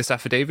Hiram write this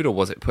affidavit, or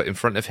was it put in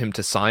front of him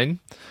to sign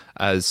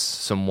as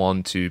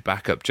someone to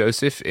back up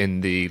Joseph in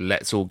the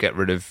 "let's all get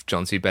rid of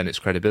John C. Bennett's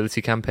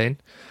credibility" campaign?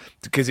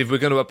 Because if we're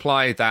going to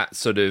apply that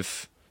sort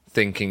of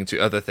thinking to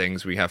other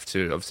things, we have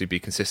to obviously be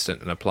consistent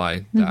and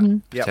apply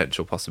that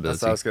potential possibility.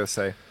 That's what I was going to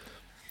say.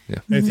 Yeah.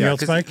 Anything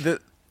else, Mike?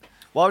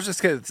 Well, I was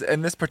just going to,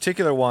 in this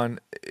particular one,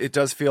 it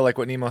does feel like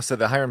what Nemo said,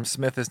 that Hiram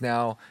Smith is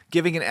now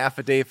giving an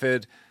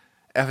affidavit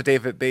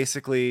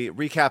basically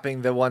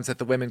recapping the ones that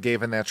the women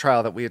gave in that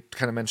trial that we had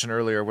kind of mentioned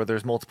earlier, where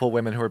there's multiple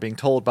women who are being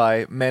told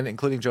by men,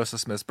 including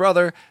Joseph Smith's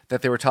brother,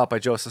 that they were taught by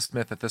Joseph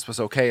Smith that this was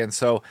okay. And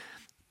so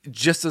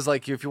just as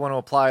like if you want to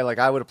apply, like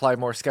I would apply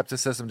more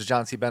skepticism to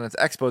John C. Bennett's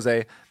expose,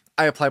 I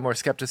apply more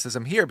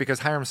skepticism here because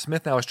Hiram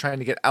Smith now is trying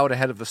to get out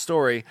ahead of the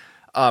story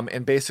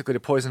and basically to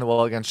poison the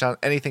well against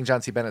anything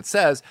John C. Bennett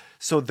says.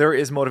 So there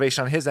is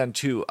motivation on his end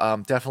to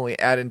definitely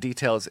add in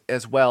details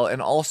as well,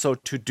 and also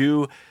to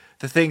do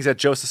the things that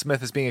Joseph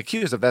Smith is being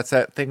accused of. That's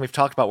that thing we've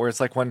talked about where it's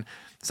like when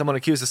someone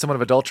accuses someone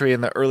of adultery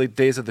in the early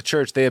days of the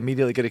church, they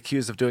immediately get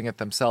accused of doing it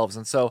themselves.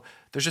 And so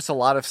there's just a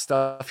lot of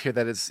stuff here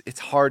that it's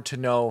hard to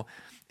know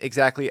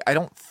exactly. I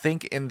don't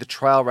think in the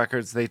trial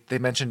records they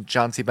mentioned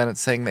John C. Bennett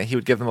saying that he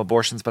would give them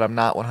abortions, but I'm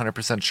not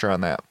 100% sure on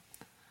that.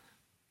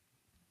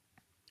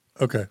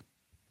 Okay.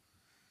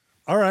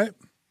 All right.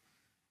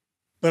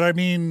 But I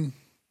mean,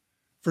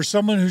 for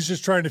someone who's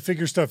just trying to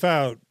figure stuff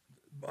out,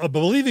 a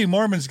believing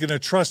Mormon's going to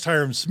trust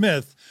Hiram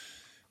Smith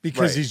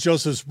because he's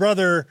Joseph's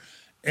brother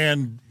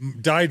and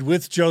died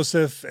with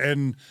Joseph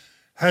and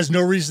has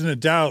no reason to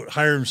doubt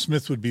Hiram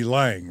Smith would be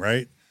lying,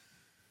 right?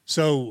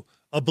 So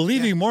a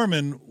believing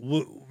Mormon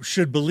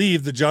should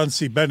believe that John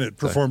C. Bennett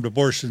performed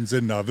abortions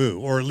in Nauvoo,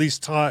 or at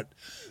least taught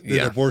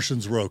that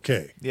abortions were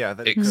okay. Yeah,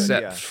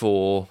 except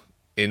for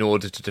in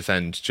order to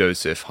defend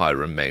Joseph,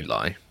 Hiram may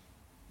lie.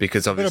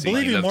 Because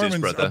obviously he loved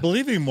his brother. A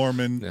believing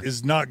Mormon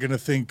is not going to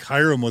think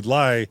Hiram would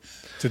lie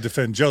to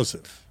defend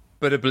Joseph.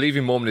 But a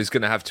believing Mormon is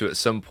going to have to at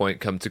some point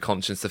come to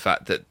conscience the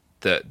fact that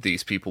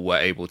these people were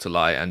able to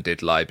lie and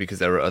did lie, because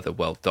there are other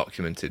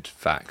well-documented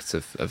facts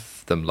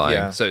of them lying.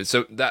 Yeah.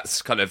 So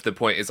that's kind of the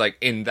point, is like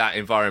in that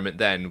environment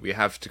then we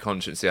have to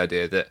conscience the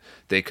idea that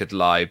they could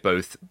lie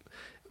both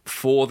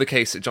for the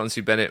case that John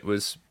C. Bennett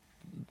was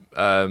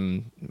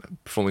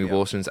performing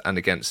abortions and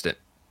against it,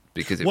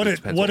 because what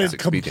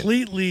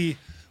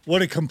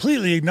it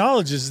completely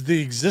acknowledges is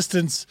the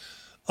existence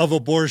of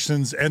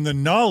abortions and the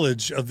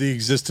knowledge of the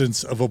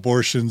existence of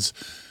abortions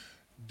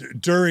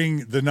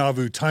during the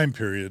Nauvoo time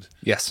period.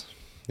 Yes.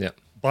 Yeah.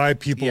 By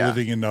people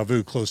living in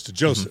Nauvoo close to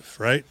Joseph,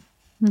 right?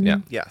 Mm-hmm. Yeah.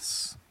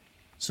 Yes.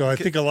 So I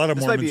think a lot of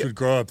Mormons would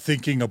grow up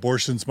thinking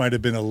abortions might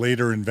have been a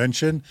later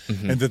invention,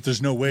 and that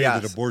there's no way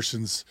that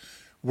abortions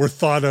were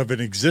thought of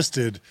and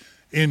existed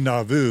in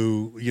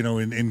Nauvoo,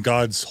 in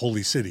God's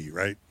holy city,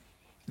 right?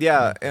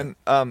 Yeah, and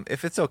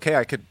if it's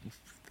okay,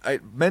 I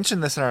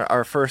mentioned this in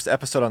our first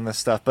episode on this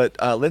stuff, but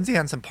Lindsay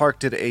Hansen Park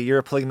did a Year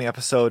of Polygamy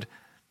episode,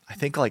 I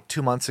think like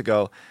 2 months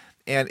ago,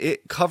 and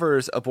it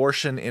covers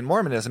abortion in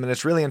Mormonism, and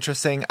it's really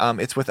interesting.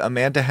 It's with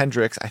Amanda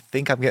Hendricks. I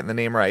think I'm getting the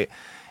name right.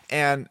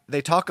 And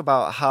they talk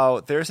about how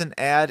there's an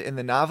ad in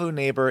the Nauvoo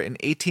Neighbor in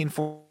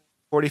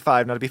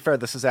 1845. Now, to be fair,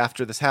 this is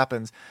after this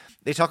happens.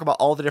 They talk about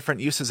all the different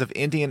uses of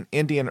Indian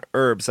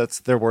herbs. That's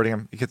their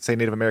wording. You could say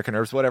Native American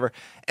herbs, whatever.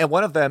 And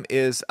one of them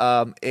is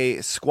a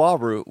squaw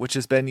root, which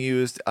has been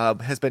used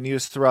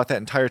throughout that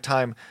entire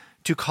time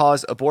to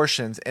cause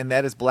abortions, and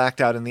that is blacked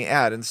out in the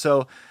ad. And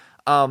so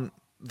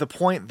the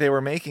point they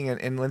were making,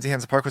 and Lindsay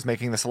Hansen Park was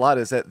making this a lot,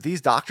 is that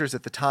these doctors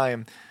at the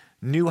time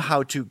knew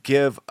how to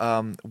give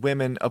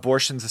women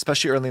abortions,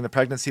 especially early in the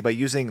pregnancy, by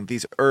using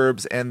these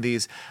herbs and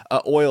these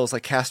oils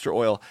like castor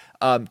oil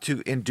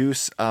to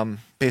induce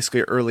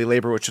basically early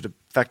labor, which would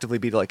effectively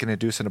be like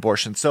induce an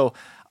abortion. So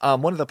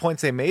one of the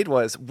points they made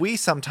was, we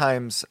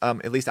sometimes,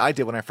 at least I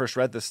did when I first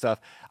read this stuff,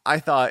 I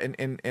thought,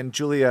 and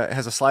Julia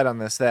has a slide on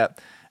this,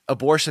 that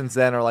abortions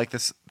then are like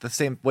this, the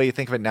same way you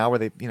think of it now, where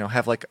they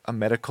have like a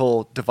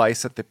medical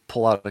device that they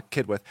pull out a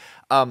kid with.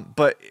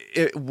 But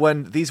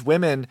when these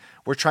women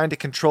were trying to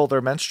control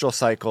their menstrual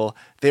cycle,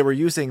 they were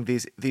using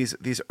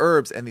these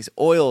herbs and these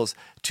oils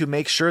to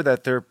make sure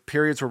that their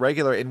periods were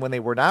regular. And when they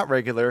were not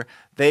regular,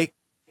 they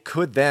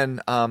could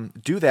then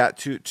do that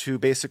to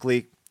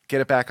basically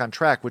get it back on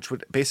track, which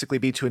would basically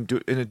be to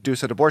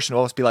induce an abortion. It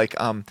would almost be like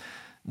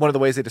one of the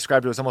ways they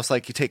described it was almost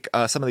like you take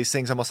some of these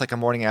things almost like a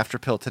morning after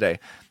pill today.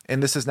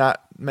 And this is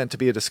not meant to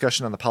be a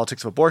discussion on the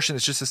politics of abortion.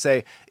 It's just to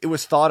say it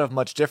was thought of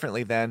much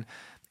differently then.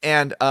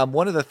 And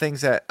one of the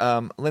things that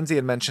Lindsay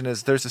had mentioned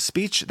is there's a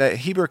speech that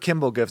Heber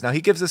Kimball gives. Now,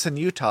 he gives this in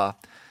Utah,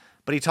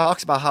 but he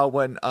talks about how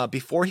when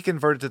before he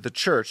converted to the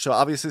church, so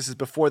obviously this is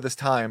before this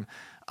time,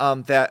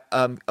 that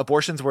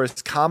abortions were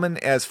as common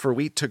as for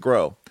wheat to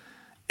grow.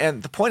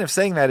 And the point of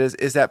saying that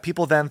is that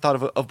people then thought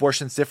of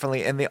abortions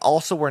differently, and they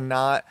also were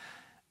not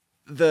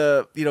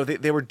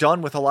they were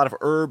done with a lot of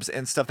herbs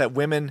and stuff that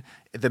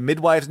the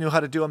midwives knew how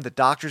to do them, the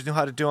doctors knew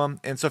how to do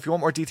them. And so if you want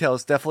more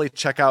details, definitely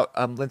check out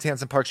Lindsay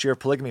Hansen Park's Year of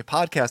Polygamy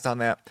podcast on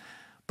that.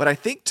 But I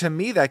think to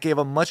me that gave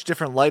a much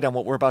different light on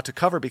what we're about to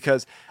cover,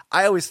 because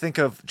I always think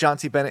of John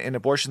C. Bennett and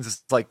abortions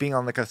as like being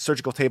on like a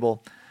surgical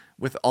table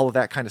with all of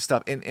that kind of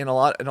stuff. In a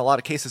lot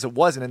of cases it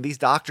wasn't, and these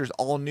doctors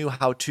all knew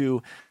how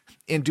to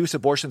induce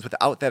abortions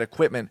without that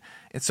equipment.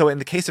 And so in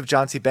the case of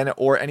John C. Bennett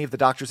or any of the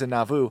doctors in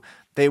Nauvoo,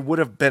 they would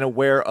have been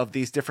aware of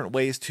these different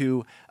ways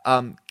to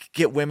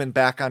get women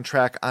back on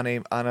track on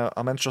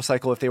a menstrual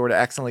cycle if they were to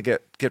accidentally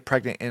get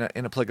pregnant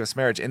in a polygamous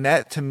marriage. And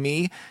that, to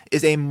me,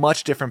 is a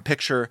much different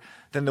picture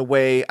than the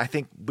way I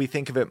think we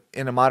think of it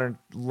in a modern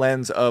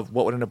lens of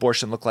what would an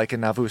abortion look like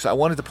in Nauvoo. So I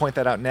wanted to point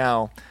that out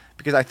now,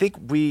 because I think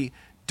we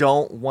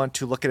don't want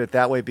to look at it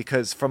that way,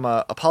 because from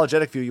a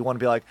apologetic view, you want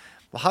to be like,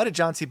 well, how did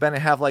John C.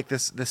 Bennett have like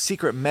this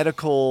secret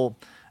medical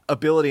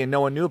ability and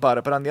no one knew about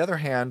it? But on the other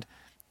hand,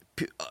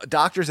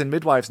 doctors and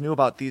midwives knew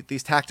about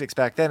these tactics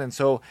back then. And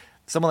so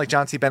someone like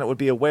John C. Bennett would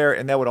be aware,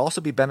 and that would also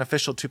be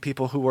beneficial to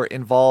people who were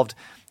involved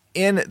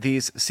in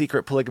these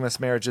secret polygamous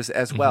marriages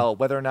as well.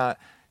 Whether or not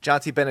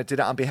John C. Bennett did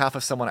it on behalf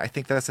of someone, I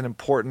think that's an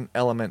important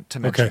element to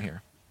mention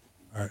here.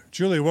 All right.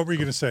 Julia, what were you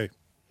going to say?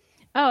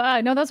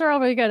 Oh, no, those are all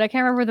really good. I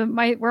can't remember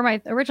where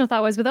my original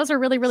thought was, but those are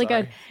really, really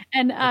good.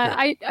 And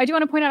I do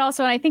want to point out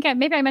also, and I think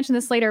maybe I mentioned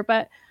this later,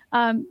 but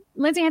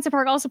Lindsay Hansen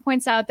Park also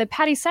points out that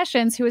Patty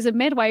Sessions, who is a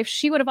midwife,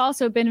 she would have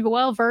also been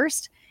well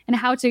versed in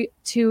how to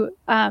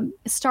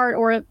start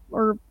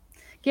or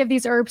give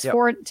these herbs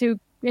to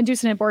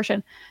induce an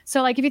abortion.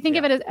 So like if you think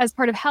of it as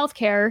part of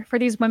healthcare for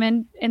these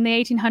women in the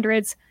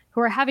 1800s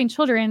who are having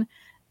children,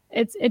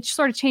 it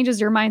sort of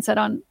changes your mindset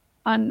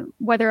on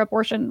whether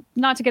abortion,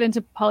 not to get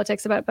into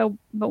politics about,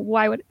 but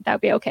why would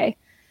that be okay?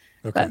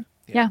 Okay. But,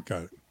 yeah.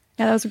 Got it.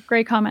 Yeah, that was a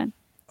great comment.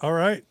 All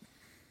right.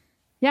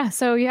 Yeah.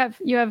 So you have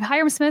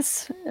Hiram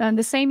Smith's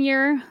the same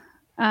year.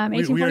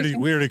 We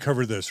already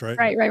covered this, right?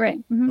 Right.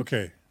 Mm-hmm.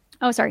 Okay.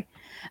 Oh, sorry.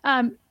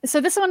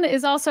 So this one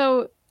is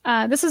also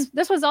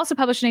this was also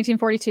published in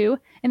 1842,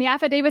 and the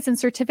affidavits and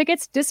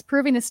certificates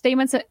disproving the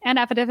statements and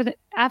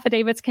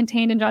affidavits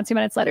contained in John C.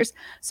 Bennett's letters.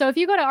 So if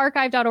you go to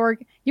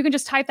archive.org, you can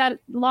just type that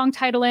long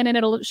title in, and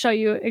it'll show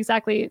you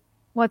exactly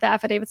what the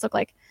affidavits look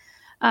like.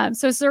 I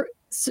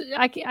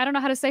don't know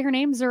how to say her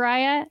name,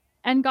 Zariah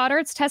N.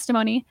 Goddard's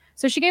testimony.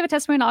 So she gave a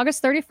testimony on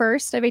August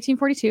 31st of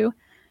 1842.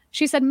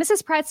 She said,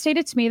 Mrs. Pratt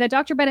stated to me that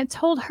Dr. Bennett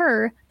told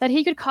her that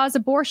he could cause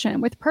abortion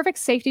with perfect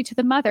safety to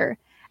the mother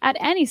at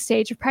any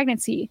stage of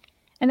pregnancy,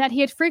 and that he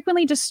had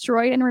frequently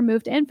destroyed and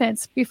removed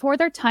infants before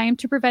their time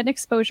to prevent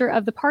exposure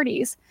of the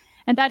parties,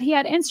 and that he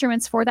had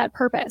instruments for that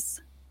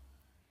purpose.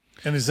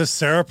 And is this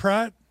Sarah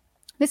Pratt?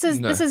 This is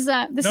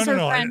her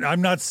friend.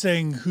 I'm not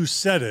saying who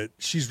said it.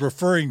 She's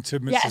referring to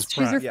Mrs. Pratt. Yes,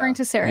 she's referring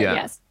to Sarah. Yeah.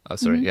 Yes. Oh,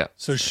 sorry. Mm-hmm. Yeah.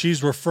 So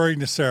she's referring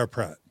to Sarah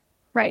Pratt.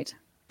 Right.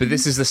 But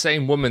this is the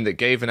same woman that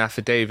gave an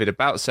affidavit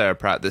about Sarah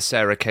Pratt that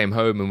Sarah came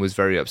home and was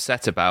very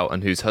upset about,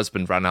 and whose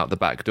husband ran out the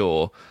back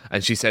door.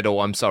 And she said, "Oh,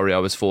 I'm sorry, I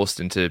was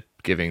forced into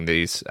giving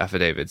these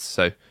affidavits."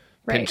 So,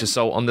 pinch of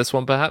salt on this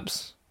one,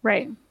 perhaps.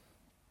 Right.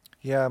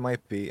 Yeah, it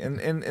might be. And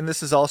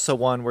this is also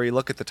one where you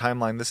look at the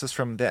timeline. This is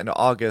from the end of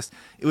August.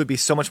 It would be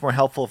so much more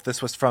helpful if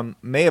this was from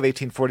May of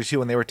 1842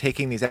 when they were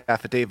taking these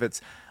affidavits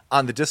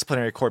on the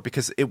disciplinary court,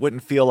 because it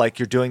wouldn't feel like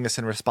you're doing this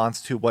in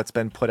response to what's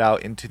been put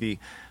out into the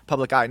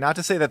public eye. Not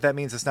to say that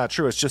means it's not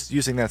true. It's just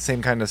using that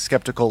same kind of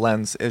skeptical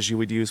lens as you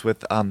would use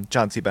with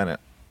John C. Bennett.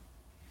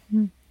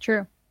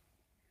 True.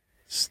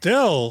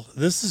 Still,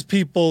 this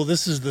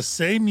is the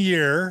same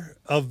year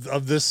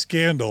of this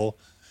scandal.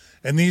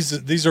 And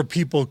these are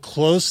people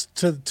close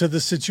to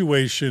the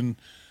situation,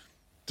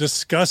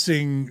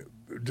 discussing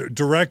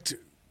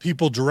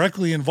people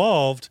directly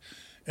involved,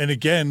 and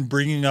again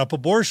bringing up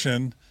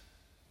abortion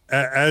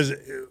as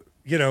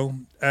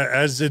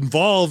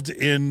involved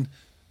in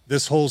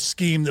this whole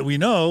scheme that we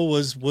know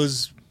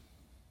was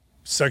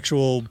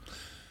sexual,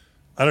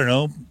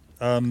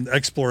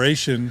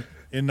 exploration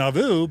in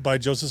Nauvoo by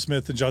Joseph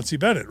Smith and John C.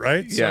 Bennett,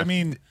 right? Yeah. So, I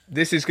mean,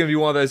 this is going to be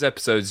one of those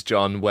episodes,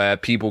 John, where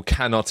people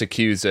cannot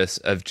accuse us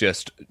of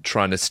just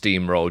trying to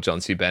steamroll John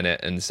C.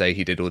 Bennett and say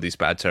he did all these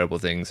bad, terrible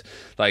things.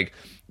 Like,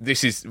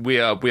 we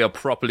are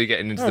properly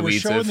getting into the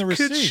weeds of,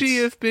 could she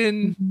have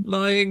been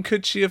lying?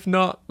 Could she have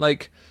not?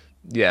 Like,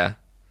 yeah,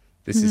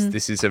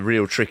 this is a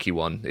real tricky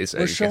one.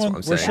 We're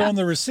showing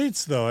the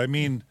receipts, though. I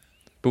mean,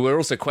 but we're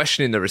also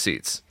questioning the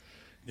receipts.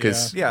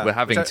 Because we're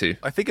having to.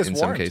 I think it's in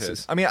warranted. some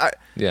cases. I mean,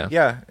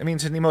 I mean,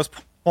 to Nemo's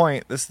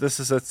point, this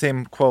is the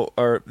same quote,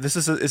 or is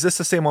this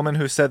the same woman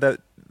who said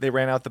that they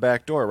ran out the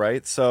back door,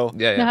 right? So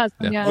yeah.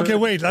 Okay,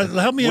 wait.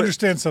 Help me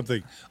understand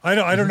something. I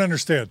don't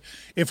understand.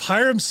 If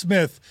Hiram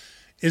Smith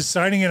is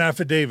signing an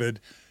affidavit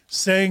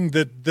saying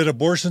that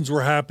abortions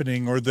were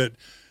happening, or that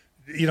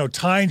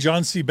tying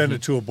John C.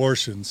 Bennett to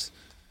abortions,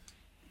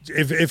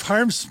 if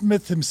Hiram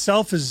Smith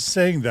himself is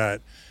saying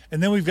that,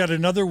 and then we've got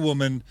another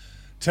woman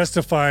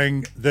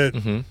testifying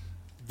that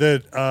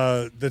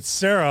that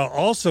Sarah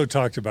also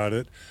talked about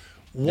it.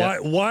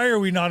 Why are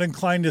we not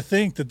inclined to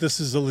think that this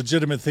is a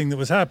legitimate thing that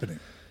was happening?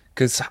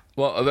 Because,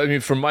 well, I mean,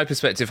 from my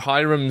perspective,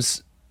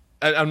 Hiram's.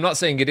 I'm not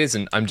saying it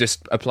isn't. I'm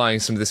just applying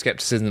some of the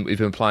skepticism that we've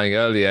been applying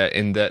earlier,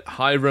 in that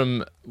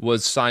Hiram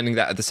was signing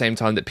that at the same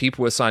time that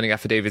people were signing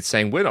affidavits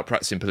saying we're not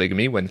practicing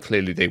polygamy, when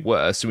clearly they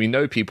were. So we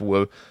know people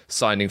were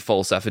signing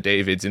false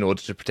affidavits in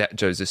order to protect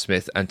Joseph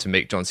Smith and to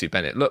make John C.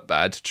 Bennett look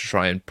bad, to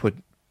try and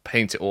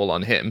paint it all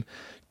on him,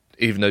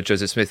 even though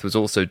Joseph Smith was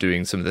also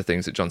doing some of the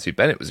things that John C.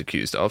 Bennett was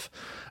accused of.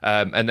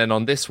 And then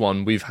on this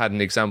one, we've had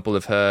an example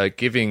of her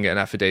giving an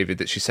affidavit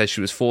that she says she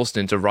was forced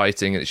into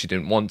writing and that she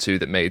didn't want to,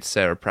 that made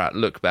Sarah Pratt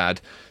look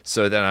bad.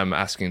 So then I'm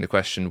asking the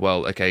question,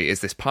 well, okay, is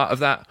this part of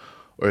that,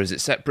 or is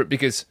it separate?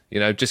 Because,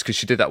 just because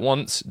she did that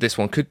once, this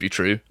one could be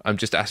true. I'm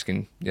just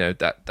asking,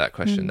 that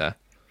question there.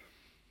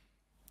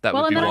 That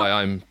would be why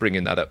I'm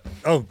bringing that up.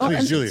 Oh,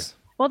 please, Julia.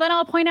 Well, then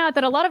I'll point out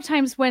that a lot of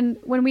times when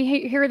we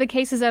hear the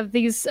cases of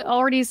these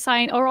already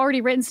signed or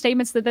already written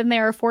statements that then they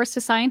are forced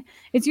to sign,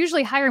 it's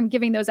usually Hiram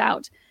giving those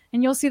out.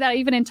 And you'll see that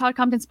even in Todd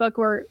Compton's book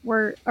or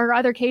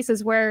other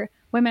cases where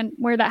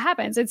that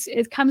happens.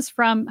 It comes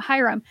from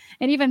Hiram.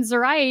 And even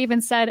Zariah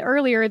even said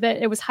earlier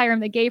that it was Hiram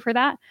that gave her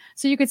that.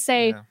 So you could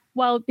say,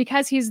 well,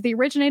 because he's the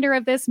originator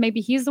of this, maybe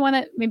he's the one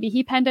that, maybe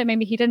he penned it,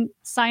 maybe he didn't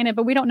sign it,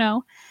 but we don't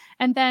know.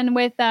 And then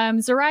with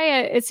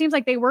Zariah, it seems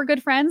like they were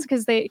good friends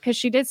because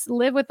she did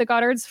live with the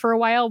Goddards for a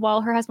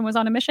while her husband was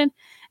on a mission.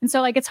 And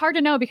so it's hard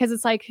to know, because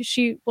it's like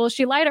she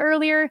lied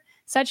earlier,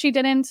 said she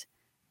didn't,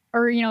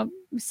 or,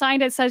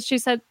 signed it, says she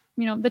said,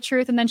 the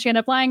truth, and then she ended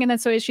up lying. And then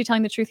so is she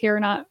telling the truth here or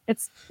not?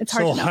 It's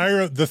hard to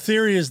know. So the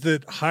theory is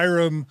that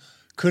Hiram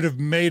could have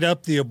made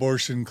up the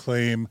abortion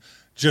claim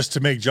just to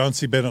make John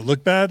C. Bennett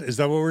look bad? Is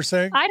that what we're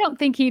saying? I don't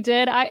think he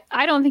did. I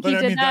don't think he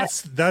did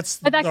that. That's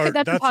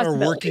our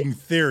working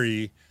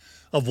theory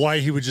of why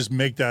he would just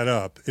make that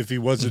up if he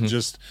wasn't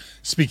just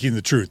speaking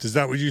the truth. Is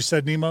that what you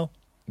said, Nemo?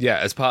 Yeah,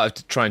 as part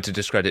of trying to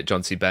discredit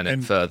John C.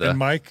 Bennett further. And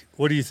Mike,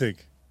 what do you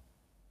think?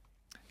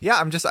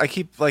 Yeah, I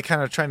keep like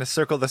kind of trying to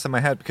circle this in my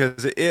head,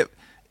 because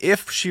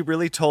if she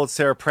really told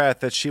Sarah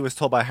Pratt that she was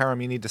told by Hiram,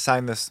 you need to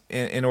sign this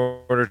in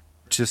order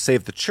to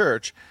save the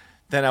church,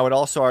 then I would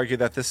also argue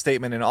that this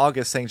statement in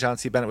August saying John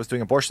C. Bennett was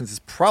doing abortions is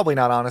probably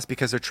not honest,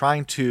 because they're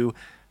trying to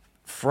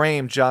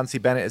frame John C.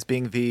 Bennett as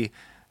being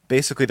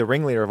basically the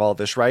ringleader of all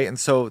this, right? And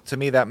so to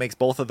me, that makes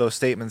both of those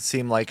statements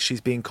seem like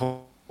she's being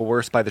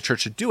coerced by the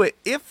church to do it,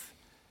 if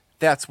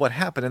that's what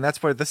happened. And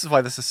this is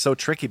why this is so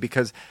tricky,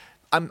 because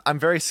I'm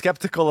very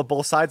skeptical of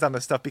both sides on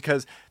this stuff,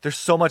 because there's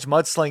so much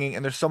mudslinging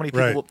and there's so many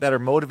people that are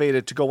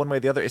motivated to go one way or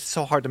the other. It's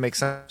so hard to make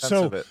sense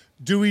of it.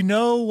 Do we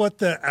know what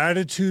the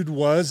attitude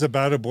was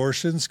about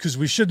abortions? Because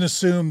we shouldn't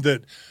assume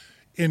that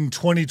in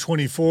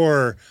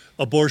 2024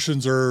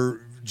 abortions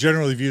are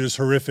generally viewed as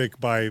horrific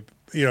by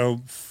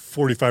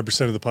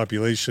 45% of the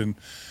population.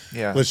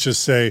 Yeah. Let's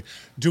just say.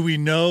 Do we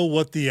know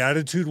what the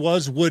attitude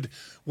was? Would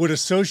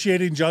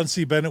associating John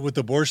C. Bennett with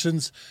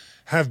abortions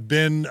have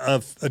been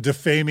a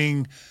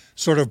defaming,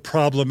 sort of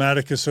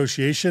problematic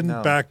association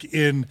back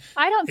in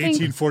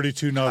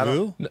 1842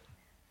 Nauvoo?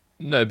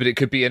 No, but it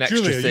could be an extra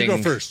thing. You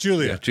go first.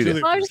 Julia. Julia.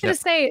 Well, I was just going to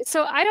say,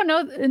 so I don't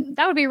know.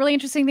 That would be a really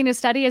interesting thing to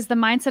study, is the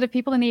mindset of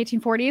people in the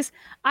 1840s.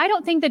 I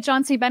don't think that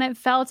John C. Bennett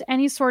felt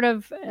any sort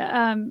of,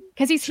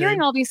 because he's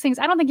hearing all these things,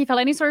 I don't think he felt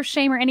any sort of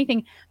shame or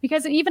anything,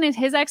 because even in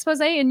his expose,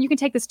 and you can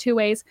take this two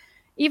ways,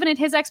 even in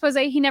his expose,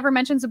 he never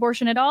mentions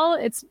abortion at all.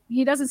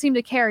 He doesn't seem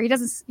to care. He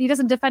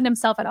doesn't defend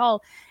himself at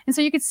all. And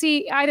so you could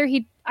see either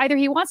he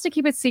wants to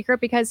keep it secret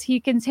because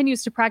he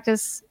continues to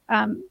practice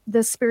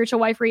the spiritual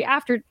wifery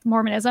after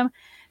Mormonism.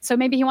 So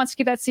maybe he wants to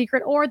keep that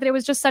secret, or that it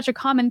was just such a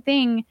common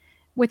thing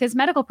with his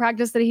medical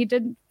practice that he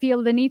didn't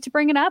feel the need to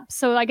bring it up.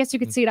 So I guess you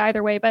could see it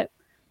either way. But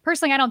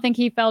personally, I don't think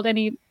he felt that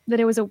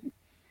it was a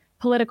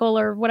political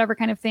or whatever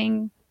kind of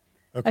thing,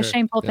 a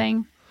shameful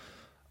thing.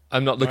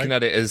 I'm not looking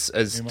at it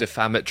as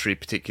defamatory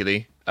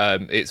particularly.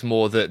 It's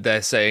more that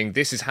they're saying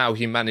this is how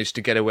he managed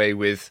to get away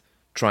with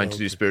trying to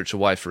do spiritual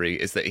wifery,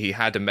 is that he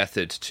had a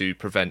method to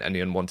prevent any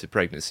unwanted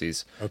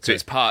pregnancies. So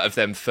it's part of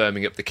them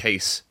firming up the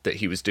case that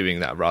he was doing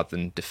that, rather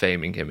than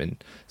defaming him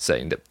and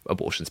saying that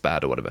abortion's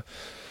bad or whatever.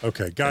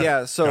 Okay, got it.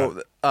 Yeah,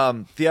 so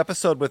the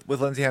episode with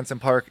Lindsay Hansen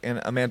Park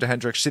and Amanda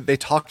Hendricks, they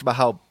talked about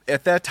how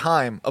at that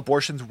time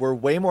abortions were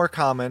way more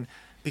common,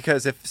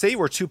 because if, say, you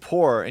were too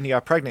poor and you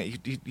got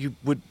pregnant, you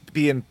would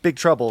be in big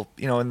trouble,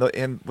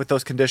 with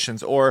those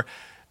conditions, or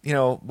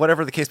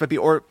whatever the case might be,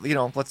 or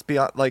let's be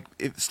like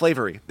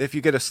slavery. If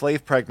you get a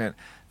slave pregnant,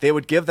 they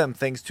would give them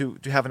things to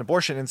have an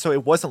abortion, and so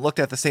it wasn't looked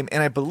at the same.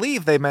 And I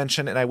believe they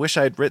mentioned, and I wish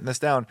I had written this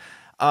down,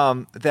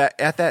 that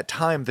at that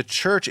time the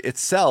church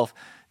itself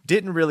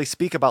didn't really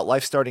speak about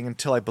life starting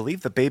until I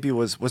believe the baby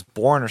was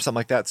born or something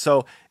like that.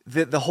 So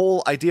the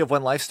whole idea of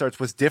when life starts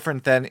was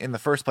different than in the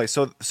first place.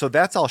 So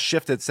that's all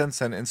shifted since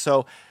then. And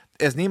so,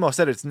 as Nemo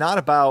said, it's not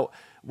about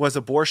was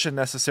abortion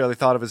necessarily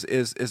thought of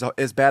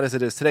as bad as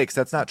it is today, because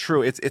that's not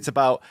true. It's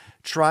about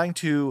trying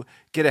to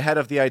get ahead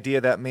of the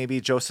idea that maybe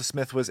Joseph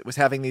Smith was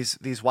having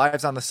these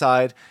wives on the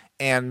side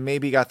and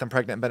maybe got them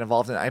pregnant and been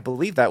involved. And I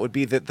believe that would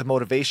be the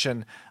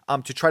motivation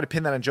to try to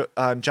pin that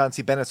on John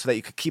C. Bennett, so that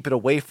you could keep it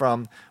away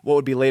from what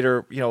would be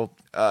later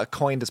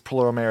coined as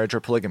plural marriage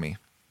or polygamy.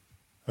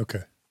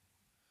 Okay.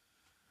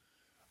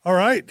 All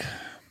right.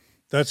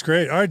 That's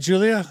great. All right,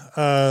 Julia,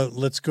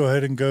 let's go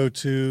ahead and go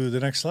to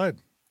the next slide.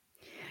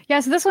 Yeah,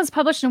 so this one's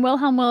published in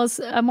Wilhelm Will's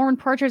Mormon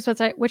Portraits,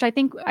 which I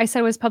think I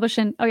said was published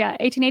in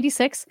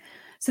 1886.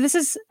 So this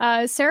is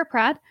Sarah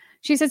Pratt.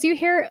 She says, you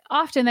hear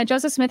often that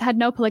Joseph Smith had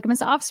no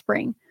polygamous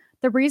offspring.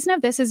 The reason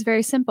of this is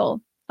very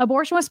simple.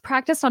 Abortion was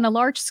practiced on a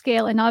large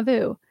scale in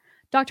Nauvoo.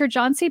 Dr.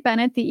 John C.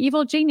 Bennett, the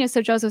evil genius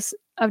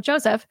of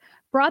Joseph,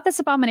 brought this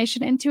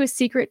abomination into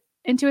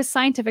a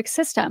scientific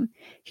system.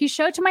 He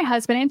showed to my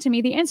husband and to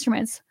me the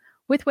instruments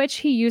with which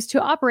he used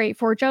to operate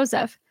for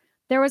Joseph.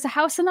 There was a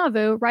house in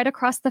Nauvoo right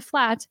across the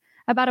flat,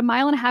 about 1.5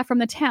 miles from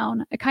the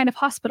town, a kind of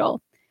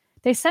hospital.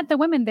 They sent the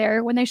women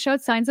there when they showed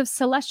signs of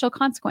celestial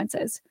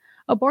consequences.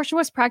 Abortion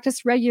was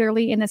practiced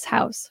regularly in this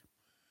house.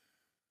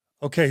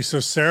 Okay, so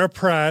Sarah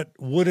Pratt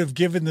would have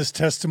given this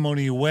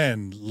testimony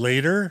when?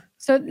 Later?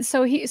 So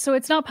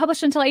it's not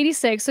published until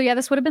 86. So yeah,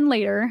 this would have been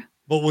later.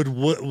 But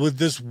would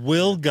this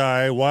wild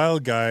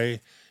guy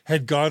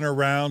had gone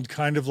around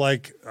kind of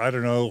like, I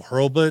don't know,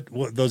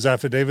 Hurlbut, those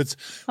affidavits?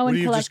 Would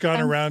he have just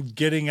gone around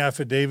getting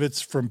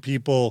affidavits from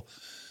people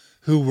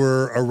who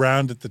were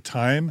around at the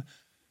time?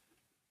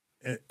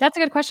 That's a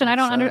good question. I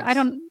don't know if that. I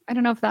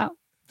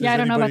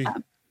don't know about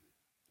that.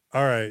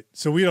 All right.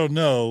 So we don't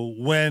know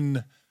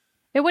when.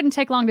 It wouldn't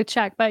take long to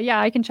check, but yeah,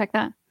 I can check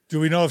that.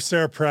 Do we know if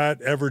Sarah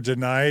Pratt ever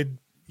denied,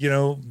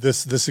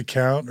 this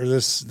account or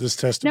this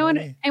testimony?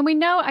 No, and we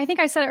know, I think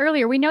I said it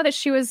earlier, we know that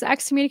she was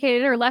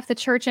excommunicated or left the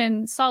church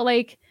in Salt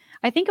Lake.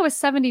 I think it was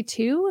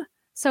 72.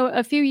 So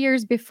a few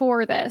years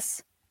before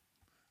this.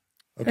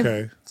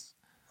 Okay.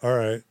 All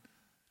right.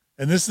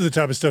 And this is the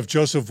type of stuff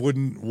Joseph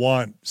wouldn't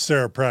want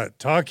Sarah Pratt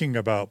talking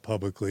about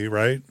publicly,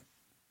 right?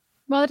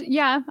 Well,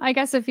 yeah, I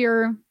guess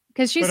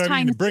because she's but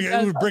tying. It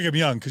would bring him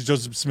young, because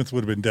Joseph Smith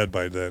would have been dead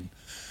by then.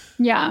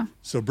 Yeah.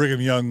 So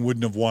Brigham Young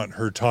wouldn't have want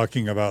her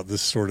talking about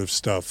this sort of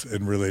stuff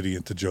and relating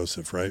it to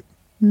Joseph, right?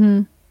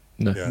 No,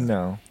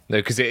 No.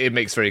 because it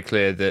makes very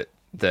clear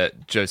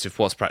that Joseph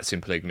was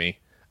practicing polygamy,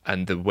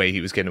 and the way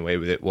he was getting away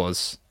with it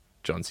was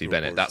John C.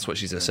 Bennett. That's what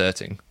she's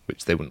asserting,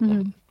 which they wouldn't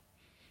want.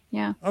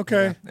 Yeah.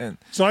 Okay. Yeah, and-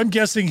 So I'm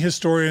guessing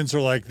historians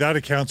are like, that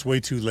account's way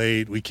too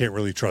late. We can't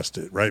really trust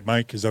it. Right,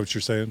 Mike? Is that what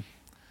you're saying?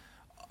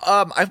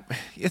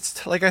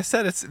 It's like I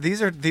said,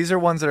 these are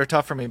ones that are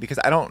tough for me because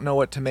I don't know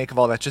what to make of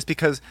all that. Just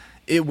because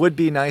it would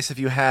be nice if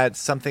you had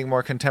something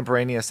more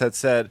contemporaneous that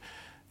said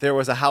there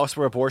was a house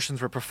where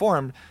abortions were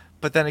performed,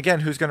 but then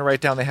again, who's going to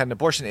write down they had an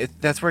abortion?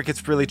 That's where it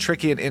gets really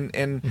tricky,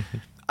 and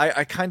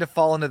I kind of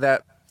fall into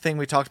that thing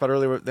we talked about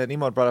earlier that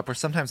Nemo had brought up, where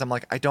sometimes I'm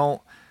like, I don't.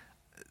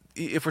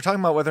 If we're talking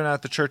about whether or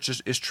not the church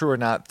is true or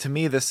not, to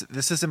me this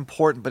is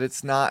important, but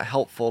it's not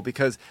helpful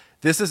because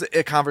this is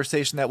a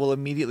conversation that will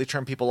immediately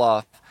turn people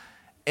off.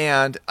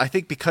 And I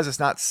think because it's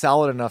not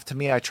solid enough, to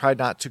me, I tried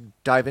not to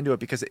dive into it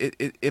because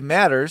it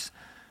matters,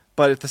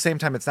 but at the same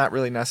time, it's not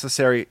really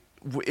necessary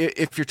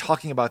if you're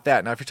talking about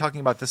that. Now, if you're talking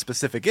about this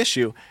specific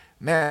issue,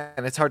 man,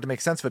 it's hard to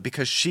make sense of it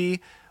because she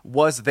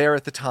was there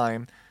at the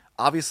time.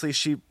 Obviously,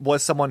 she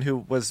was someone who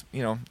was,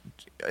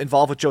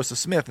 involved with Joseph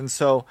Smith. And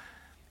so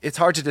it's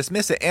hard to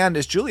dismiss it. And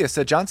as Julia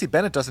said, John C.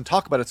 Bennett doesn't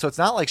talk about it. So it's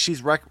not like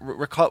she's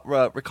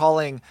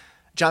recalling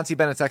John C.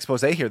 Bennett's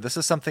expose here. This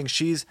is something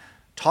she's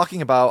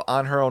talking about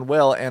on her own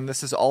will, and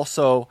this is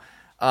also,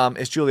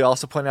 as Julie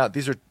also pointed out,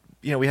 these are,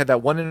 we had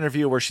that one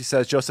interview where she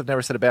says Joseph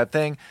never said a bad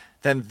thing.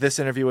 Then this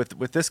interview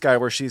with this guy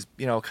where she's,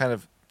 kind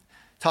of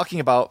talking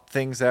about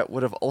things that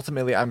would have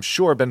ultimately, I'm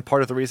sure, been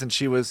part of the reason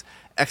she was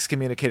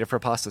excommunicated for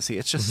apostasy.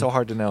 It's just so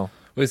hard to know.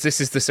 Well,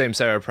 this is the same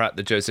Sarah Pratt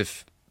that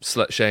Joseph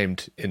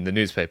slut-shamed in the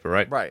newspaper,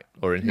 right? Right.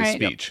 Or in his Right.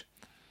 speech.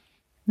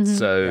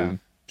 So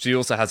she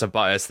also has a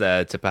bias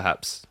there to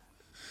perhaps...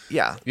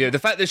 Yeah. Yeah, the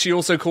fact that she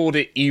also called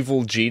it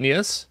evil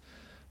genius,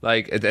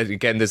 like,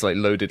 again, there's like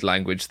loaded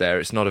language there.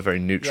 It's not a very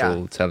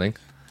neutral telling.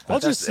 I'll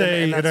just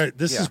say,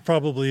 this is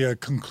probably a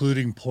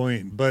concluding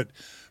point, but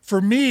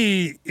for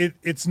me,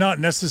 it's not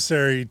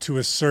necessary to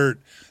assert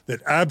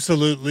that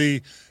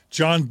absolutely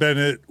John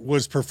Bennett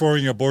was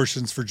performing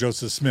abortions for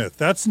Joseph Smith.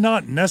 That's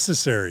not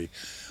necessary.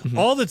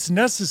 All that's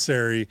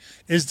necessary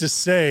is to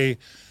say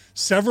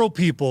several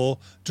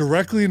people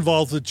directly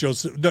involved with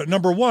Joseph.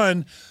 Number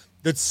one,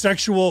 that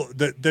sexual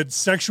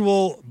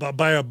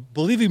by a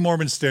believing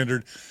Mormon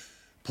standard,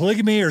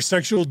 polygamy or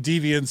sexual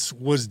deviance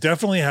was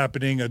definitely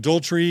happening.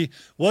 Adultery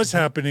was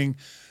happening.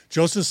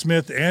 Joseph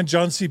Smith and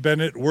John C.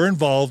 Bennett were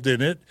involved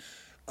in it.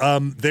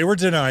 They were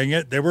denying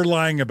it. They were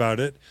lying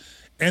about it.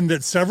 And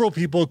that several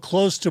people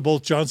close to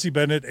both John C.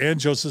 Bennett and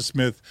Joseph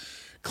Smith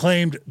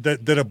claimed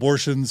that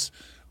abortions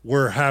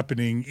were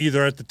happening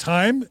either at the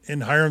time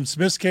in Hiram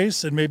Smith's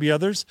case and maybe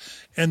others,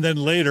 and then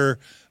later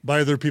by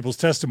other people's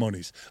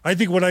testimonies. I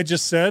think what I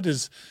just said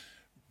is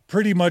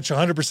pretty much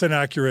 100%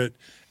 accurate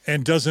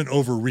and doesn't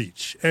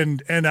overreach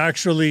and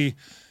actually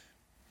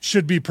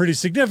should be pretty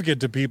significant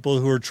to people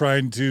who are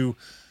trying to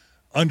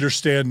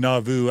understand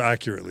Nauvoo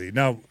accurately.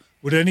 Now,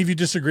 would any of you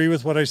disagree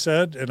with what I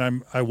said?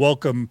 And I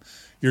welcome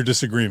your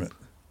disagreement.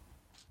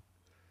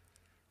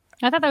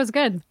 I thought that was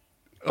good.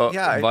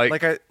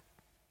 Mike?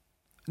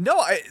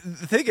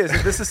 The thing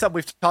is, this is something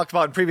we've talked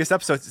about in previous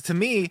episodes. To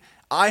me,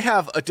 I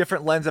have a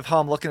different lens of how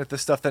I'm looking at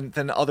this stuff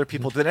than other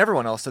people, than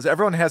everyone else does.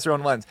 Everyone has their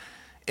own lens.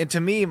 And to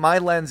me, my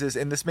lens is,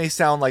 and this may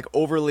sound like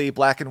overly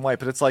black and white,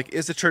 but it's like,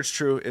 is the church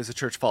true? Is the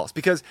church false?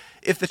 Because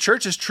if the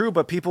church is true,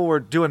 but people were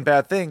doing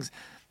bad things,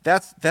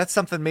 that's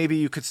something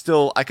maybe I could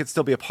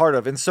still be a part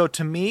of. And so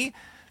to me,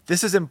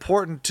 this is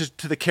important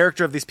to the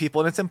character of these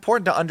people, and it's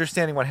important to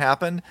understanding what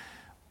happened.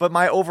 But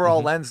my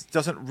overall lens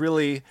doesn't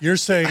really. You're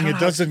saying it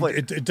doesn't.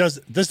 It does.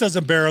 This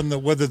doesn't bear on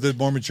whether the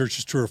Mormon Church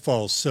is true or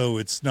false. So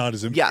it's not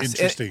as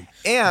interesting.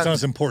 And it's not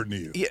as important to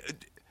you. Yeah,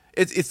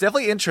 it's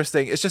definitely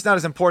interesting. It's just not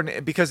as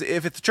important because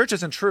if the church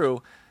isn't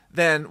true,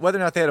 then whether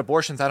or not they had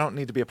abortions, I don't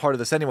need to be a part of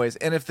this anyways.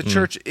 And if the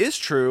church is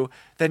true,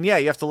 then you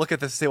have to look at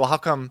this and say, well, how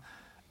come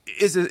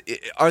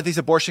are these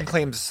abortion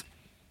claims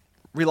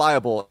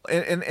reliable?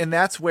 And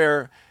that's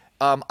where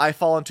I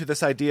fall into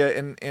this idea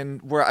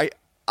and where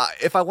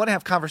if I want to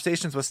have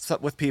conversations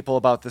with people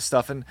about this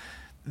stuff, and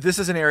this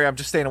is an area I'm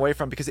just staying away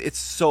from because it's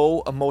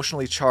so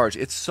emotionally charged.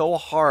 It's so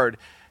hard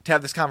to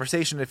have this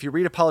conversation. If you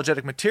read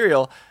apologetic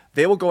material,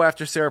 they will go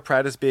after Sarah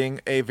Pratt as being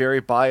a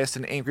very biased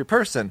and angry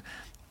person.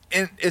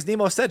 And as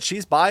Nemo said,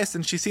 she's biased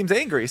and she seems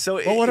angry.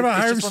 So, what about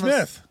Hiram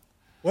Smith?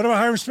 What about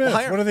Hiram Smith?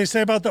 Well, what do they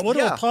say about that? What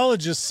do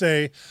apologists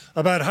say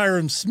about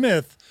Hiram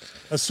Smith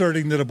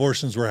asserting that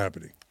abortions were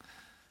happening?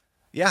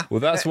 Yeah. Well,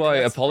 that's why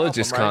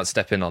apologists problem, right? can't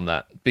step in on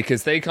that,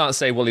 because they can't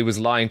say, well, he was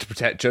lying to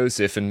protect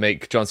Joseph and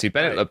make John C.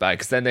 Bennett look bad,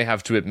 because then they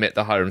have to admit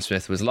that Hiram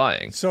Smith was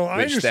lying. So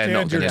I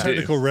understand your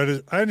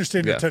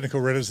technical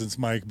reticence,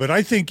 Mike, but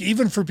I think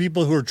even for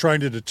people who are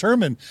trying to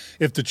determine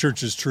if the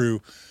church is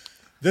true,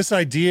 this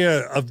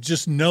idea of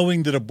just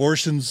knowing that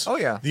abortions,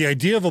 the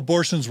idea of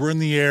abortions were in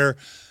the air,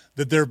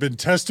 that there have been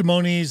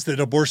testimonies that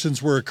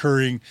abortions were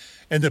occurring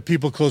and that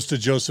people close to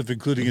Joseph,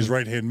 including his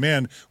right-hand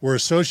man, were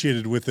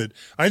associated with it.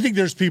 I think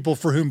there's people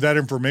for whom that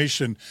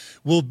information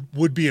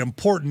would be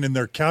important in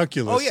their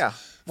calculus. Oh, yeah.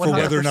 100%. For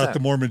whether or not the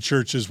Mormon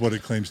church is what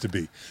it claims to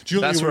be.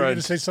 Julie, were you going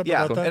to say something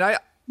about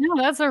that? No,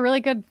 these are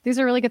really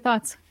good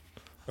thoughts.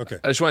 Okay.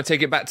 I just want to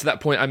take it back to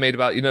that point I made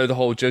about, the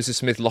whole Joseph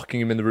Smith locking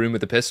him in the room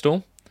with the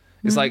pistol.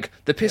 It's like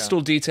the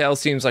pistol detail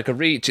seems like a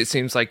reach. It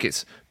seems like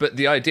but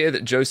the idea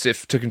that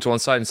Joseph took him to one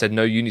side and said,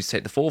 no, you need to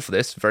take the fall for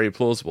this, very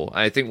plausible. And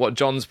I think what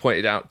John's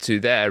pointed out to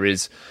there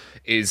is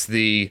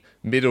the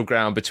middle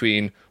ground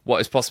between what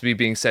is possibly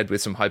being said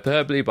with some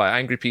hyperbole by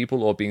angry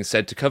people or being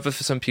said to cover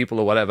for some people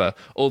or whatever.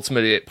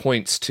 Ultimately, it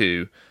points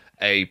to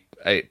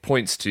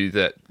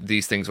that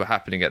these things were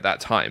happening at that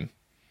time.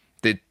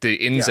 The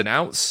ins and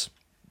outs,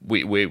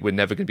 we're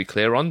never going to be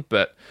clear on,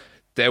 but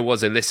there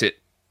was illicit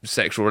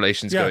sexual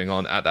relations going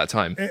on at that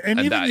time, and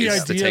that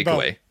is the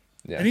takeaway.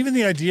 And even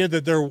the idea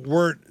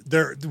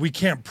that we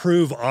can't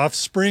prove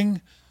offspring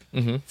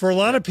for a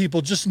lot of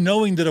people, just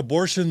knowing that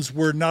abortions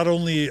were not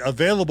only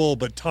available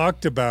but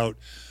talked about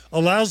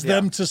allows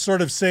them to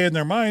sort of say in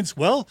their minds,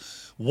 well,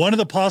 one of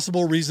the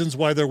possible reasons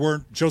why there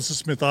weren't Joseph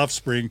Smith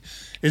offspring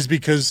is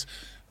because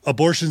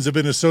abortions have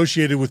been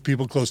associated with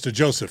people close to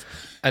Joseph.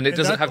 And it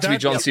doesn't have to be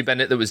John C.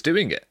 Bennett that was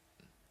doing it.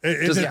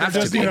 It doesn't have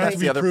to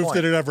be proof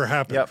that it ever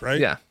happened, right?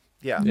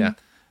 Yeah.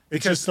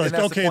 It's just like,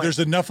 okay, there's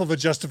enough of a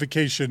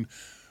justification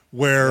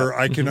where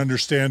I can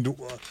understand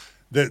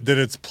that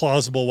it's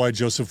plausible why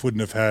Joseph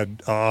wouldn't have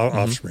had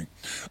offspring.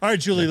 All right,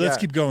 Julie, let's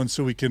keep going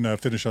so we can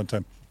finish on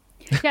time.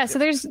 Yeah, so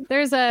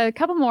there's a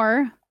couple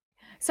more.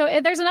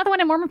 So there's another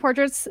one in Mormon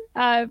Portraits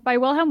by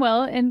Wilhelm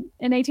Will in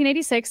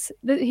 1886.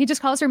 He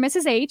just calls her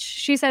Mrs. H.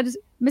 She said,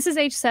 Mrs.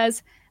 H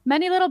says,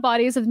 many little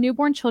bodies of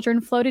newborn children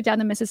floated down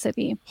the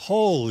Mississippi.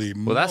 Holy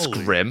moly. Well, that's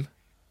grim.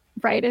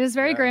 Right. It is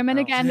very grim. And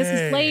again, this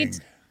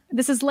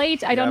is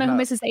late. I don't know who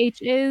Mrs.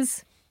 H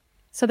is.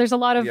 So there's a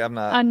lot of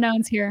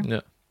unknowns here.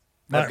 Yeah.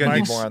 I'm going to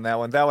need more on that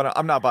one. That one,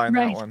 I'm not buying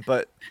that one.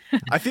 But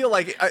I feel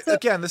like,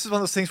 again, this is one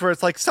of those things where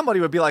it's like somebody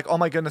would be like, oh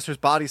my goodness, there's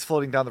bodies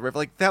floating down the river.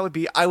 Like that would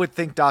be, I would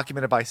think,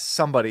 documented by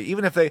somebody.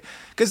 Even if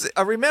because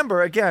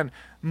remember, again,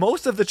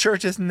 most of the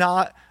church is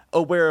not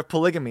aware of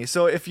polygamy.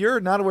 So if you're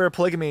not aware of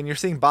polygamy and you're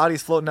seeing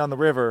bodies floating down the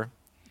river,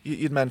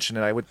 you'd mention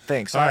it, I would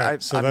think. So, I'm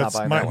not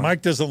buying that one.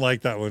 Mike doesnin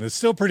like that one. It's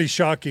still pretty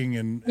shocking.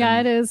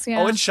 It is.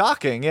 Yeah. Oh, it's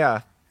shocking.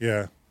 Yeah.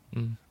 Yeah.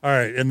 All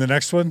right. And the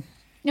next one?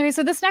 Okay,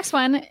 so this next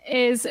one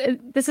is an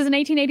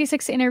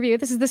 1886 interview.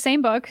 This is the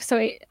same book.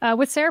 So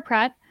with Sarah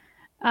Pratt,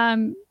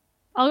 I'll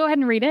go ahead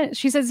and read it.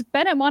 She says,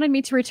 Bennett wanted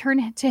me to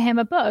return to him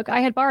a book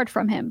I had borrowed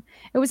from him.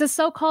 It was a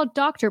so-called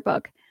doctor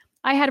book.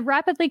 I had a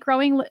rapidly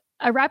growing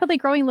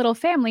little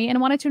family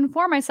and wanted to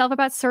inform myself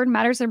about certain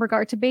matters in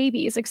regard to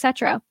babies,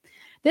 etc.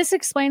 This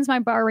explains my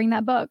borrowing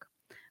that book.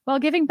 While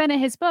giving Bennett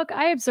his book,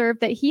 I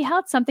observed that he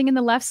held something in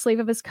the left sleeve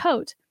of his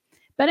coat.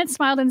 Bennett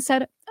smiled and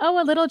said,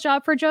 oh, a little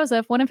job for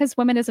Joseph. One of his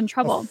women is in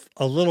trouble.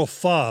 A little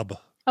fob.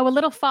 Oh, a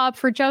little fob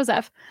for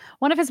Joseph.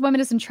 One of his women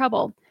is in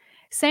trouble.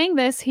 Saying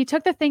this, he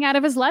took the thing out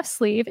of his left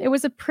sleeve. It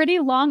was a pretty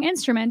long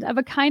instrument of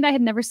a kind I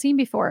had never seen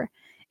before.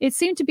 It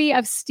seemed to be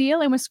of steel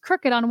and was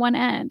crooked on one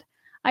end.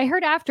 I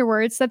heard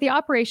afterwards that the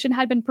operation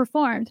had been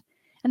performed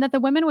and that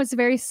the woman was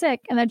very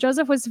sick and that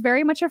Joseph was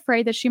very much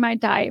afraid that she might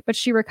die, but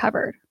she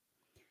recovered.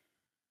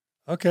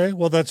 Okay,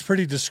 well, that's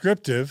pretty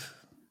descriptive.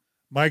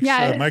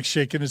 Mike's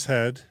shaking his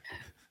head.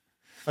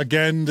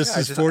 Again, this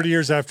is 40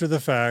 years after the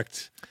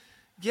fact.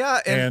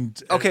 Yeah,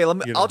 okay,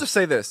 I'll just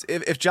say this.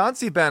 If John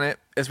C. Bennett,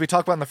 as we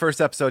talked about in the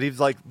first episode, he's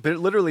like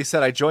literally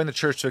said, I joined the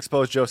church to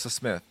expose Joseph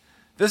Smith.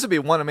 This would be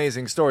one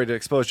amazing story to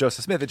expose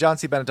Joseph Smith. That John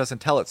C. Bennett doesn't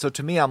tell it. So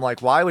to me, I'm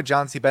like, why would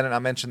John C. Bennett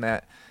not mention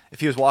that if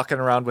he was walking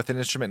around with an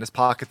instrument in his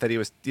pocket that he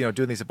was,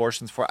 doing these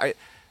abortions for?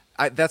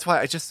 That's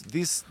why this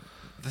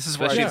is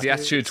why especially if the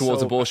attitude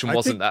towards abortion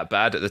wasn't that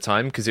bad at the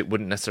time, because it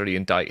wouldn't necessarily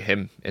indict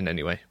him in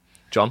any way.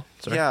 John,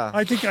 sorry. Yeah,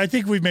 I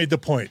think we've made the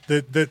point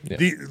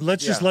that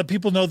let's just let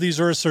people know these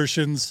are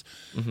assertions.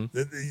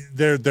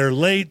 They're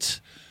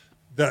late.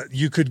 That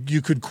you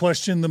could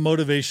question the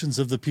motivations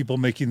of the people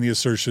making the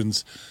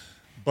assertions,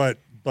 but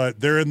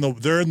they're in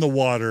the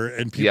water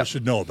and people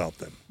should know about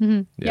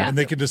them. And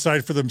they can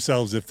decide for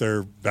themselves if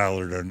they're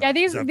valid or not.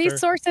 Yeah,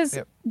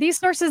 these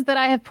sources that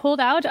I have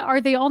pulled out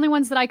are the only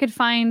ones that I could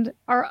find.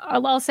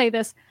 I'll say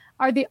this.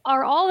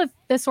 Are all of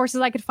the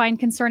sources I could find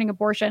concerning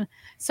abortion.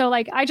 So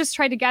I just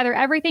tried to gather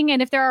everything, and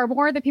if there are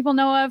more that people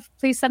know of,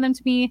 please send them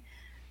to me.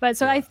 But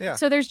so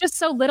there's just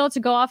so little to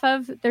go off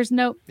of. There's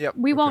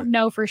we won't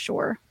know for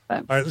sure.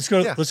 But. All right, let's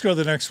go. Let's go to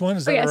the next one.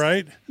 Is that all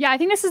right? Yeah, I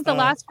think this is the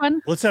last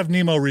one. Let's have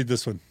Nemo read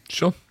this one.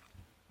 Sure.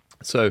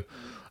 So,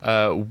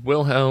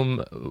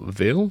 Wilhelm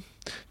Will,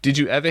 did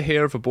you ever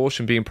hear of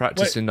abortion being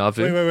practiced in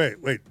Nauvoo?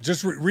 Wait.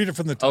 Just read it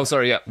from the top. Oh,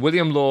 sorry, yeah.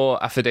 William Law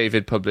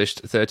Affidavit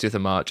published 30th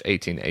of March,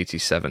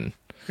 1887.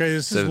 Okay,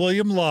 this is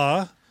William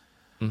Law,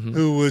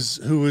 who was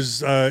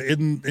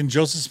in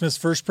Joseph Smith's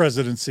first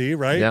presidency,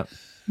 right? Yeah.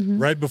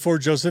 Right before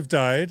Joseph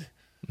died.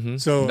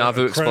 So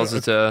Nauvoo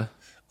expositor.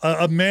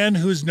 a man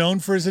who's known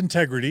for his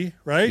integrity,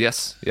 right?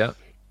 Yes. Yeah.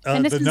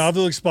 The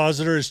Nauvoo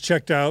expositor is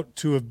checked out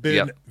to have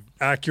been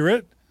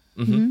accurate,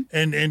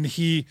 and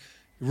he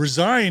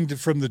resigned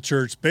from the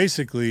church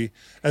basically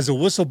as a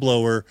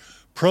whistleblower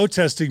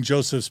protesting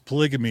Joseph's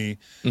polygamy,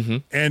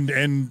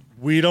 and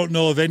we don't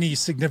know of any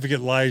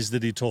significant lies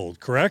that he told,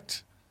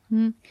 correct?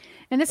 And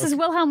this is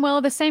Wilhelm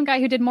Will, the same guy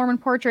who did Mormon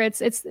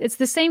Portraits. It's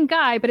the same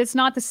guy, but it's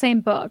not the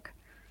same book.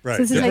 Right.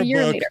 So this is a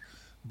year later.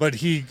 But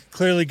he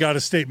clearly got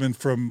a statement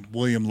from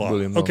William Law.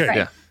 Okay. Right.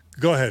 Yeah.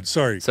 Go ahead.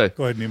 Sorry. So,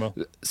 go ahead, Nemo.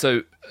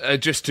 So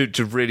just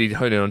to really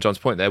hone in on John's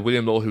point there,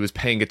 William Law, who was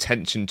paying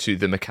attention to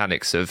the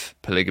mechanics of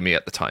polygamy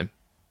at the time,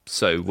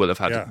 so will have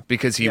had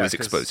because he was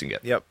exposing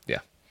it. Yep. Yeah.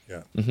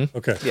 Yeah.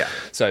 Okay. Yeah.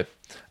 So,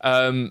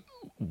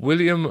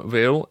 William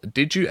Will,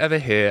 did you ever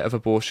hear of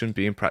abortion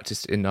being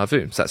practiced in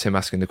Nauvoo? So that's him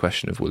asking the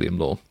question of William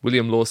Law.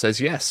 William Law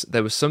says, yes,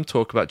 there was some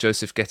talk about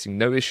Joseph getting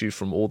no issue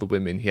from all the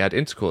women he had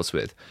intercourse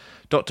with.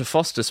 Dr.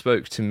 Foster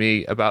spoke to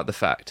me about the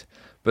fact,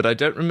 but I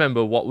don't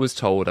remember what was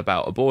told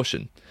about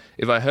abortion.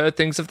 If I heard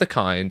things of the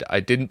kind, I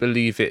didn't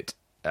believe it.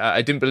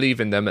 I didn't believe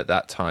in them at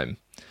that time.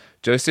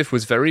 Joseph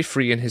was very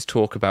free in his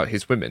talk about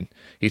his women.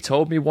 He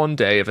told me one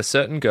day of a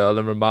certain girl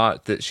and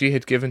remarked that she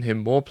had given him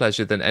more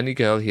pleasure than any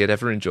girl he had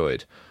ever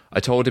enjoyed. I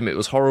told him it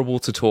was horrible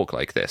to talk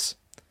like this.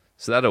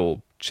 So that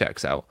all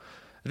checks out.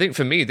 I think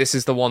for me, this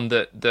is the one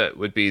that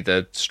would be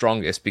the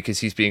strongest because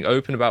he's being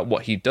open about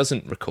what he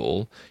doesn't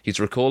recall. He's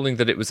recalling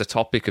that it was a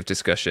topic of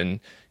discussion.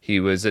 He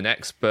was an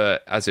expert,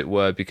 as it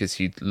were, because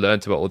he'd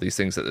learnt about all these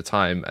things at the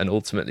time and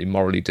ultimately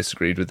morally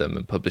disagreed with them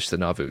and published the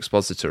Nauvoo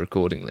Expositor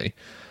accordingly.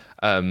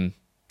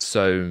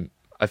 So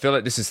I feel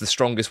like this is the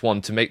strongest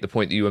one to make the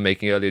point that you were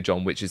making earlier,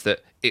 John, which is that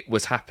it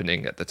was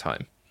happening at the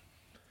time.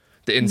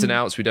 The ins and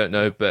outs, we don't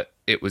know, but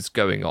it was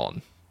going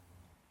on.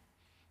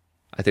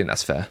 I think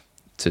that's fair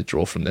to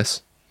draw from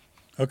this.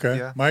 Okay.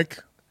 Yeah. Mike?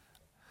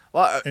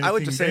 Well, I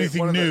would just say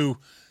anything new,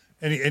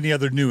 any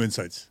other new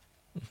insights?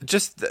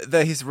 Just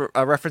that he's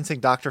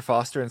referencing Dr.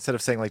 Foster instead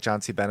of saying like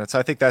John C. Bennett. So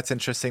I think that's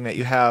interesting that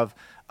you have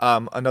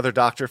another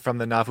doctor from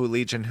the Nauvoo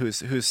Legion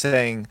who's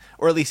saying,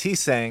 or at least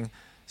he's saying,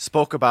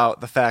 spoke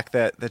about the fact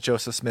that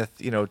Joseph Smith,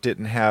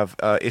 didn't have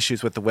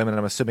issues with the women.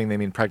 I'm assuming they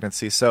mean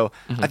pregnancy. So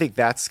I think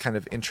that's kind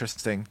of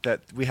interesting that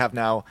we have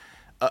now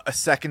a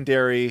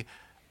secondary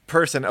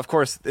person. Of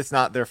course, it's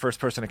not their first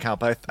person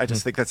account, but I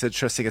just think that's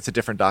interesting. It's a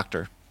different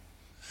doctor.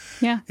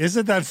 Yeah.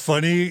 Isn't that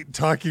funny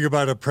talking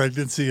about a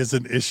pregnancy as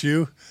an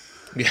issue?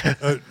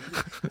 Yeah.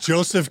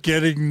 Joseph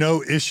getting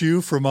no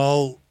issue from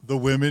all the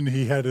women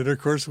he had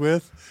intercourse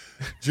with.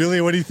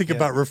 Julia, what do you think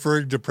about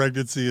referring to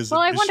pregnancy as an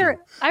issue?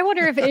 I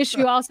wonder if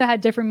issue also had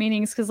different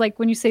meanings because like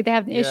when you say they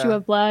have an issue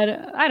of blood,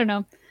 I don't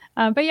know.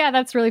 But yeah,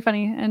 that's really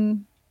funny.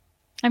 And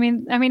I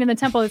mean, in the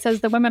temple, it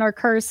says the women are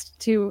cursed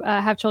to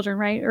have children,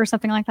 right? Or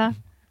something like that.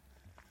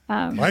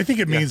 I think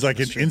it means like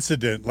an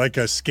incident, like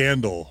a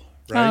scandal,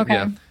 right? Oh,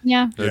 okay.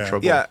 Yeah. No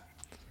trouble. Yeah.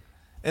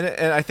 And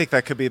I think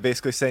that could be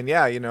basically saying, you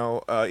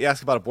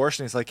ask about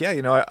abortion. He's like,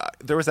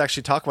 there was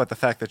actually talk about the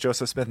fact that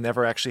Joseph Smith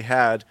never actually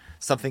had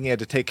something he had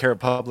to take care of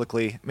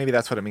publicly. Maybe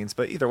that's what it means.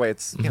 But either way,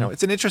 it's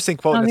it's an interesting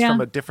quote, and it's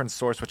from a different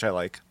source, which I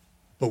like.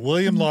 But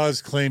William Law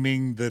is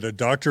claiming that a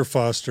Dr.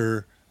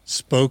 Foster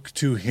spoke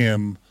to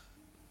him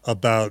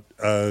about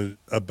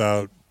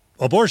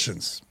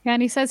abortions. Yeah,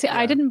 and he says,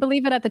 I didn't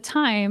believe it at the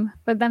time,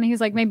 but then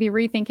he's like maybe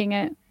rethinking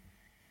it.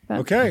 But,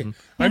 okay.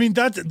 I mean,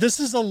 this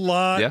is a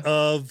lot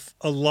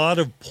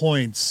of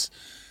points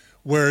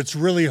where it's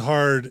really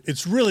hard.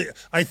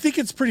 I think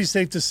it's pretty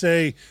safe to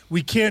say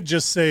we can't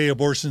just say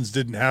abortions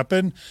didn't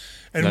happen.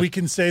 And we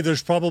can say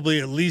there's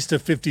probably at least a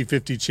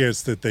 50-50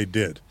 chance that they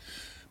did.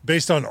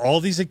 Based on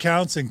all these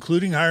accounts,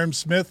 including Hiram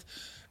Smith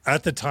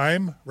at the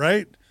time,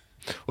 right?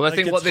 Well, I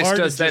think what this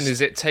does then is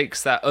it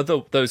takes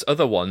those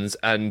other ones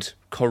and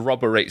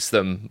corroborates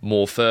them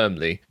more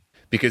firmly.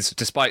 Because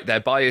despite their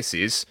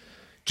biases,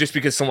 just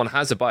because someone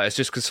has a bias,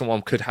 just because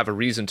someone could have a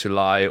reason to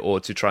lie or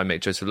to try and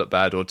make Joseph look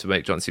bad or to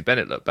make John C.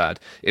 Bennett look bad,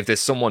 if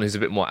there's someone who's a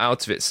bit more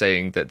out of it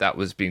saying that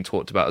was being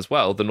talked about as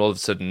well, then all of a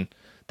sudden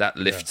that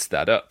lifts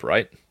that up,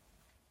 right?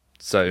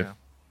 So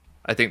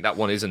I think that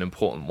one is an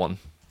important one.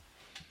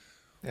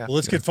 Yeah. Well,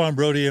 let's get Fawn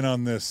Brody in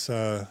on this.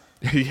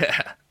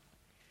 Yeah.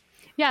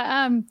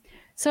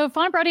 So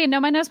Fawn Brody,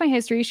 No Man Knows My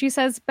History, she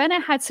says,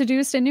 Bennett had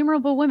seduced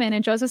innumerable women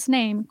in Joseph's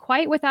name,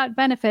 quite without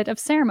benefit of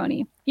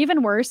ceremony.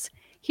 Even worse,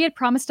 he had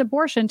promised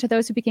abortion to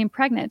those who became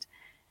pregnant.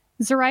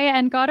 Zariah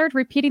N. Goddard,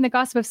 repeating the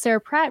gossip of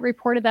Sarah Pratt,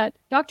 reported that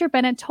Dr.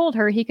 Bennett told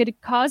her he could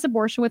cause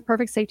abortion with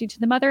perfect safety to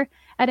the mother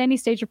at any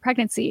stage of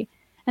pregnancy,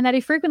 and that he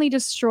frequently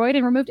destroyed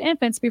and removed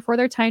infants before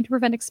their time to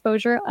prevent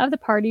exposure of the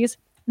parties,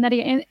 and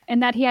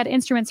that he had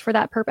instruments for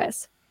that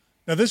purpose.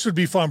 Now, this would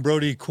be Fawn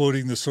Brody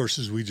quoting the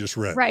sources we just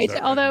read. Right.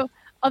 Although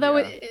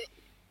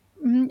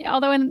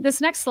in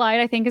this next slide,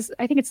 I think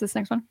it's this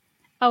next one.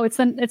 Oh, it's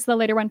the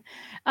later one.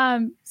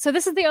 So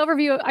this is the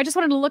overview. I just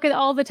wanted to look at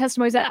all the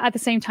testimonies at the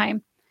same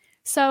time.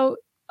 So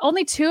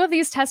only 2 of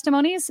these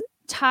testimonies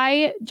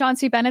tie John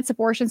C. Bennett's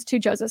abortions to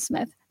Joseph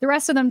Smith. The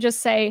rest of them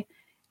just say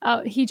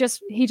he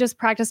just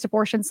practiced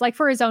abortions like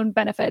for his own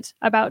benefit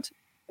about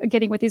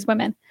getting with these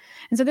women.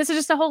 And so this is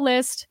just a whole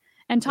list.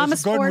 And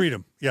Thomas Go ahead Ford. and read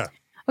them. Yeah.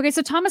 Okay,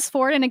 so Thomas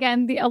Ford, and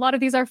again, a lot of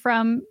these are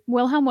from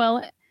Wilhelm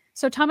Will.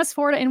 So Thomas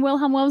Ford in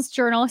Wilhelm Will's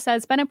journal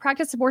says Bennett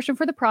practiced abortion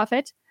for the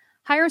profit.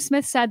 Hiram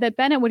Smith said that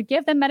Bennett would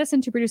give them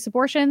medicine to produce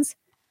abortions.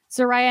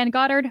 Zariah and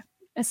Goddard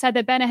said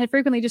that Bennett had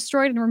frequently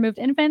destroyed and removed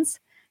infants.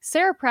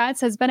 Sarah Pratt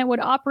says Bennett would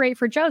operate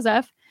for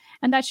Joseph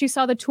and that she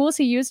saw the tools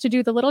he used to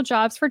do the little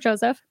jobs for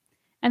Joseph.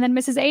 And then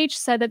Mrs. H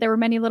said that there were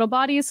many little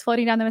bodies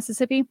floating down the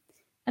Mississippi.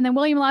 And then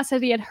William Law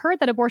said he had heard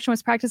that abortion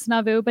was practiced in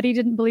Nauvoo, but he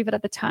didn't believe it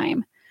at the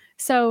time.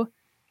 So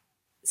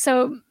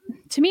to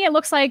me, it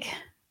looks like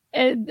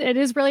it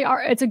is really,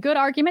 it's a good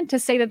argument to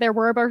say that there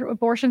were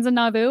abortions in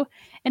Nauvoo.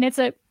 And it's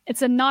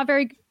not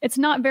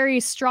very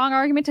strong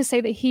argument to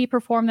say that he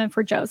performed them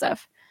for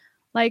Joseph.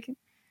 Like,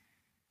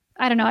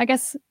 I don't know. I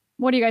guess,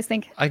 what do you guys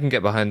think? I can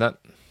get behind that.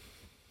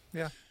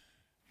 Yeah.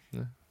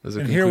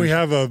 And here we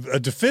have a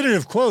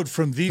definitive quote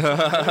from the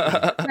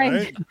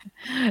right?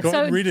 Go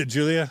ahead and read it,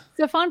 Julia.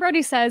 So Fawn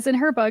Brody says in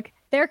her book,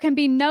 there can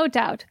be no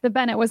doubt that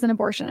Bennett was an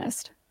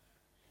abortionist.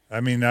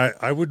 I mean,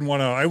 I wouldn't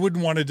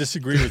want to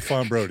disagree with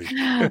Fawn Brody.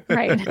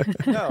 Right.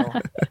 No.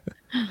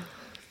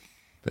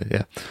 But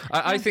yeah,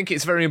 I think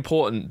it's very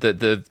important that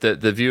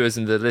the viewers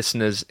and the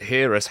listeners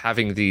hear us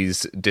having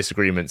these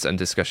disagreements and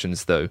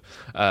discussions, though,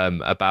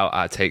 about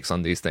our takes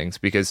on these things,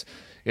 because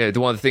one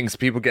of the things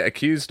people get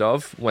accused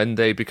of when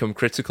they become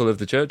critical of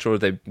the church, or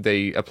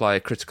they apply a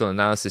critical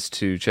analysis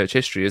to church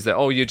history, is that,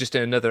 oh, you're just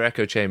in another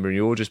echo chamber and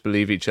you all just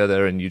believe each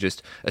other and you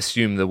just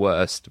assume the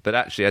worst. But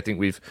actually, I think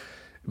we've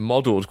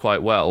modeled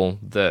quite well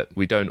that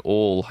we don't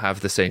all have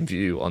the same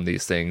view on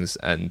these things,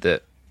 and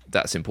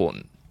that's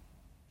important.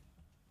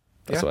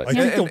 That's what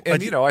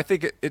I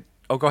think it.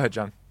 Oh, go ahead,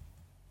 John.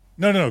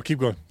 No, keep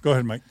going. Go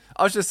ahead, Mike.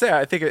 I was just saying,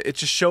 I think it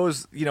just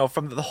shows,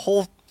 from the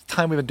whole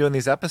time we've been doing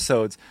these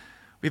episodes,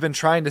 we've been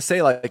trying to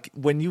say, like,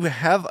 when you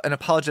have an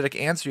apologetic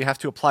answer, you have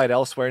to apply it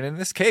elsewhere. And in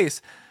this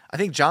case, I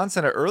think John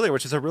said it earlier,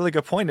 which is a really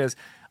good point, is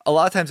a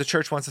lot of times the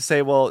church wants to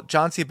say, well,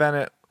 John C.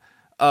 Bennett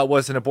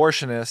was an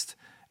abortionist,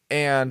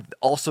 and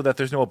also that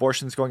there's no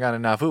abortions going on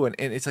in Nauvoo. And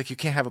it's like, you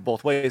can't have it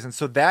both ways. And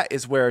so that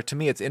is where, to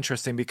me, it's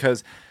interesting,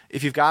 because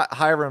if you've got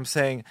Hiram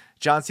saying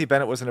John C.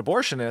 Bennett was an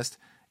abortionist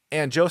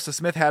and Joseph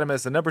Smith had him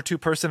as the number 2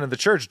 person in the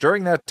church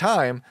during that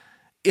time,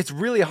 it's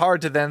really hard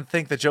to then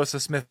think that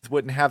Joseph Smith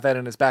wouldn't have that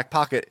in his back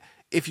pocket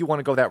if you want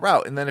to go that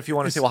route. And then if you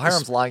want to say, well,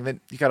 Hiram's lying, then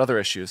you got other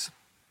issues.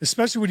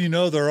 Especially when you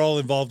know they're all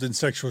involved in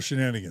sexual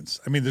shenanigans.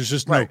 I mean, there's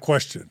just no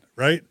question,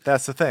 right?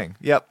 That's the thing.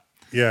 Yep.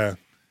 Yeah.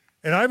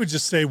 And I would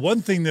just say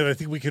one thing that I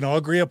think we can all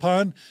agree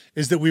upon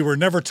is that we were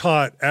never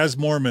taught as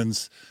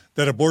Mormons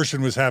that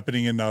abortion was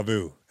happening in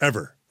Nauvoo,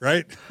 ever,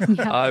 right?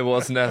 I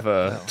was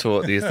never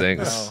taught these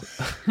things.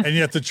 And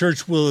yet the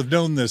church will have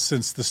known this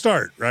since the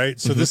start, right?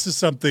 So this is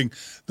something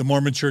the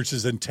Mormon church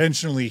has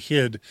intentionally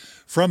hid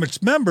from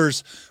its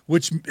members,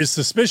 which is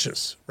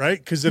suspicious, right?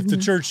 Because if the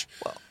church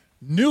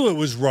knew it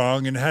was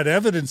wrong and had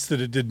evidence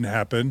that it didn't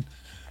happen,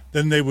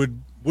 then they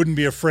wouldn't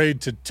be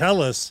afraid to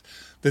tell us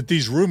that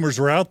these rumors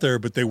were out there,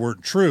 but they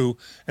weren't true.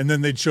 And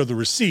then they'd show the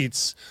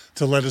receipts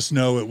to let us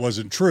know it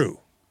wasn't true,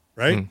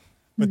 right?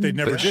 But they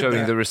never did showing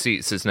that. the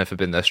receipts has never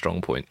been their strong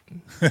point.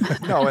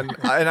 No, and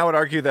I would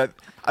argue that,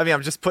 I mean,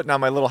 I'm just putting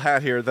on my little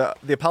hat here. The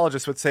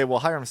apologists would say, well,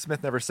 Hiram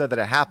Smith never said that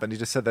it happened. He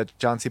just said that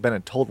John C.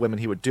 Bennett told women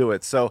he would do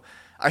it. So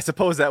I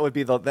suppose that would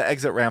be the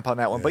exit ramp on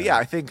that one. Yeah. But yeah,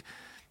 I think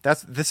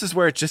this is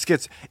where it just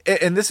gets,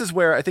 and this is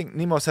where I think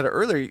Nemo said it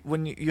earlier,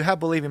 when you have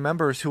believing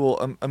members who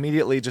will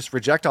immediately just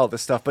reject all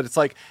this stuff, but it's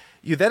like,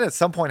 you then at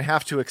some point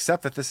have to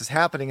accept that this is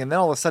happening, and then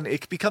all of a sudden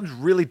it becomes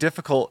really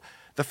difficult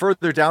the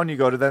further down you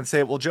go to then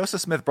say, well,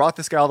 Joseph Smith brought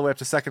this guy all the way up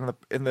to second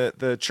in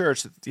the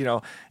church,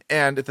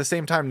 and at the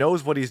same time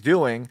knows what he's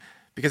doing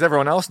because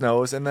everyone else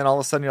knows, and then all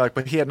of a sudden you're like,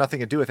 but he had nothing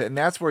to do with it. And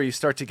that's where you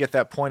start to get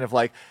that point of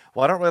like,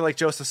 well, I don't really like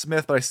Joseph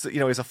Smith, but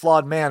he's a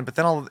flawed man. But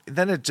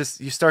then it just,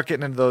 you start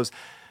getting into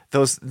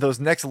those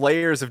next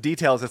layers of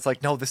details. It's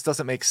like, no, this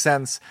doesn't make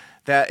sense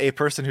that a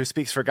person who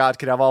speaks for God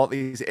could have all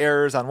these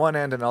errors on one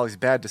end and all these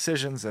bad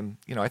decisions. And,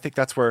 I think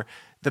that's where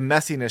the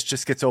messiness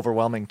just gets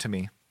overwhelming to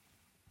me.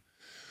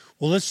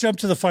 Well, let's jump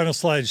to the final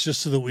slides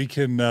just so that we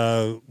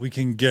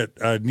can get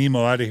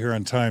Nemo out of here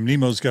on time.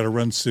 Nemo's got to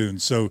run soon.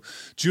 So,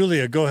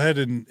 Julia, go ahead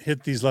and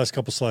hit these last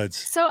couple slides.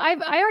 So I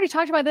already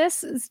talked about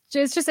this.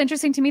 It's just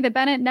interesting to me that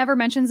Bennett never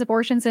mentions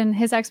abortions in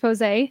his expose.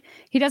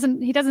 He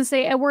doesn't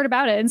say a word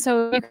about it. And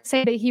so you could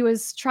say that he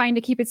was trying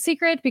to keep it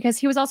secret because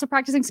he was also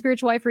practicing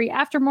spiritual wifery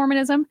after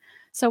Mormonism.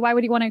 So why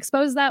would he want to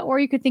expose that? Or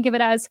you could think of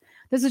it as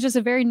this is just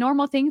a very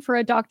normal thing for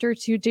a doctor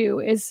to do,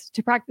 is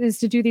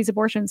to do these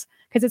abortions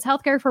because it's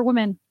healthcare for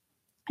women.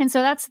 And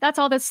so that's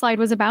all this slide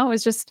was about,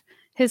 was just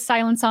his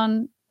silence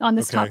on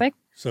this topic.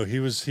 So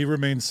he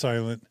remained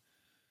silent.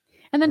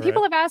 And then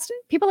people have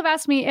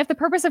asked me, if the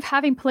purpose of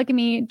having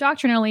polygamy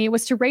doctrinally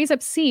was to raise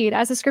up seed,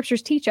 as the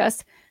scriptures teach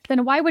us,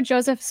 then why would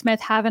Joseph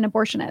Smith have an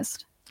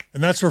abortionist?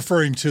 And that's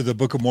referring to the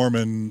Book of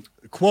Mormon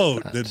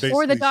quote that basically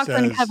or the Doctrine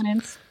says, and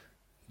Covenants.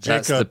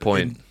 That's the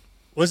point.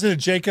 Wasn't it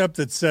Jacob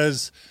that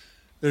says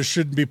there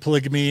shouldn't be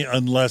polygamy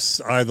unless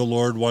I, the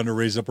Lord, want to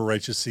raise up a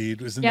righteous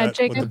seed. Isn't that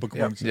Jacob. what the Book of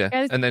Mormon says?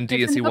 Yeah. And then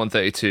D&C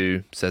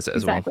 132 says it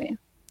as well. Exactly.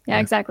 Yeah,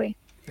 exactly.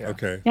 Yeah.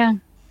 Okay. Yeah.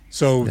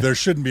 So there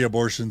shouldn't be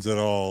abortions at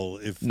all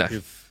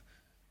if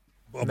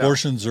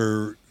abortions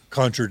are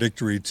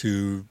contradictory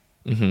to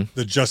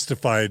the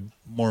justified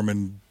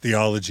Mormon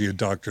theology and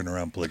doctrine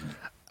around polygamy.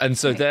 And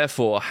so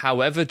therefore,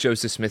 however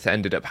Joseph Smith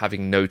ended up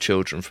having no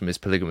children from his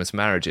polygamous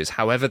marriages,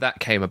 however that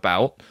came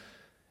about,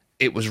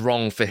 it was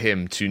wrong for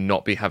him to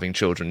not be having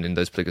children in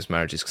those polygamous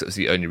marriages because it was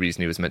the only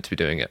reason he was meant to be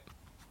doing it.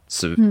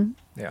 So,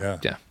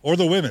 Yeah. Or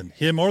the women,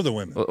 him or the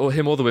women. Or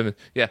him or the women,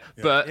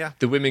 But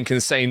the women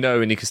can say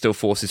no and he can still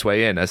force his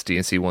way in, as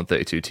D&C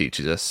 132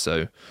 teaches us.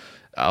 So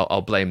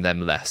I'll blame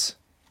them less.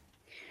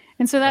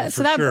 And so that,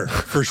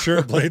 For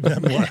sure, blame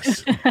them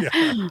less.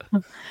 Yeah.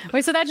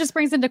 Wait, so that just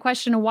brings into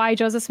question why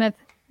Joseph Smith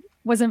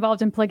was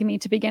involved in polygamy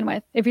to begin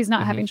with, if he's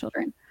not having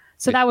children.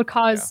 So that would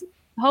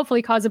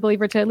hopefully cause a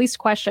believer to at least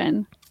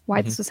question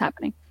why this was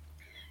happening.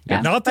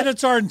 Yeah. Not that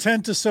it's our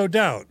intent to sow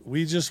doubt.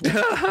 We just want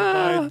to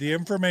provide the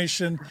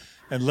information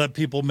and let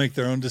people make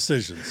their own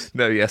decisions.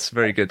 No, yes,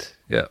 very good.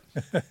 Yeah.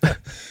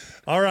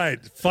 All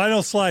right.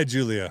 Final slide,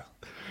 Julia.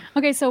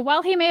 Okay, so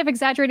while he may have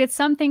exaggerated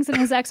some things in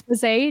his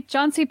expose,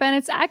 John C.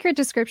 Bennett's accurate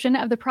description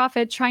of the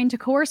prophet trying to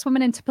coerce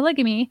women into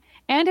polygamy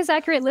and his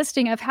accurate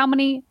listing of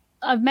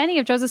many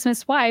of Joseph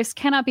Smith's wives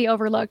cannot be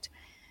overlooked.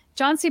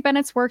 John C.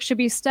 Bennett's work should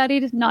be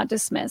studied, not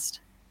dismissed.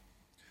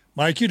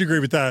 Mike, you'd agree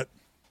with that?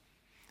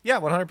 Yeah,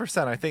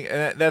 100%. I think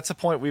and that's a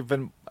point we've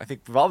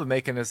all been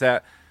making, is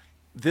that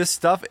this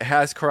stuff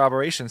has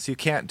corroboration, so you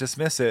can't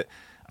dismiss it.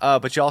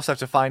 But you also have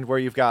to find where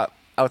you've got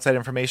outside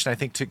information, I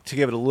think, to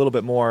give it a little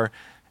bit more.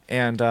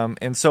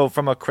 And so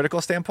from a critical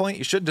standpoint,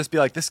 you shouldn't just be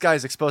like, this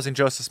guy's exposing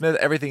Joseph Smith,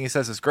 everything he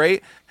says is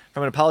great.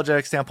 From an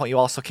apologetic standpoint, you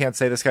also can't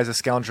say this guy's a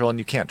scoundrel and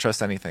you can't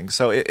trust anything.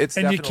 So it's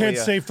and you can't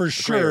say for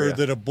sure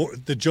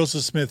that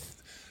Joseph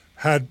Smith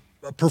had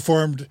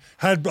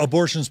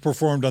abortions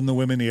performed on the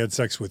women he had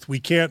sex with.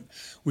 We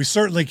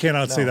certainly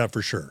cannot say that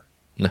for sure.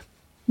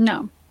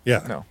 No.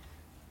 Yeah. No.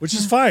 Which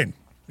is fine.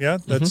 Yeah,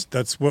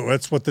 that's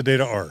what the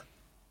data are.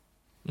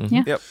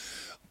 Yeah. Yep.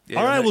 Yeah,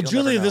 all right. Well,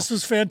 Julia, this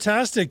was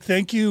fantastic.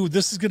 Thank you.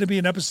 This is going to be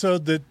an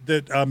episode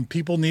that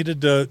people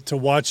needed to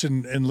watch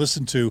and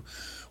listen to.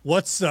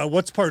 What's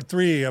part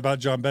 3 about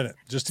John Bennett?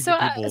 Just to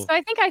get people. So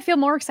I think I feel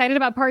more excited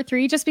about part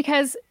 3 just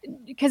because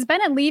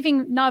Bennett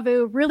leaving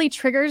Nauvoo really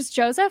triggers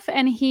Joseph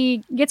and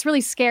he gets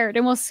really scared.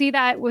 And we'll see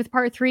that with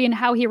part 3 and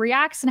how he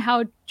reacts and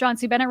how John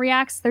C. Bennett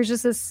reacts. There's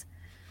just this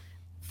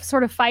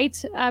sort of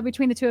fight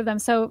between the two of them.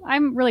 So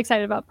I'm really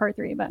excited about part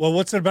 3. But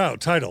what's it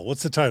about? Title?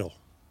 What's the title?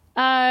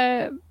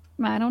 I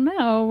don't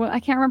know. I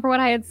can't remember what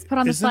I had put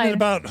on the slide. Isn't it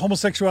about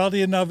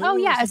homosexuality in Nauvoo? Oh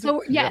yeah.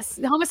 So yes,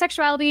 the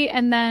homosexuality,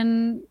 and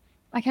then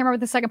I can't remember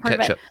the second part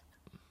of it.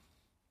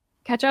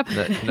 Ketchup?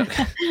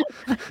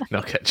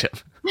 No ketchup.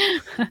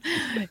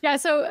 Yeah,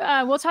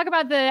 so we'll talk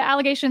about the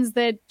allegations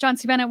that John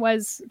C. Bennett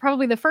was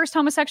probably the first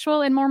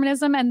homosexual in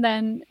Mormonism, and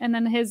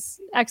then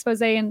his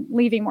expose in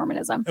leaving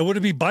Mormonism. And would it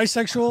be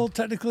bisexual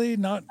technically?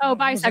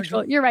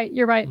 Bisexual. You're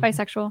right.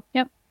 Bisexual.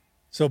 Yep.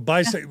 So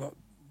bisexual.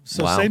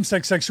 So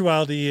same-sex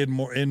sexuality in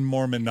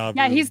Mormon Nauvoo.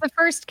 Yeah, he's the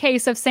first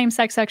case of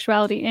same-sex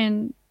sexuality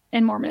in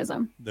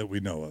Mormonism that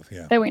we know of.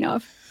 Yeah. That we know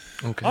of.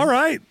 Okay. All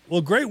right.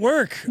 Well, great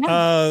work.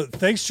 Yeah.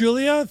 Thanks,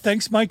 Julia.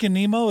 Thanks, Mike and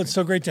Nemo. It's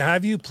so great to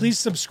have you. Please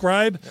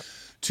subscribe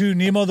to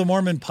Nemo the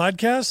Mormon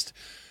podcast.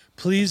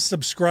 Please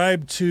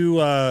subscribe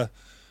to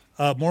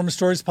Mormon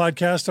Stories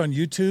podcast on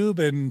YouTube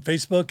and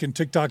Facebook and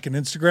TikTok and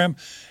Instagram.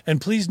 And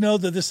please know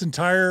that this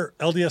entire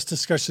LDS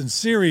discussion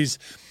series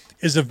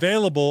is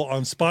available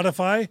on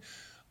Spotify,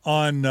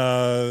 on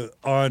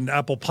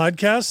Apple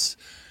Podcasts,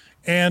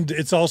 and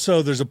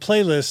there's a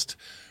playlist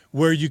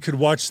where you could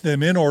watch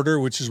them in order,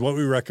 which is what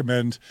we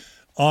recommend,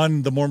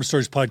 on the Mormon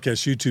Stories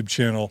Podcast YouTube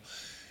channel.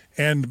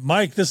 And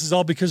Mike, this is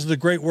all because of the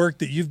great work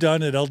that you've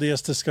done at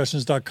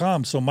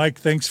ldsdiscussions.com. So Mike,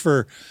 thanks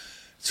for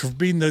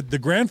being the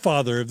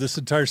grandfather of this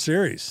entire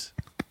series.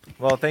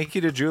 Well, thank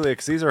you to Julia,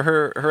 because these are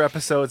her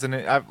episodes, and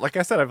like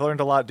I said, I've learned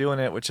a lot doing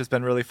it, which has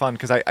been really fun,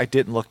 because I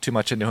didn't look too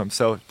much into him.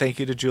 So thank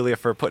you to Julia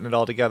for putting it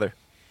all together.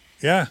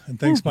 Yeah, and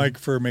thanks, Mike,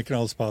 for making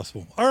all this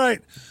possible. All right.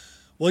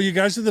 Well, you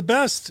guys are the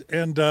best,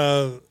 and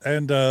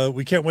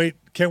we can't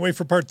wait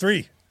for part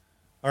 3.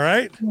 All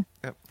right.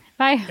 Yep.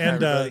 Bye.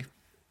 And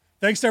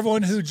thanks to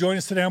everyone who joined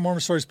us today on Mormon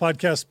Stories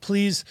Podcast.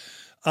 Please,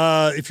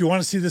 if you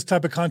want to see this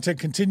type of content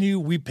continue,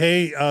 we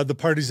pay the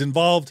parties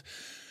involved.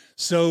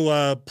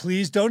 So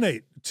please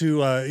donate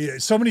to.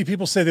 So many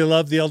people say they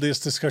love the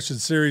LDS discussion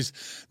series,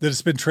 that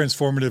it's been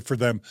transformative for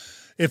them.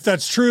 If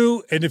that's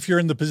true, and if you're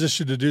in the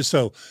position to do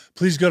so,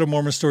 please go to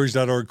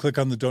mormonstories.org, click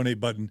on the donate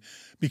button,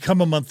 become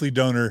a monthly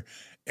donor,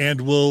 and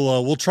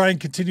we'll try and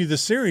continue the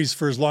series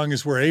for as long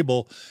as we're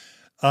able,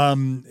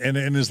 and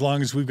as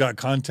long as we've got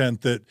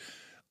content that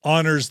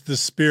honors the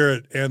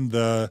spirit and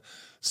the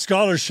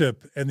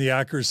scholarship and the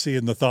accuracy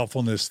and the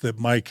thoughtfulness that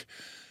Mike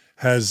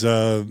has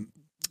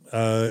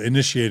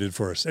initiated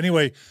for us.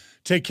 Anyway,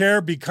 take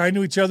care, be kind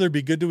to each other,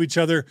 be good to each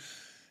other.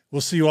 We'll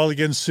see you all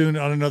again soon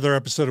on another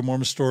episode of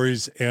Mormon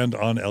Stories and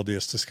on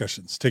LDS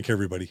Discussions. Take care,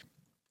 everybody.